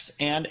Apex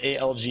and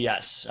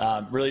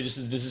ALGS. Really, this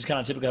is kind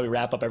of typically how we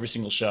wrap up every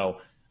single show.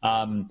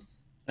 And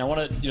I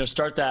want to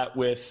start that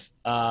with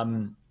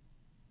Albert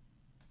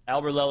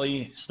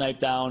Lely snipe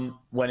down,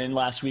 went in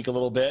last week a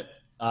little bit.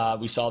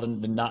 We saw the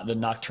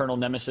Nocturnal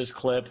Nemesis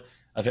clip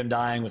of him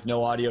dying with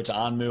no audio to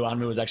Anmu.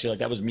 Anmu was actually like,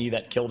 that was me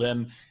that killed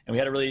him. And we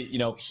had a really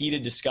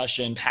heated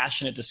discussion,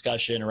 passionate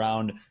discussion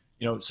around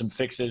some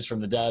fixes from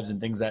the devs and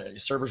things that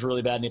servers were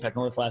really bad in Apex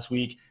North last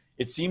week.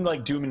 It seemed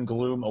like doom and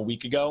gloom a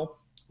week ago.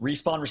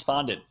 Respawn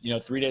responded,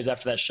 3 days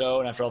after that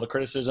show and after all the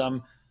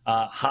criticism.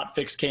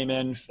 Hotfix came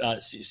in,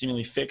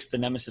 seemingly fixed the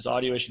Nemesis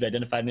audio issue. They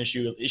identified an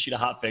issue, issued a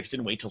hotfix,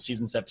 didn't wait till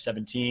season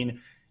 17.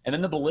 And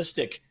then the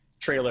Ballistic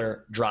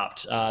trailer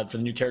dropped for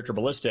the new character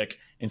Ballistic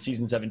in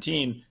season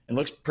 17 and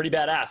looks pretty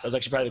badass. That was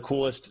actually probably the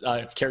coolest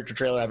character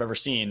trailer I've ever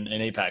seen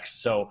in Apex.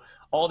 So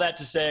all that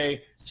to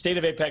say, state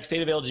of Apex,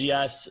 state of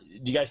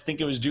LGS, do you guys think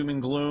it was doom and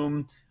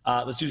gloom?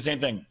 Let's do the same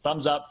thing.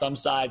 Thumbs up,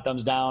 thumbs side,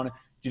 thumbs down. Do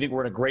you think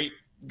we're in a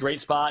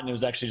great spot and it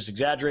was actually just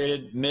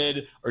exaggerated,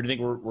 mid, or do you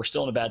think we're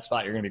still in a bad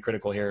spot? You're going to be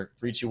critical here.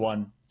 3, 2,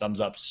 1, thumbs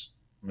ups.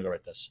 I'm going to go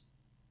write this.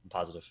 I'm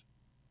positive.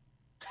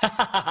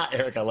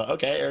 Eric,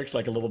 okay, Eric's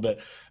like a little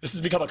bit. This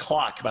has become a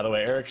clock, by the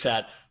way. Eric's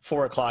at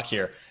 4 o'clock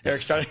here.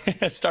 Eric,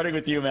 starting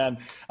with you, man.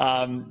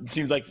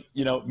 Seems like,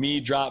 me,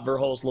 drop,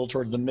 Verhulst a little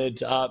towards the mid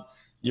to up.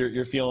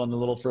 You're feeling a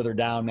little further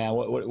down now.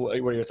 What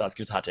are your thoughts?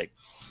 Give us a hot take.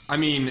 I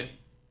mean,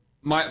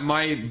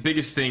 my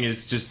biggest thing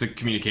is just the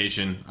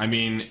communication. I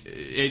mean,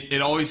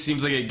 it always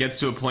seems like it gets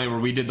to a point where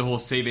we did the whole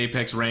Save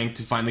Apex rank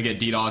to finally get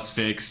DDoS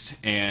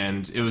fixed,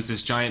 and it was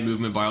this giant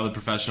movement by all the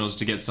professionals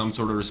to get some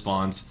sort of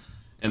response.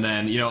 And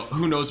then,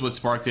 who knows what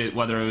sparked it,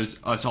 whether it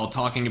was us all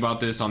talking about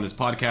this on this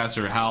podcast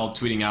or Hal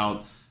tweeting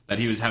out that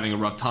he was having a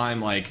rough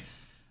time. Like,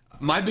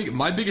 my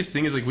biggest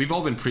thing is, like, we've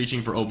all been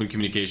preaching for open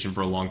communication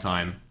for a long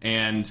time.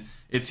 And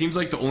it seems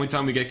like the only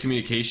time we get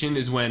communication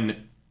is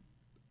when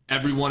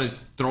everyone is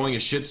throwing a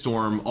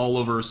shitstorm all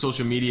over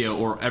social media,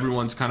 or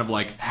everyone's kind of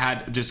like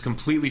had just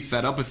completely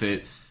fed up with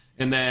it.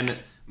 And then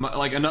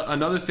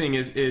another thing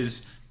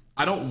is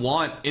I don't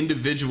want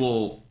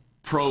individual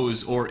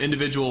pros or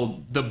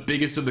the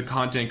biggest of the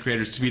content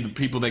creators to be the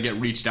people that get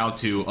reached out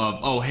to of,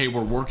 oh, hey,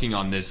 we're working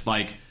on this.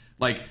 Like,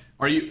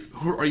 are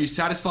you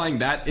satisfying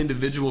that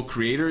individual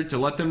creator to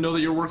let them know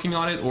that you're working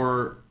on it?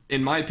 Or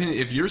in my opinion,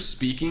 if you're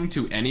speaking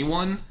to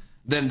anyone,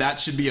 then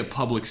that should be a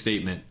public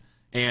statement.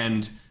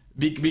 And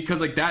because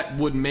like that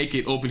would make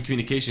it open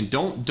communication.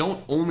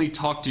 Don't only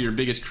talk to your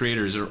biggest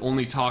creators or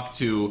only talk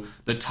to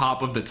the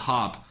top of the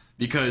top,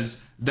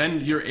 because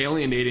then you're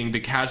alienating the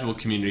casual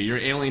community. You're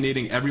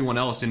alienating everyone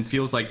else and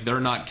feels like they're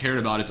not cared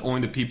about. It's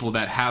only the people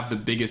that have the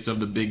biggest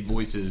of the big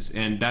voices,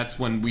 and that's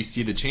when we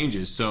see the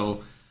changes.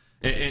 So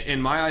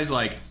in my eyes,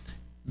 like,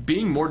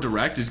 being more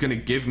direct is going to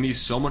give me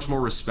so much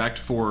more respect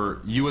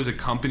for you as a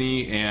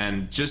company,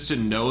 and just to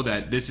know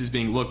that this is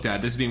being looked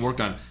at, this is being worked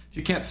on. If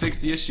you can't fix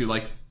the issue,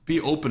 like, be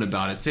open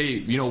about it. Say,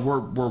 you know, we're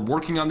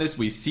working on this.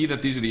 We see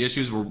that these are the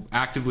issues. We're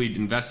actively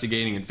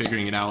investigating and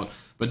figuring it out.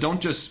 But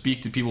don't just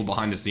speak to people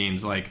behind the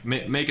scenes. Like,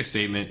 make a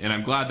statement. And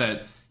I'm glad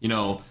that, you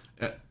know,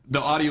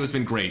 the audio has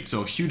been great.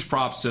 So huge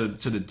props to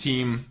the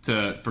team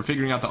for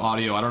figuring out the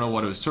audio. I don't know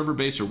what it was, server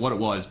based or what it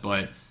was,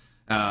 but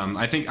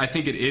I think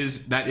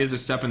that is a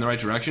step in the right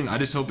direction. I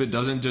just hope it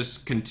doesn't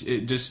just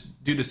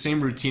do the same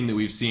routine that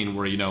we've seen,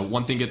 where, you know,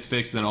 one thing gets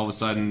fixed, then all of a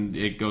sudden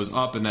it goes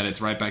up, and then it's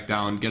right back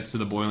down, gets to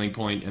the boiling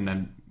point, and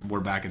then we're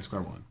back in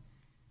square one.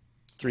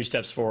 3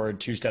 steps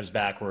forward, 2 steps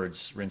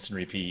backwards, rinse and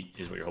repeat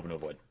is what you're hoping to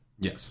avoid.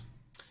 Yes.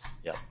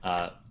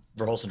 Yeah.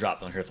 Verhulst and Drop,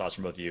 I want to hear thoughts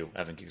from both of you.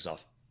 Evan, kick us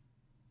off.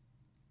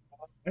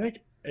 I think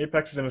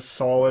Apex is in a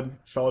solid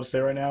state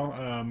right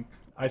now.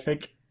 I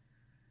think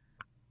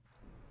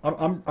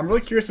I'm really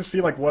curious to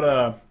see like what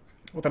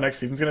the next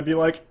season's gonna be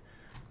like,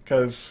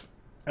 because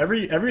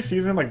every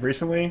season, like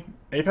recently,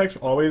 Apex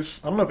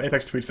always, I don't know if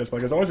Apex tweets this, but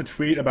like, there's always a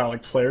tweet about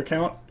like player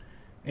count,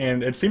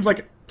 and it seems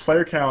like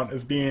player count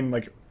is being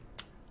like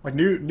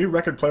new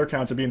record player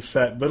counts are being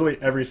set literally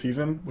every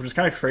season, which is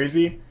kind of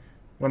crazy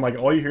when like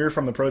all you hear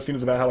from the pro scene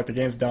is about how like the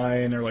game's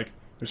dying or like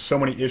there's so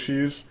many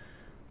issues,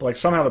 but like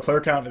somehow the player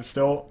count is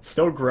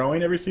still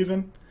growing every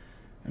season.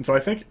 And so I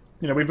think,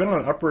 you know, we've been on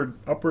an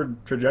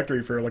upward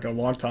trajectory for like a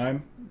long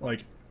time,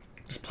 like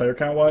just player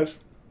count wise.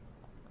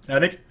 And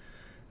I think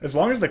as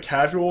long as the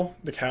casual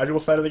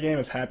side of the game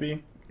is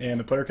happy and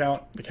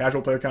the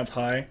casual player count's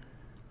high,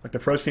 like the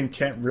pro scene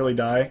can't really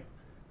die.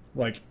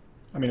 Like,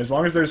 I mean, as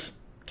long as there's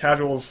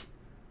casuals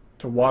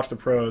to watch the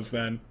pros,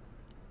 then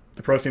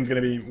the pro scene's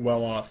gonna be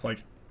well off.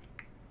 Like,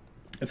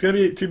 it's gonna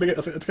be too big.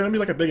 It's gonna be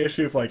like a big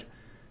issue if like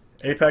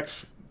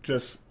Apex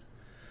just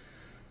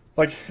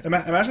like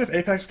imagine if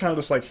Apex kind of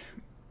just like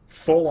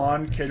full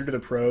on catered to the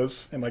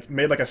pros and like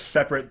made like a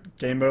separate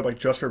game mode like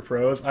just for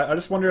pros. I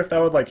just wonder if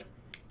that would like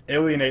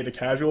alienate the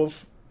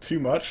casuals too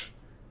much,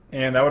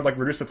 and that would like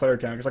reduce the player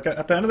count, because like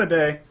at the end of the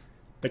day,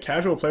 the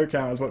casual player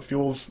count is what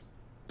fuels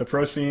the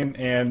pro scene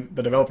and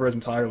the developers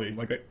entirely.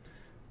 Like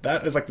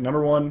that is like the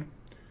number one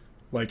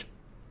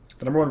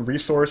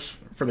resource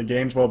for the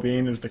game's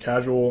well-being is the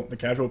casual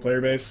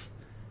player base.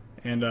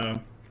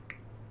 And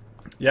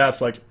yeah,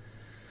 it's like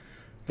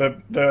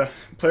the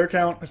player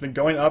count has been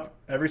going up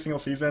every single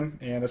season,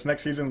 and this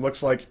next season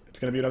looks like it's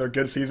going to be another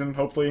good season,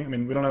 hopefully. I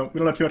mean, we don't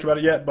know too much about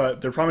it yet,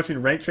 but they're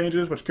promising rank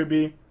changes, which could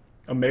be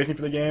amazing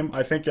for the game.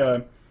 I think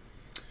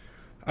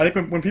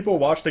when people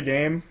watch the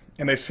game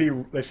and they see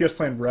us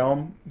playing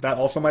Realm, that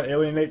also might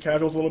alienate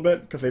casuals a little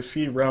bit, because they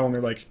see Realm,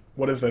 they're like,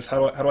 what is this?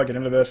 How do I get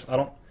into this? I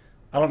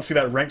don't see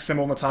that rank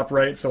symbol in the top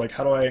right, so like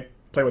how do I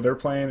play what they're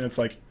playing? And it's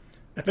like,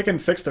 if they can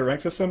fix the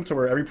rank system to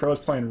where every pro is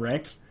playing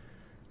ranked,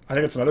 I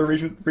think it's another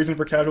reason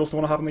for casuals to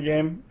want to hop in the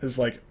game, is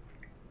like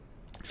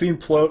seeing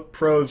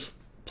pros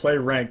play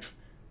ranked,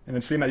 and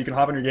then seeing that you can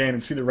hop in your game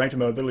and see the ranked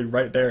mode literally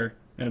right there,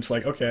 and it's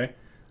like, okay,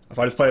 if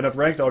I just play enough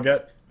ranked, I'll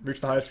reach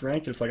the highest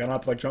rank. It's like I don't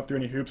have to like jump through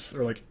any hoops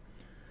or like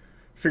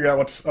figure out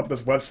what's up with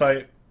this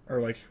website,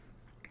 or like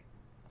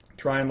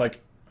try and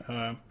like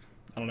I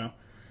don't know,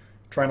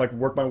 try and like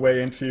work my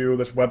way into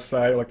this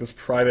website or like this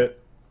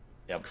private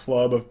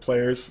club of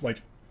players.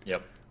 Like,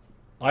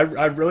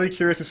 I'm really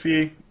curious to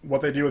see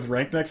what they do with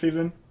ranked next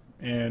season,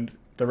 and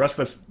the rest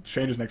of this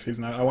changes next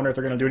season. I wonder if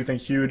they're going to do anything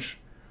huge,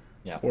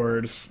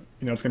 or just,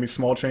 you know, it's going to be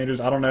small changes.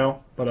 I don't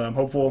know, but I'm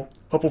hopeful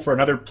for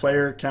another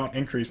player count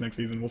increase next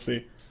season. We'll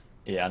see.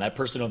 Yeah, and I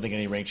personally don't think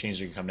any rank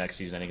changes are going to come next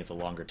season. I think it's a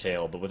longer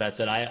tail. But with that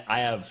said, I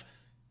have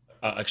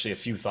actually a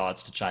few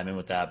thoughts to chime in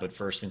with that. But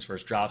first things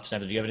first, Drop. Do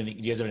you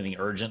guys have anything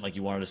urgent like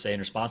you wanted to say in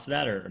response to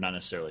that, or not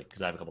necessarily?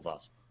 Because I have a couple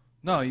thoughts.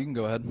 No, you can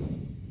go ahead.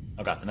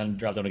 Okay, and then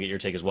Drop, I want to get your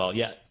take as well.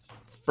 Yeah,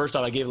 first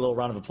off, I gave a little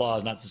round of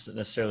applause, not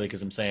necessarily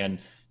because I'm saying,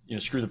 you know,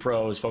 screw the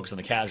pros, focus on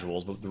the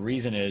casuals, but the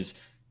reason is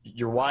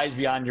you're wise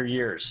beyond your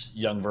years,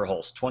 young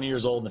Verhulst. 20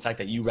 years old, and the fact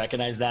that you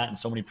recognize that, and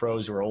so many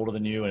pros who are older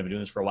than you and have been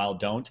doing this for a while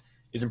don't,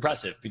 is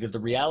impressive, because the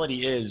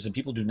reality is, and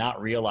people do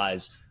not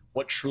realize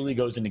what truly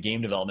goes into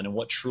game development and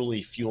what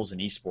truly fuels an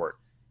esport.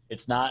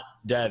 It's not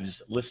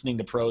devs listening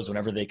to pros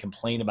whenever they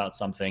complain about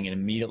something and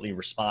immediately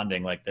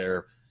responding like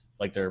they're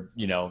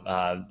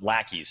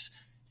lackeys.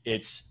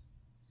 It's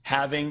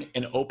having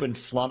an open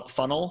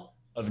funnel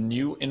of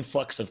new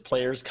influx of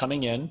players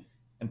coming in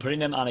and putting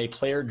them on a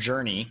player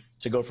journey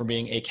to go from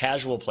being a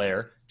casual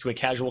player to a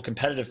casual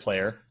competitive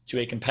player to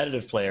a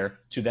competitive player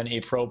to then a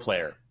pro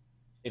player.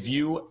 If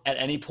you at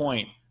any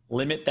point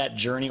limit that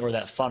journey or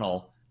that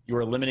funnel, you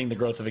are limiting the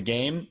growth of a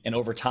game, and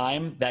over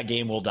time, that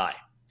game will die.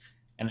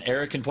 And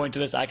Eric can point to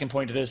this, I can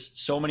point to this,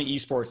 so many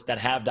esports that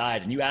have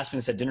died. And you asked me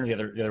this at dinner the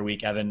other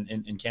week, Evan,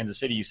 in Kansas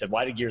City. You said,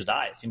 why did Gears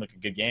die? It seemed like a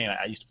good game.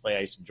 I used to play,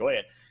 I used to enjoy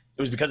it.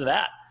 It was because of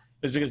that.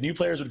 It was because new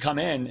players would come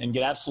in and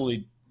get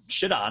absolutely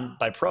shit on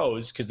by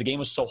pros because the game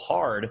was so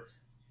hard,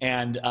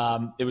 and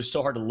it was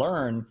so hard to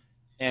learn,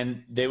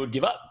 and they would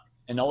give up.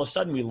 And all of a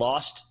sudden we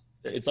lost.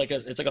 It's like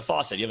a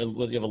faucet. You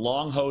have a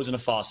long hose and a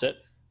faucet.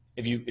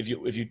 if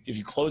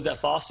you close that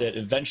faucet,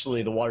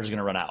 eventually the water's going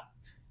to run out.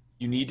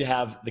 You need to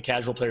have the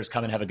casual players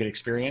come and have a good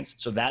experience.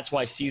 So that's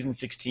why season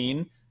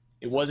 16,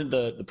 it wasn't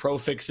the pro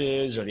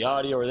fixes or the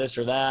audio or this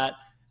or that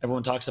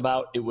everyone talks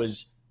about. It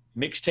was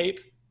Mixtape,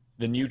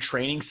 the new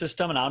training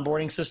system and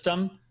onboarding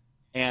system,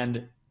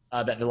 and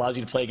that allows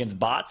you to play against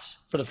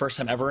bots for the first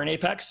time ever in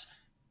Apex.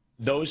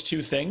 Those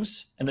two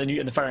things, and then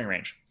in the firing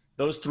range,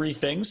 those three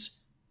things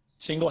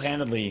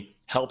single-handedly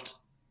helped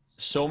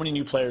so many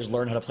new players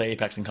learn how to play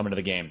Apex and come into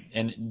the game.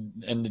 And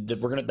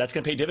that's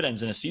gonna pay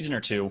dividends in a season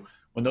or two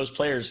when those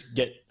players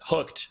get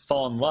hooked,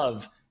 fall in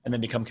love, and then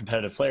become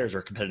competitive players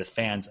or competitive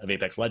fans of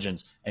Apex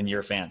Legends and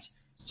your fans.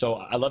 So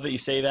I love that you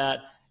say that.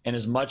 And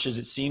as much as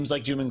it seems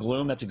like doom and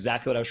gloom, that's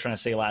exactly what I was trying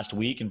to say last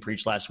week and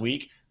preach last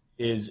week,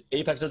 is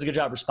Apex does a good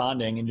job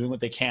responding and doing what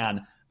they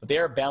can, but they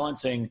are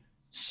balancing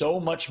so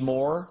much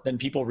more than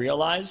people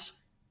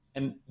realize.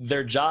 And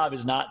their job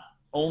is not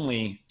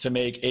only to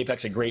make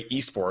Apex a great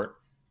esport,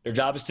 their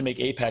job is to make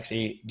Apex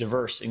a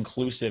diverse,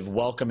 inclusive,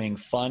 welcoming,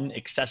 fun,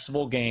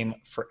 accessible game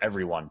for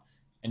everyone.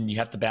 And you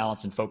have to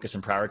balance and focus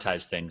and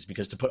prioritize things,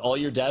 because to put all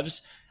your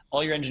devs,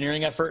 all your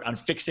engineering effort on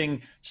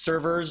fixing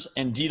servers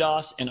and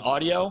DDoS and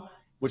audio,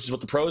 which is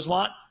what the pros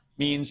want,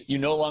 means you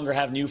no longer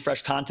have new,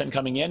 fresh content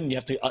coming in, and you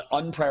have to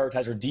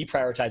unprioritize or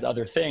deprioritize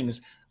other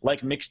things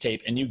like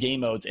Mixtape and new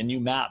game modes and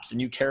new maps and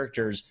new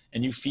characters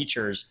and new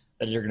features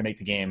that are going to make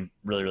the game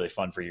really, really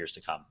fun for years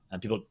to come.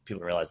 And people don't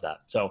realize that.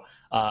 So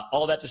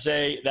all that to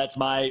say, that's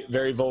my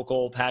very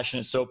vocal,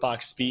 passionate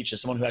soapbox speech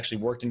as someone who actually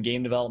worked in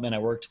game development. I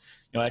worked,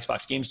 at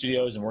Xbox Game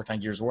Studios and worked on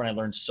Gears of War, and I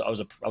learned. I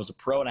was a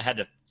pro, and I had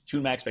to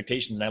tune my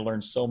expectations, and I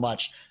learned so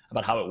much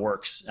about how it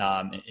works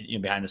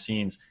behind the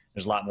scenes.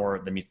 There's a lot more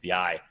than meets the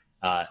eye.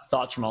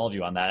 Thoughts from all of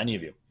you on that? Any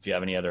of you, if you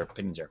have any other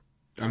opinions here?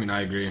 I mean,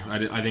 I agree.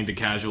 I think the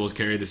casuals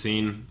carry the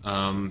scene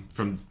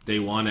from day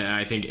one. And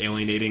I think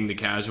alienating the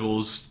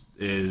casuals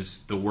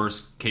is the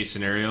worst case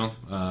scenario.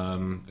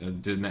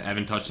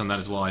 Evan touched on that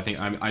as well. I think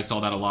I saw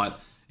that a lot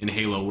in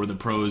Halo, where the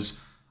pros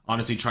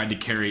honestly tried to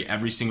carry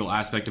every single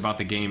aspect about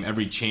the game,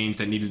 every change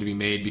that needed to be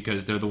made,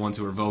 because they're the ones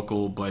who are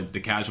vocal, but the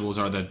casuals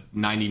are the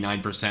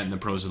 99% and the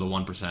pros are the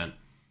 1%.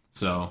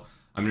 So,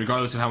 I mean,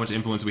 regardless of how much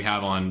influence we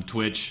have on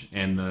Twitch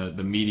and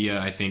the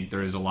media, I think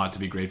there is a lot to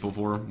be grateful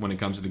for when it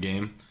comes to the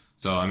game.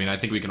 So, I mean, I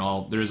think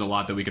there is a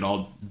lot that we could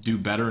all do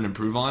better and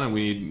improve on, and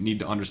we need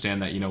to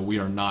understand that, we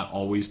are not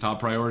always top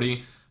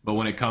priority. But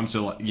when it comes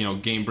to,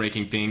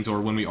 game-breaking things,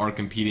 or when we are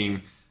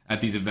competing at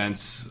these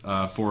events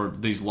for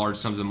these large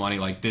sums of money,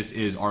 like, this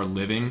is our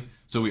living.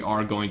 So we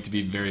are going to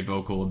be very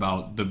vocal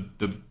about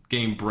the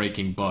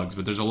game-breaking bugs.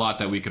 But there's a lot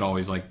that we could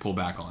always, pull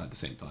back on at the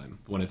same time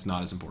when it's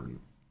not as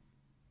important.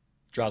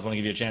 Draws, want to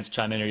give you a chance to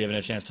chime in, or you having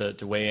a chance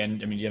to weigh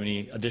in? I mean, do you have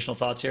any additional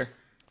thoughts here?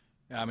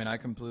 Yeah, I mean, I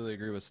completely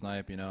agree with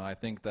Snipe. I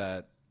think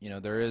that,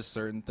 there is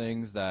certain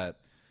things that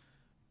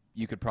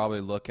you could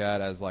probably look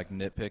at as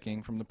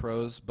nitpicking from the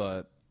pros,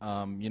 but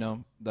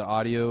the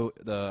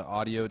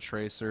audio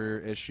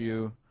tracer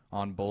issue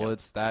on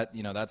bullets, that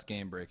that's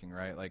game breaking,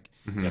 right?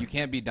 You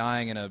can't be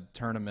dying in a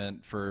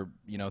tournament for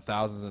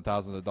thousands and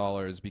thousands of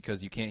dollars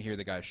because you can't hear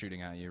the guy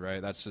shooting at you,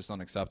 right? That's just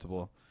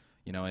unacceptable,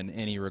 in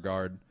any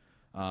regard.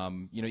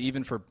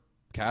 Even for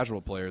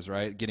casual players,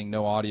 right? Getting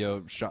no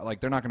audio shot,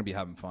 they're not going to be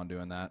having fun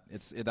doing that.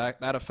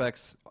 That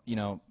affects,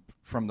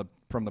 from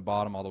the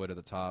bottom all the way to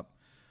the top.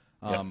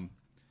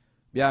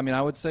 Yeah, I mean,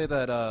 I would say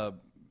that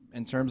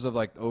in terms of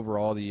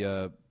overall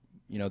the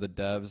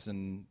devs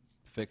and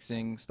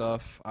fixing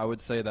stuff, I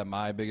would say that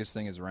my biggest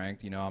thing is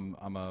ranked.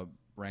 I'm a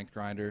ranked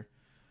grinder.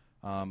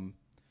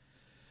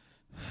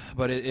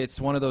 But it's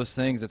one of those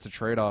things. It's a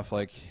trade-off,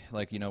 like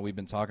we've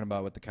been talking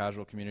about with the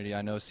casual community.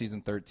 I know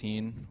season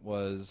 13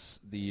 was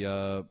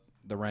the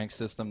rank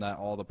system that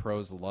all the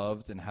pros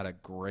loved and had a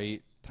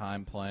great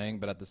time playing,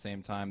 but at the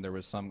same time there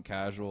was some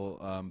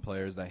casual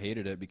players that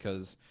hated it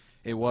because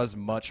it was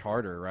much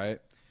harder, right?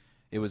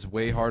 It was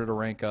way harder to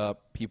rank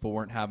up. People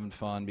weren't having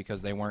fun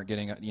because they weren't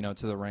getting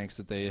to the ranks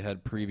that they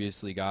had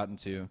previously gotten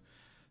to.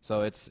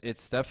 So it's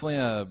definitely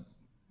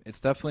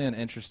an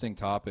interesting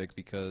topic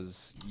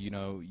because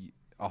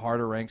a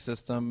harder rank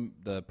system,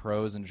 the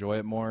pros enjoy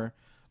it more,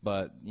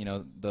 but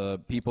the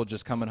people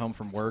just coming home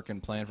from work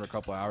and playing for a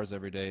couple hours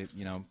every day,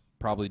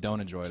 probably don't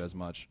enjoy it as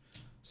much.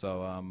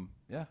 So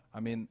yeah, I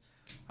mean,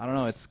 I don't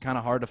know. It's kind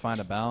of hard to find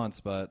a balance,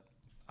 but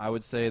I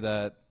would say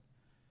that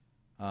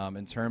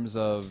in terms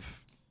of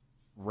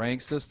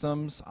rank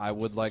systems, I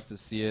would like to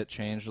see it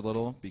changed a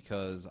little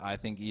because I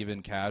think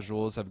even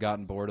casuals have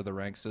gotten bored of the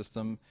rank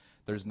system.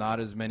 There's not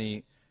as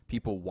many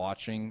people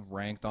watching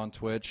ranked on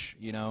Twitch,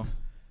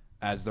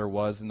 as there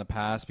was in the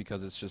past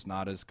because it's just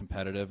not as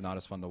competitive, not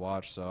as fun to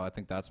watch. So I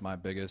think that's my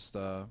biggest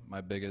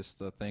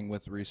thing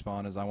with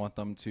Respawn is I want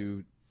them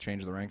to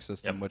change the rank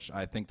system, which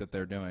I think that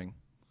they're doing.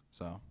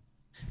 So.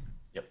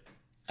 Yep.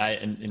 I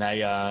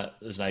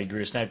agree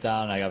with Snipe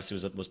Down. I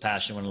obviously was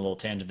passionate, went a little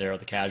tangent there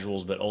with the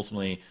casuals, but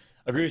ultimately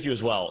agree with you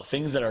as well.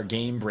 Things that are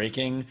game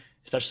breaking,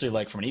 especially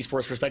from an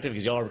esports perspective,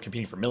 because y'all are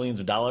competing for millions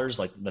of dollars,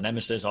 like the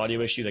Nemesis audio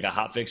issue, they got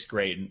hotfixed,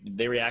 great, and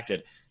they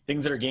reacted.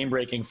 Things that are game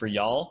breaking for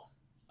y'all,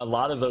 a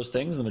lot of those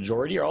things, the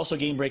majority, are also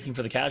game breaking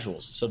for the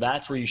casuals. So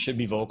that's where you should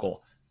be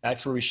vocal.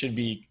 That's where we should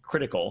be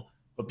critical,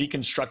 but be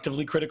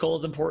constructively critical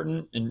is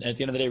important. And at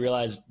the end of the day,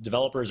 realize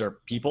developers are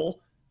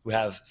people who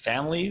have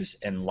families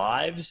and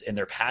lives, and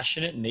they're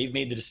passionate, and they've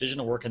made the decision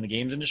to work in the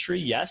games industry.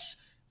 Yes,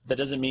 that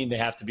doesn't mean they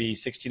have to be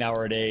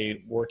 16-hour a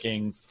day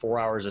working, 4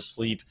 hours of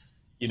sleep.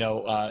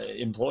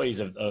 Employees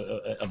of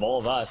all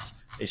of us,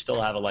 they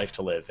still have a life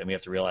to live, and we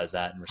have to realize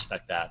that and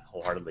respect that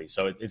wholeheartedly.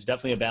 So it's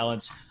definitely a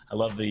balance. I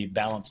love the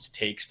balanced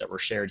takes that were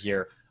shared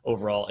here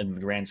overall in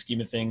the grand scheme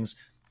of things.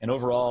 And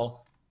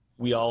overall,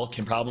 we all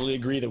can probably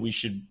agree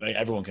that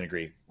everyone can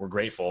agree. We're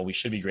grateful. We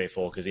should be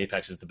grateful because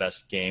Apex is the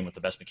best game with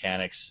the best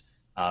mechanics,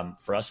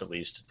 for us at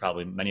least.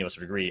 Probably many of us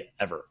would agree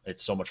ever.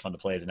 It's so much fun to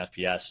play as an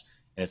FPS.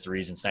 And it's the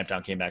reason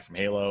Snipedown came back from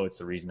Halo. It's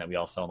the reason that we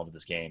all fell in love with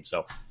this game.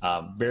 So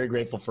very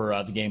grateful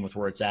for the game with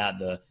where it's at.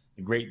 The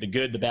great, the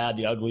good, the bad,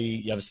 the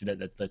ugly. Obviously,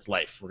 that's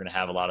life. We're going to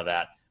have a lot of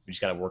that. We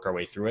just got to work our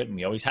way through it, and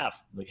we always have.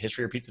 Like,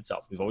 history repeats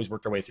itself. We've always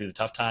worked our way through the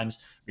tough times.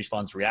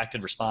 Respawn's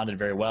responded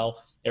very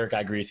well. Eric, I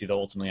agree with you, though,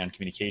 ultimately on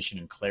communication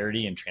and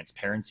clarity and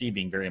transparency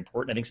being very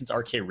important. I think since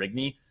RK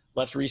Rigney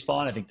left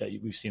Respawn, I think that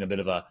we've seen a bit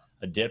of a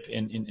dip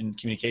in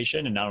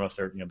communication, and I don't know if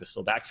they're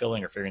still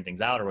backfilling or figuring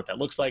things out or what that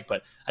looks like,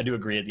 but I do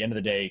agree at the end of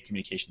the day,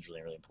 communication is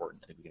really, really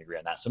important. I think we can agree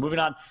on that. So moving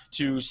on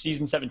to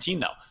Season 17,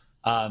 though.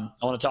 I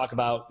want to talk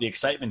about the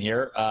excitement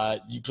here.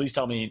 You please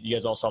tell me you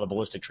guys all saw the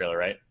Ballistic trailer,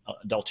 right?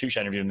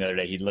 Deltusha interviewed him the other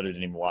day. He literally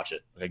didn't even watch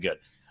it. Okay, good.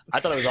 I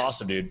thought it was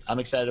awesome, dude. I'm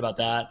excited about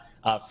that.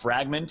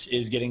 Fragment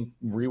is getting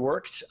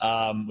reworked,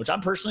 which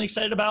I'm personally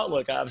excited about.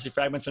 Look, obviously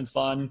Fragment's been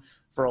fun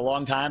for a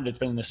long time, but it's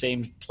been in the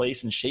same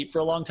place and shape for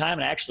a long time,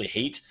 and I actually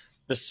hate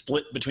the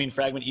split between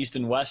Fragment East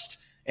and West,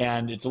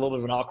 and it's a little bit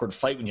of an awkward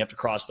fight when you have to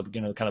cross the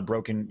kind of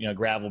broken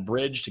gravel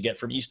bridge to get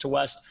from east to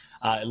west.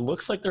 It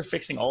looks like they're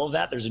fixing all of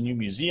that. There's a new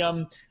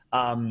museum.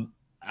 I don't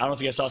know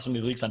if you guys saw some of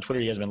these leaks on Twitter.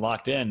 You guys have been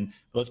locked in.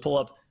 But let's pull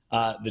up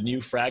the new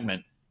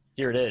Fragment.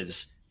 Here it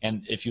is.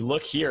 And if you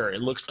look here,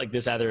 it looks like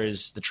this either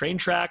is the train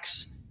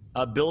tracks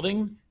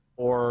building,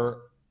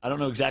 or I don't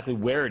know exactly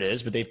where it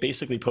is, but they've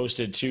basically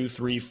posted 2,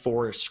 3,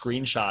 4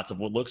 screenshots of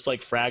what looks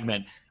like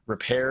Fragment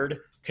repaired,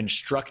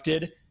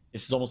 constructed.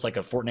 This is almost like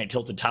a Fortnite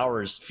Tilted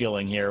Towers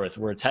feeling here with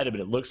where it's headed,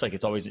 but it looks like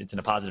it's in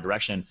a positive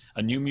direction.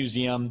 A new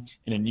museum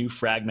and a new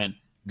Fragment.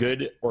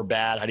 Good or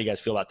bad? How do you guys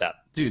feel about that?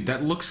 Dude,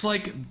 that looks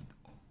like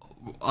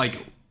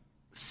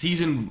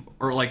season,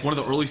 or like one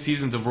of the early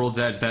seasons of World's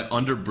Edge, that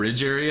under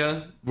bridge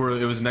area where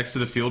it was next to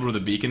the field where the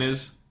beacon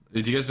is. Do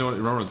you guys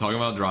remember what I'm talking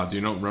about? Drop. Do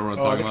you remember what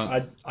I'm talking about?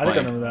 I think I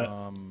remember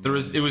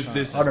that. It was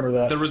this. I remember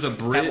that. There was a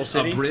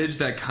bridge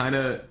that kind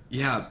of,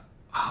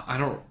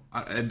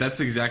 that's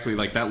exactly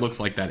like that. Looks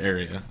like that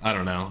area. I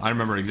don't know. I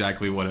remember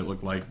exactly what it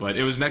looked like, but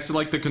it was next to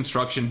like the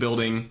construction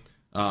building.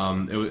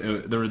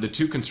 There were the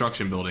 2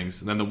 construction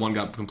buildings, and then the one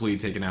got completely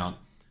taken out,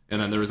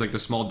 and then there was like the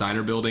small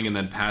diner building, and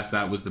then past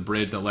that was the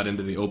bridge that led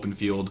into the open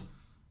field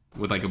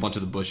with like a bunch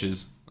of the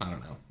bushes. I don't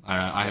know.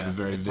 I have a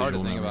very it's visual hard to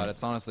think memory. about.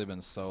 It's honestly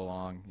been so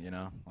long,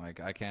 like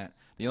I can't.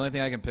 The only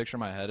thing I can picture in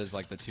my head is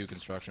like the 2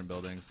 construction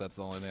buildings. That's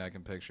the only thing I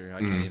can picture. I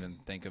can't even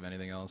think of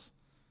anything else.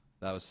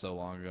 That was so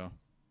long ago.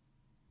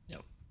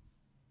 Yep.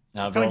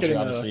 Now, Verhulst, you're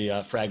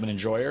obviously Fragment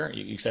enjoyer.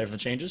 You excited for the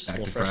changes? A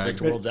little fresh look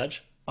to World's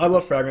Edge. I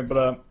love Fragment,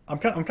 but I'm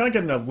kind of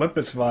getting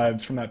Olympus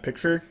vibes from that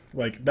picture.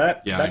 Like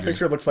that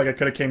picture looks like it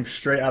could have came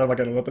straight out of like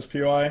an Olympus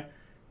POI,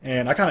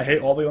 and I kind of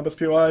hate all the Olympus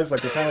POIs.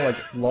 Like they're kind of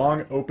like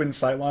long open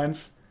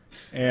sightlines,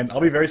 and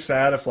I'll be very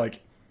sad if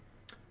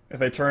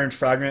they turned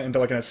Fragment into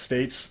like an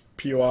Estates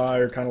POI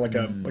or kind of like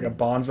a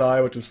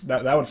bonsai, which is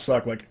that would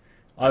suck. Like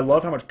I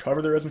love how much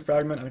cover there is in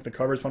Fragment. I think the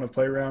cover is fun to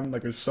play around.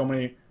 Like there's so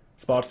many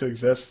spots to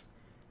exist.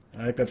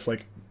 And I think that's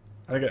like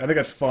I think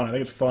that's fun. I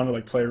think it's fun to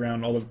like play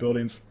around all those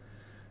buildings.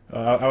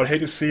 I would hate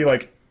to see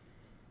like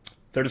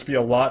there just be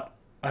a lot.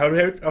 I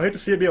would hate to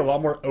see it be a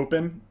lot more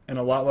open and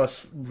a lot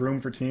less room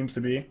for teams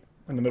to be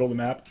in the middle of the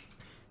map.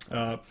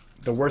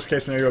 The worst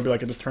case scenario would be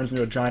like it just turns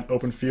into a giant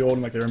open field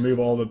and like they remove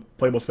all the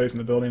playable space in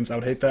the buildings. I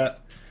would hate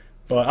that,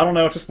 but I don't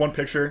know. It's just one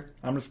picture.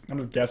 I'm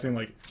just guessing.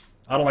 Like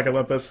I don't like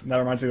Olympus, and that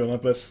reminds me of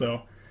Olympus.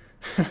 So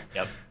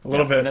yep. a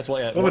little bit. And that's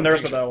why a little bit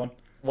nervous with that one.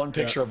 One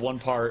picture of one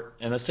part,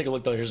 and let's take a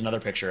look though. Here's another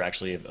picture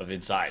actually of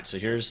inside. So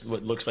here's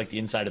what looks like the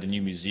inside of the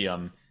new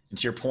museum. And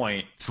to your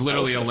point, it's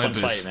literally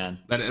Olympus. Fight, man.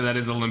 That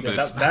is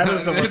Olympus. Yeah, that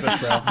is Olympus,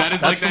 bro. That is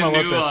that's like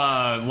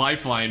that new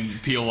Lifeline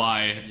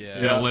POI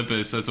in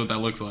Olympus. That's what that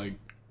looks like.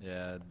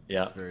 Yeah,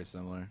 it's very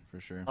similar for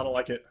sure. I don't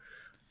like it.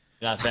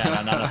 Not a fan.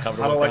 I'm not as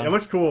comfortable. I don't like it. It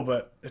looks cool,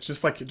 but it's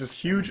just like just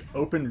huge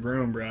open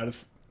room, bro.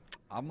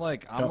 I'm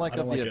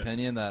of the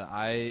opinion that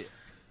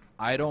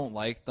I don't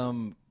like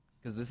them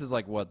because this is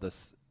like what the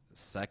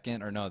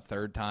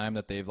third time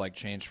that they've like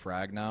changed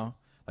frag now.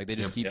 Like they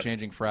just keep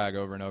changing frag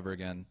over and over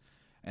again.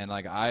 And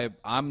like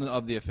I'm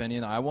of the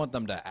opinion I want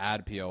them to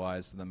add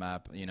POIs to the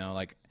map,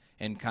 like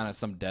in kind of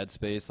some dead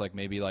space, like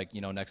maybe like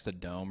next to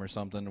Dome or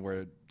something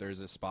where there's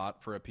a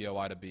spot for a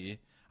POI to be.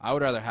 I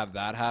would rather have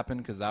that happen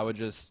because that would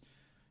just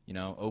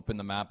open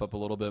the map up a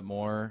little bit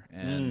more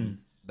and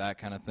that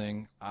kind of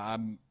thing. I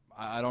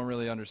I don't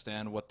really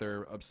understand what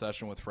their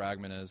obsession with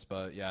Fragment is,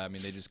 but yeah, I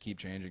mean, they just keep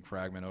changing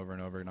Fragment over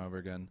and over and over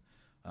again.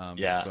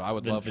 So I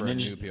would love for a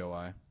new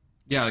POI.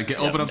 Yeah,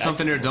 open up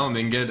something in your dome,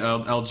 then get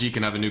LG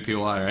can have a new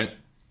POI, right?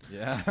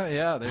 Yeah,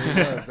 yeah, there you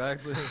go,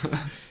 exactly.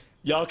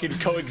 Y'all can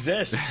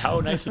coexist.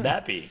 How nice would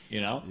that be? You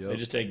know,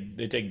 Yep.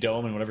 they take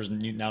Dome and whatever's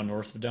now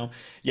north of Dome.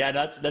 Yeah,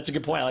 that's a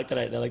good point. I like that.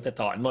 I like that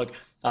thought. And look,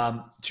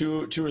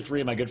 two or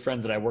three of my good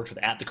friends that I worked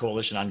with at the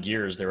Coalition on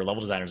Gears, they were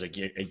level designers at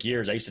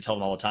Gears. I used to tell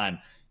them all the time,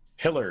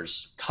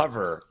 pillars,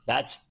 cover,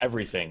 that's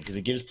everything, because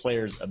it gives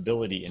players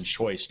ability and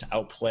choice to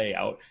outplay,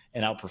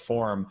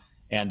 outperform.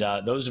 And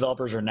those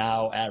developers are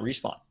now at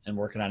Respawn and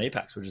working on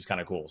Apex, which is kind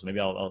of cool. So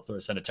maybe I'll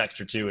send a text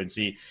or two and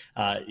see,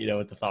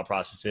 what the thought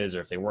process is, or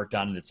if they worked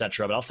on it,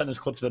 etc. But I'll send this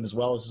clip to them as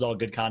well. This is all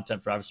good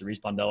content for obviously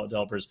Respawn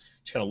developers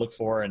to kind of look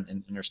for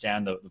and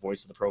understand the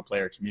voice of the pro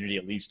player community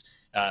at least.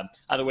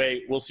 Either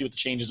way, we'll see what the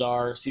changes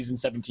are. Season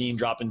 17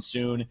 dropping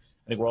soon.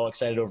 I think we're all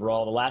excited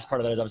overall. The last part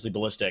of that is obviously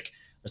Ballistic.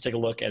 Let's take a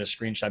look at a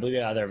screenshot. I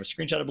believe I either have a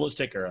screenshot of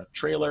Ballistic or a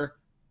trailer.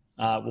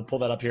 We'll pull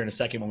that up here in a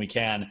second when we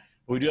can.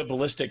 But we do have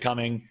Ballistic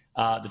coming.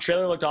 The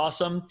trailer looked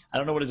awesome. I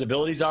don't know what his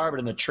abilities are, but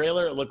in the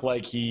trailer, it looked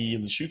like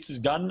he shoots his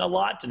gun a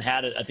lot and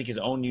had, I think, his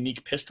own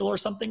unique pistol or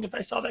something, if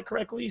I saw that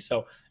correctly.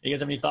 So you guys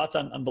have any thoughts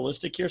on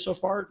Ballistic here so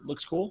far? It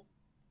looks cool.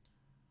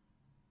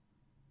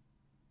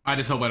 I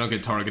just hope I don't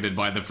get targeted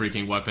by the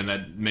freaking weapon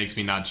that makes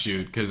me not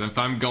shoot. Because if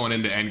I'm going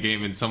into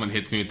endgame and someone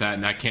hits me with that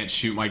and I can't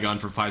shoot my gun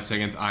for 5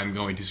 seconds, I'm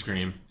going to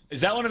scream.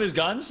 Is that one of his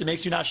guns? It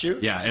makes you not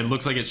shoot? Yeah, it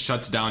looks like it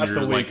shuts down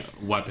your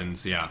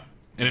weapons. Yeah.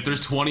 And if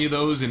there's 20 of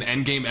those in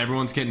endgame,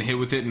 everyone's getting hit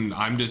with it, and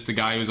I'm just the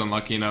guy who's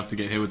unlucky enough to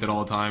get hit with it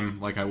all the time,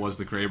 like I was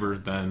the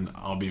Kraber, then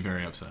I'll be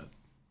very upset.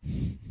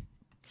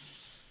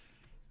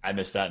 I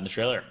missed that in the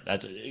trailer.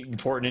 That's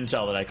important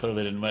intel that I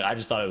clearly didn't. I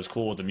just thought it was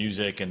cool with the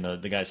music and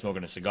the guy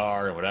smoking a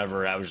cigar or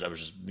whatever. I was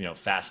just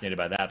fascinated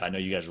by that. But I know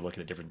you guys are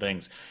looking at different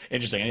things.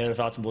 Interesting. Any other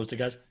thoughts on Ballistic,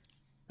 guys?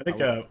 I think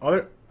Oh,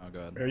 go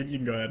ahead. You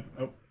can go ahead.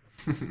 Oh.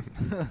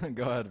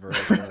 Go ahead,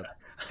 Verhulst. Go ahead.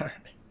 All right.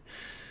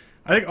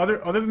 I think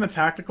other than the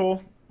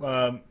tactical,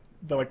 the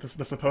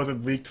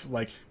supposed leaked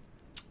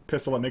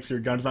pistol that makes your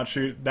guns not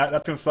shoot,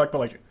 that's gonna suck.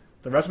 But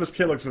the rest of this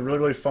kit looks really,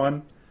 really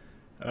fun.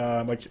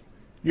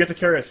 You get to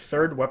carry a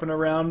third weapon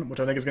around, which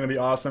I think is gonna be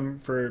awesome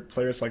for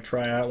players to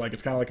try out.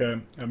 It's kind of like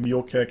a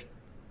mule kick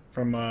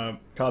from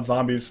COD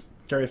Zombies.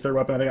 Carry a third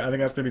weapon. I think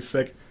that's gonna be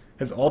sick.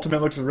 His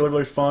ultimate looks really,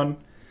 really fun.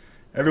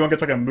 Everyone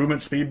gets a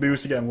movement speed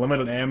boost. You get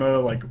unlimited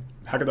ammo.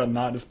 How could that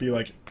not just be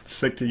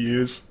sick to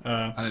use?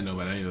 I didn't know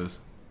about any of this.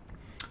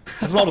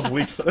 This is all just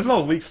leaked stuff. This is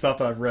all leaked stuff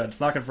that I've read. It's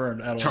not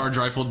confirmed at all. Charge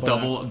rifle,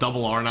 double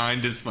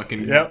R9, just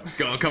fucking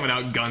coming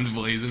out, guns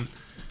blazing.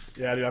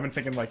 Yeah, dude. I've been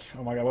thinking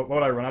oh my god, what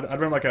would I run? I'd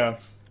run an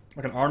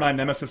R9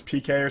 Nemesis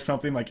PK or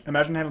something.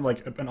 Imagine having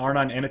an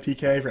R9 and a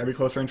PK for every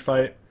close range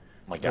fight.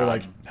 Oh my god.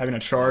 Or having a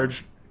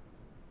charge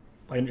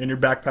in your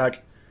backpack.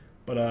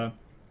 But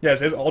yeah,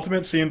 his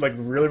ultimate seemed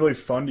really, really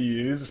fun to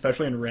use,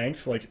 especially in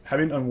ranked.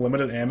 Having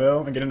unlimited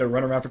ammo and getting to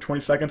run around for 20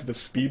 seconds with the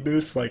speed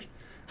boost,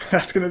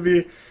 that's gonna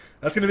be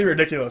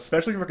ridiculous,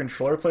 especially for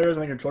controller players.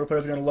 I think controller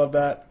players are gonna love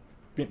that.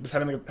 Just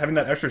having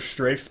that extra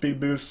strafe speed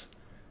boost,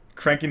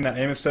 cranking that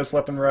aim assist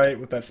left and right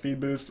with that speed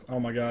boost. Oh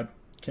my god,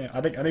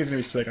 I think it's gonna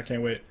be sick. I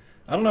can't wait.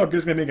 I don't know if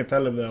it's gonna be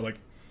competitive though.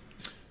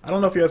 I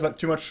don't know if he has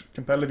too much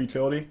competitive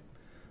utility.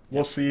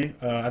 We'll see.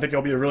 I think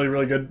he'll be a really,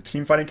 really good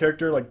team fighting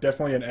character.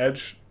 Definitely an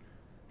edge.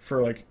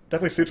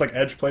 Definitely suits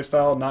edge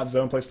playstyle, not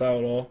zone playstyle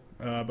at all.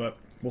 But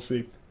we'll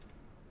see.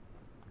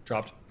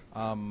 Dropped.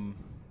 I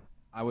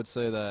would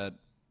say that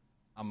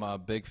I'm a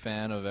big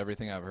fan of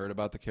everything I've heard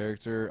about the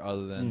character,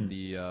 other than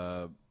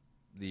the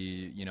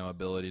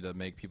ability to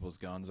make people's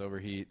guns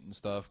overheat and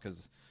stuff.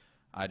 Because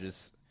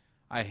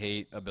I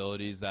hate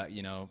abilities that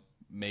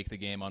make the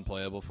game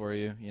unplayable for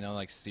you.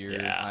 Like Sear.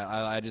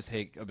 Yeah. I just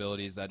hate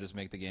abilities that just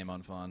make the game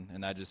unfun,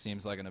 and that just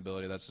seems like an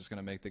ability that's just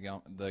gonna make the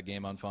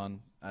game unfun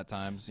at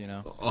times.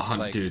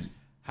 Dude.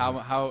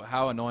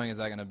 How annoying is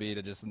that gonna be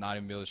to just not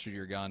even be able to shoot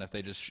your gun if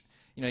they just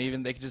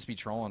even they could just be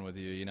trolling with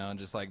you, and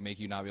just make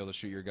you not be able to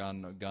shoot your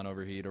gun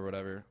overheat or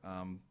whatever.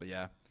 But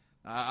yeah,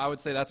 I would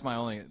say that's my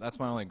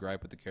only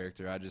gripe with the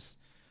character.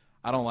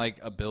 I don't like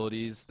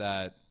abilities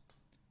that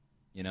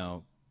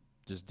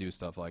just do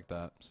stuff like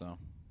that. So.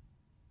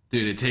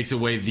 Dude, it takes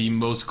away the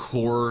most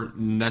core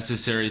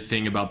necessary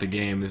thing about the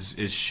game is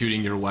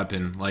shooting your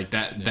weapon.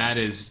 That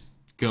is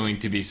going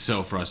to be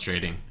so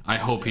frustrating. I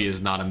hope he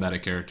is not a meta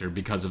character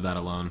because of that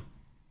alone.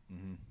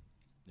 Mm-hmm.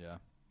 Yeah.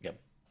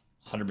 Yep.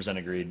 100%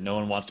 agreed. No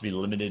one wants to be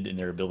limited in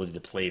their ability to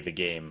play the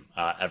game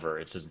ever.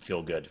 It doesn't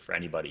feel good for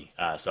anybody.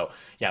 So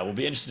yeah, we'll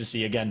be interested to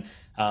see again.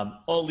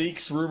 All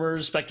leaks,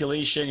 rumors,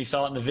 speculation. You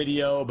saw it in the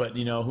video, but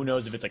who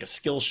knows if it's a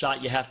skill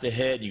shot you have to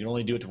hit. You can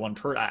only do it to one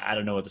per. I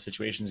don't know what the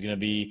situation is going to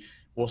be.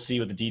 We'll see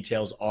what the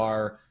details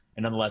are.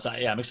 And nonetheless,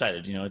 I'm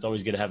excited. It's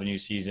always good to have a new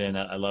season.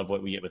 I love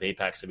what we get with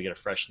Apex, that we get a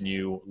fresh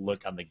new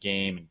look on the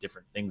game and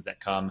different things that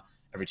come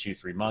every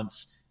 2-3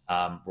 months.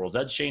 World's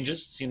Edge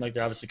changes seem like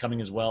they're obviously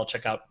coming as well.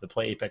 Check out the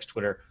Play Apex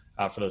Twitter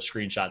for those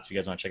screenshots if you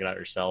guys want to check it out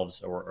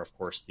yourselves, or of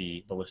course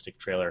the Ballistic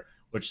trailer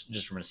which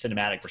just from a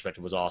cinematic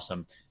perspective was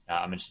awesome.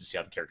 I'm interested to see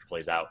how the character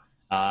plays out.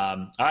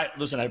 All right,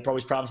 listen, I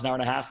always promised an hour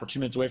and a half. We're 2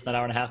 minutes away from that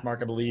hour and a half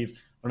mark, I believe. I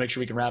want to make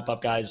sure we can wrap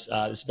up, guys. This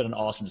has been an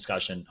awesome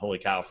discussion. Holy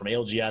cow, from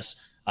ALGS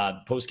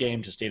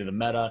post-game to state of the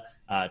meta,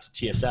 to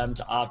TSM,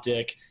 to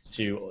Optic,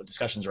 to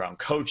discussions around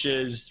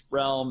coaches,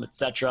 Realm,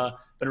 etc.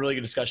 Been a really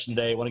good discussion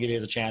today. I want to give you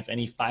guys a chance.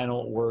 Any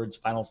final words,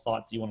 final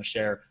thoughts you want to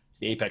share to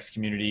the Apex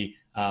community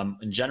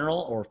in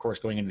general, or of course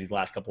going into these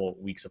last couple of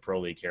weeks of Pro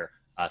League here?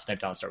 Snipe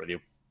Down, start with you.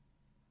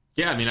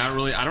 Yeah, I mean, I don't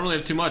really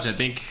have too much.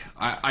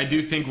 I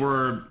do think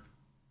we're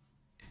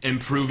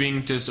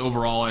improving just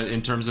overall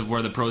in terms of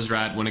where the pros are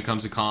at when it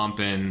comes to comp,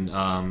 and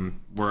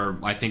where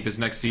I think this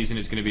next season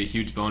is going to be a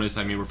huge bonus.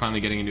 I mean, we're finally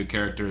getting a new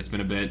character. It's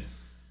been a bit.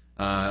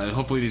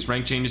 Hopefully these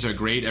rank changes are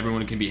great.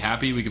 Everyone can be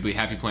happy. We could be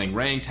happy playing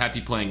ranked, happy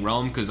playing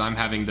Realm, because I'm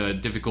having the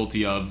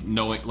difficulty of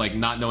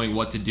not knowing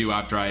what to do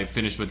after I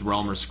finish with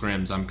Realm or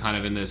Scrims. I'm kind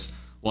of in this,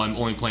 well, I'm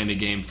only playing the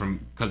game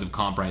because of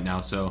comp right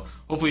now. So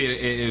hopefully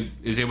it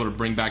is able to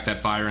bring back that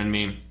fire in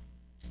me,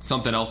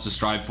 something else to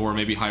strive for.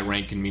 Maybe high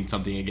rank can mean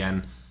something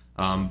again.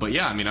 But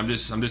yeah, I mean, I'm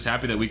just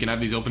happy that we can have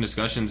these open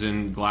discussions,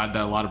 and glad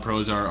that a lot of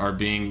pros are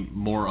being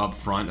more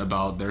upfront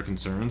about their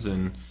concerns.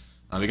 And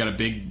we got a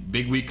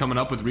big week coming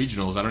up with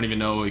regionals. I don't even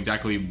know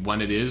exactly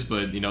when it is,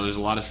 but there's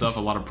a lot of stuff, a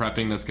lot of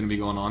prepping that's going to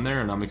be going on there,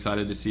 and I'm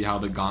excited to see how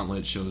the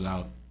gauntlet shows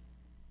out.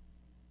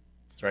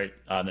 That's right.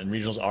 And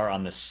regionals are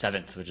on the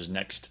 7th, which is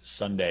next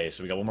Sunday.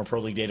 So we got one more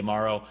Pro League day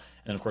tomorrow, and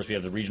then of course we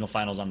have the regional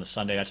finals on the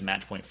Sunday. That's a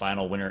match point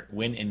final.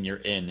 Win and you're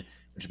in,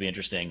 which will be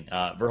interesting.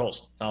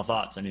 Verhulst, final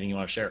thoughts? Anything you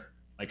want to share?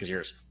 Mike is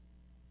yours.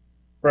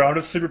 Bro, I'm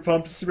just super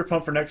pumped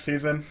for next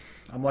season.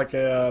 I'm like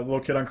a little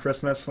kid on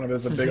Christmas whenever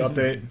there's a big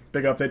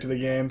update to the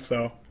game.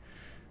 So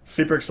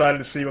super excited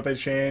to see what they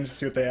change,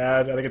 see what they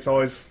add. I think it's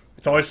always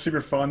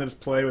super fun to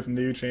just play with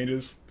new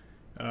changes,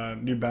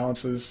 new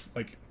balances,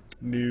 like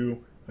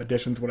new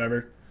additions,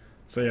 whatever.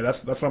 So yeah,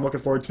 that's what I'm looking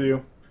forward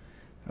to.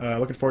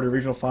 Looking forward to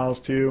regional finals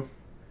too,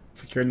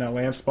 securing that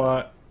land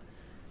spot,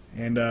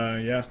 and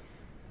yeah.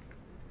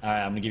 All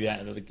right, I'm going to give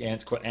you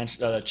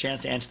a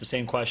chance to answer the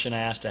same question I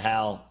asked to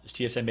Hal. Is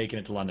TSM making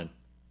it to London?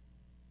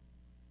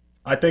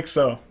 I think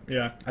so.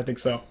 Yeah, I think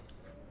so.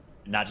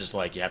 Not just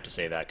like you have to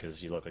say that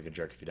because you look like a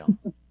jerk if you don't.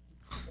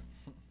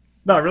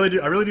 No, I really do.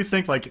 I really do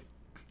think like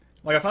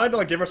if I had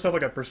to give ourselves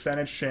like a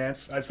percentage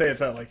chance, I'd say it's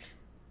at like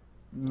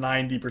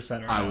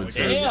 90%. I would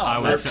say. Damn, I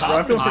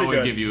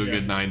would give you a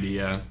good 90.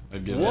 Yeah,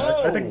 I'd give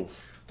that. I think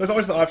there's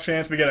always the off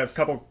chance we get a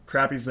couple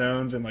crappy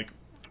zones and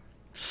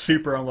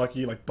super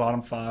unlucky,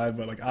 bottom 5,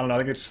 but I don't know. I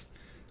think it's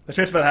the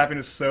chance of that happening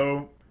is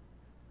so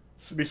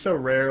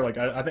rare.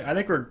 I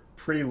think we're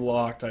pretty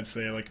locked. I'd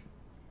say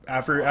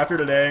after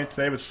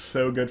today was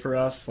so good for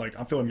us.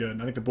 I'm feeling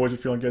good. I think the boys are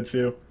feeling good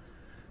too.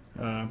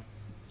 Yeah,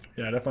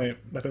 definitely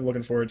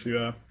looking forward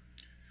to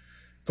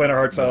playing our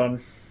hearts out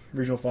on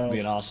regional finals.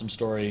 It'll be an awesome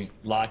story.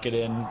 Lock it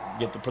in.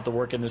 Put the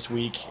work in this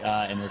week,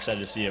 and we're excited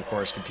to see, of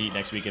course, compete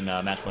next week in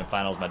match point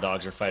finals. My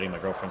dogs are fighting. My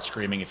girlfriend's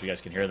screaming. If you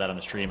guys can hear that on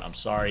the stream, I'm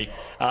sorry.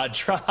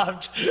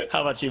 Dropped.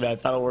 How about you, man?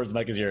 Final words. The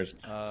mic is yours.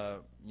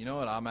 You know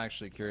what? I'm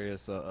actually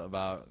curious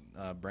about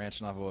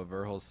branching off of what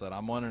Verhulst said.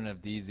 I'm wondering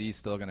if DZ's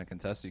still going to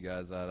contest you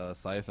guys at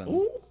Siphon.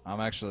 Ooh.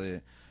 I'm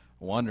actually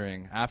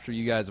wondering, after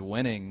you guys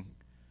winning,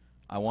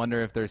 I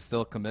wonder if they're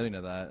still committing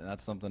to that.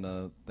 That's something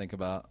to think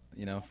about,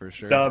 for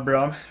sure. Nah,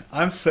 bro,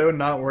 I'm so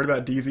not worried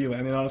about DZ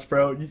landing on us,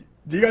 bro. Do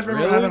you guys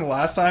remember what happened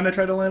last time they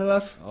tried to land on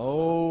us?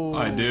 Oh,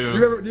 I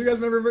do. Do you guys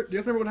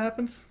remember what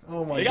happens?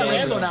 Oh my god. They got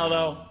Rambo now,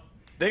 though.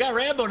 They got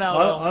Rambo now,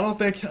 though. I don't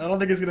think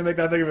it's gonna make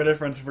that big of a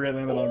difference if we get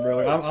landed on,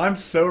 bro. I'm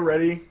so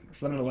ready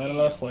for them to land on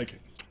us.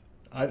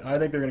 I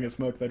think they're gonna get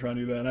smoked if they try and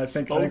do that. And I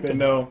think they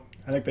know.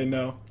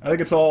 I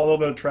think it's all a little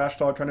bit of trash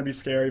talk trying to be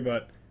scary,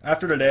 but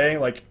after today,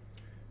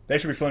 they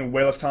should be feeling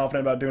way less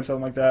confident about doing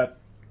something like that.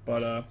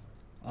 But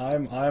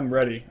I'm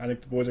ready. I think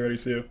the boys are ready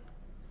too.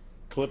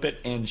 Clip it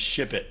and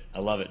ship it. I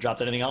love it.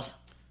 Dropped anything else?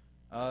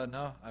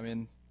 No. I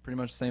mean, pretty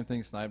much the same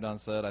thing Snipedown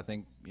said. I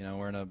think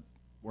we're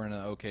in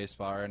an okay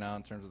spot right now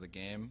in terms of the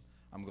game.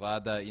 I'm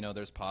glad that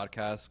there's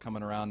podcasts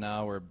coming around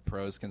now where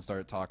pros can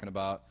start talking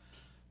about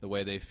the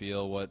way they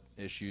feel, what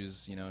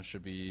issues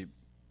should be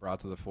brought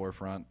to the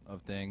forefront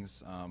of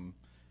things.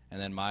 And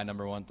then my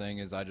number one thing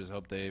is I just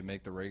hope they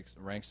make the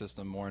rank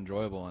system more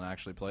enjoyable and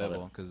actually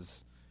playable,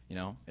 because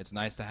it's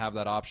nice to have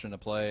that option to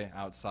play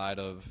outside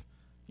of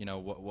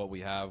what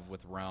we have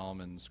with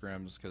Realm and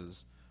Scrims,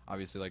 because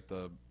obviously we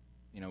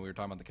were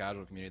talking about the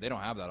casual community, they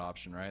don't have that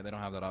option, right? They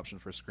don't have that option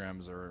for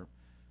Scrims or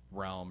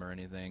Realm or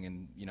anything,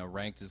 and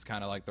ranked is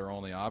kind of like their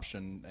only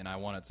option, and I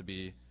want it to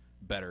be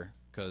better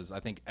because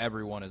I think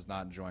everyone is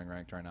not enjoying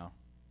ranked right now.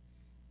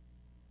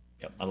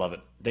 Yep, I love it.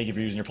 Thank you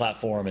for using your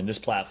platform and this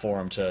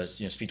platform to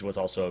speak to what's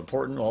also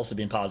important, while also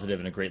being positive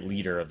and a great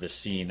leader of this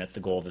scene. That's the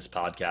goal of this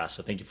podcast.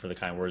 So thank you for the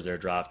kind words there,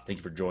 Dropped. Thank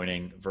you for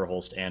joining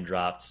Verhulst and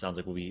Dropped. Sounds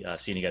like we'll be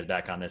seeing you guys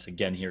back on this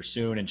again here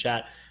soon. And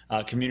chat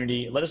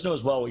community, let us know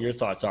as well what your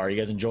thoughts are. Are you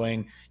guys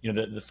enjoying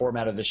the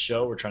format of this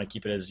show? We're trying to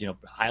keep it as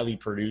highly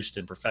produced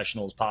and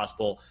professional as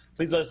possible.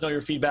 Please let us know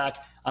your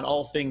feedback on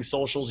all things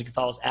socials. You can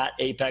follow us at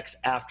Apex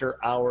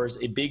After Hours.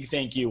 A big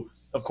thank you,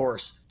 of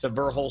course, to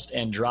Verhulst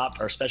and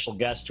Dropped, our special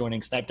guests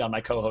joining Snipe Down,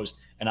 my co-host,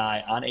 and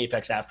I on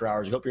Apex After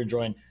Hours. We hope you're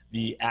enjoying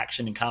the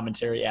action and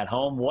commentary at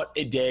home. What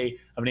a day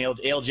of an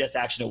ALGS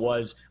action it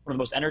was. One of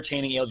the most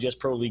entertaining ALGS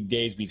Pro League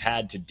days we've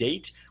had to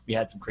date. We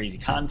had some crazy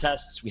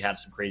contests. We had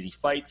some crazy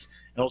fights.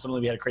 And ultimately,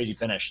 we had a crazy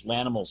finish.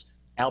 Lanimals,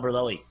 Albert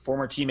Lely,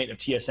 former teammate of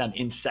TSM,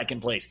 in second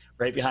place,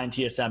 right behind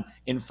TSM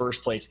in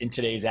first place in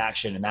today's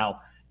action. And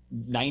now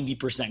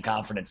 90%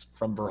 confidence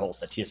from Verhulst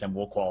that TSM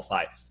will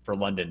qualify for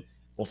London.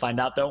 We'll find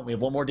out, though. We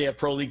have one more day of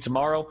Pro League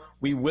tomorrow.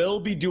 We will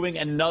be doing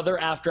another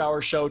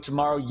after-hour show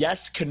tomorrow.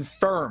 Yes,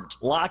 confirmed.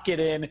 Lock it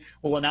in.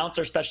 We'll announce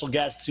our special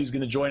guests who's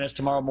going to join us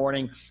tomorrow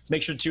morning. So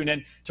make sure to tune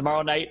in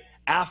tomorrow night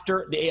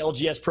after the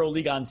ALGS Pro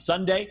League on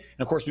Sunday. And,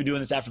 of course, we'll be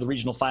doing this after the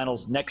regional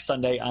finals next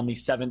Sunday on the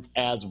 7th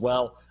as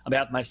well. On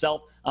behalf of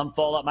myself, I'm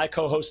Fallout, my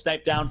co-host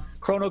Snipe Down,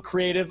 Chrono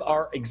Creative,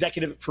 our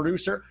executive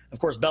producer. Of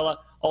course, Bella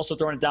also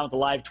throwing it down with the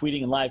live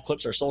tweeting and live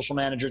clips, our social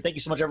manager. Thank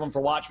you so much, everyone,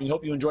 for watching. We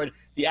hope you enjoyed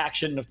the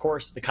action and, of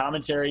course, the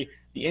commentary,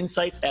 the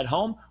insights at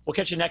home. We'll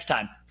catch you next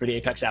time for the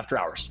Apex After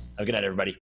Hours. Have a good night, everybody.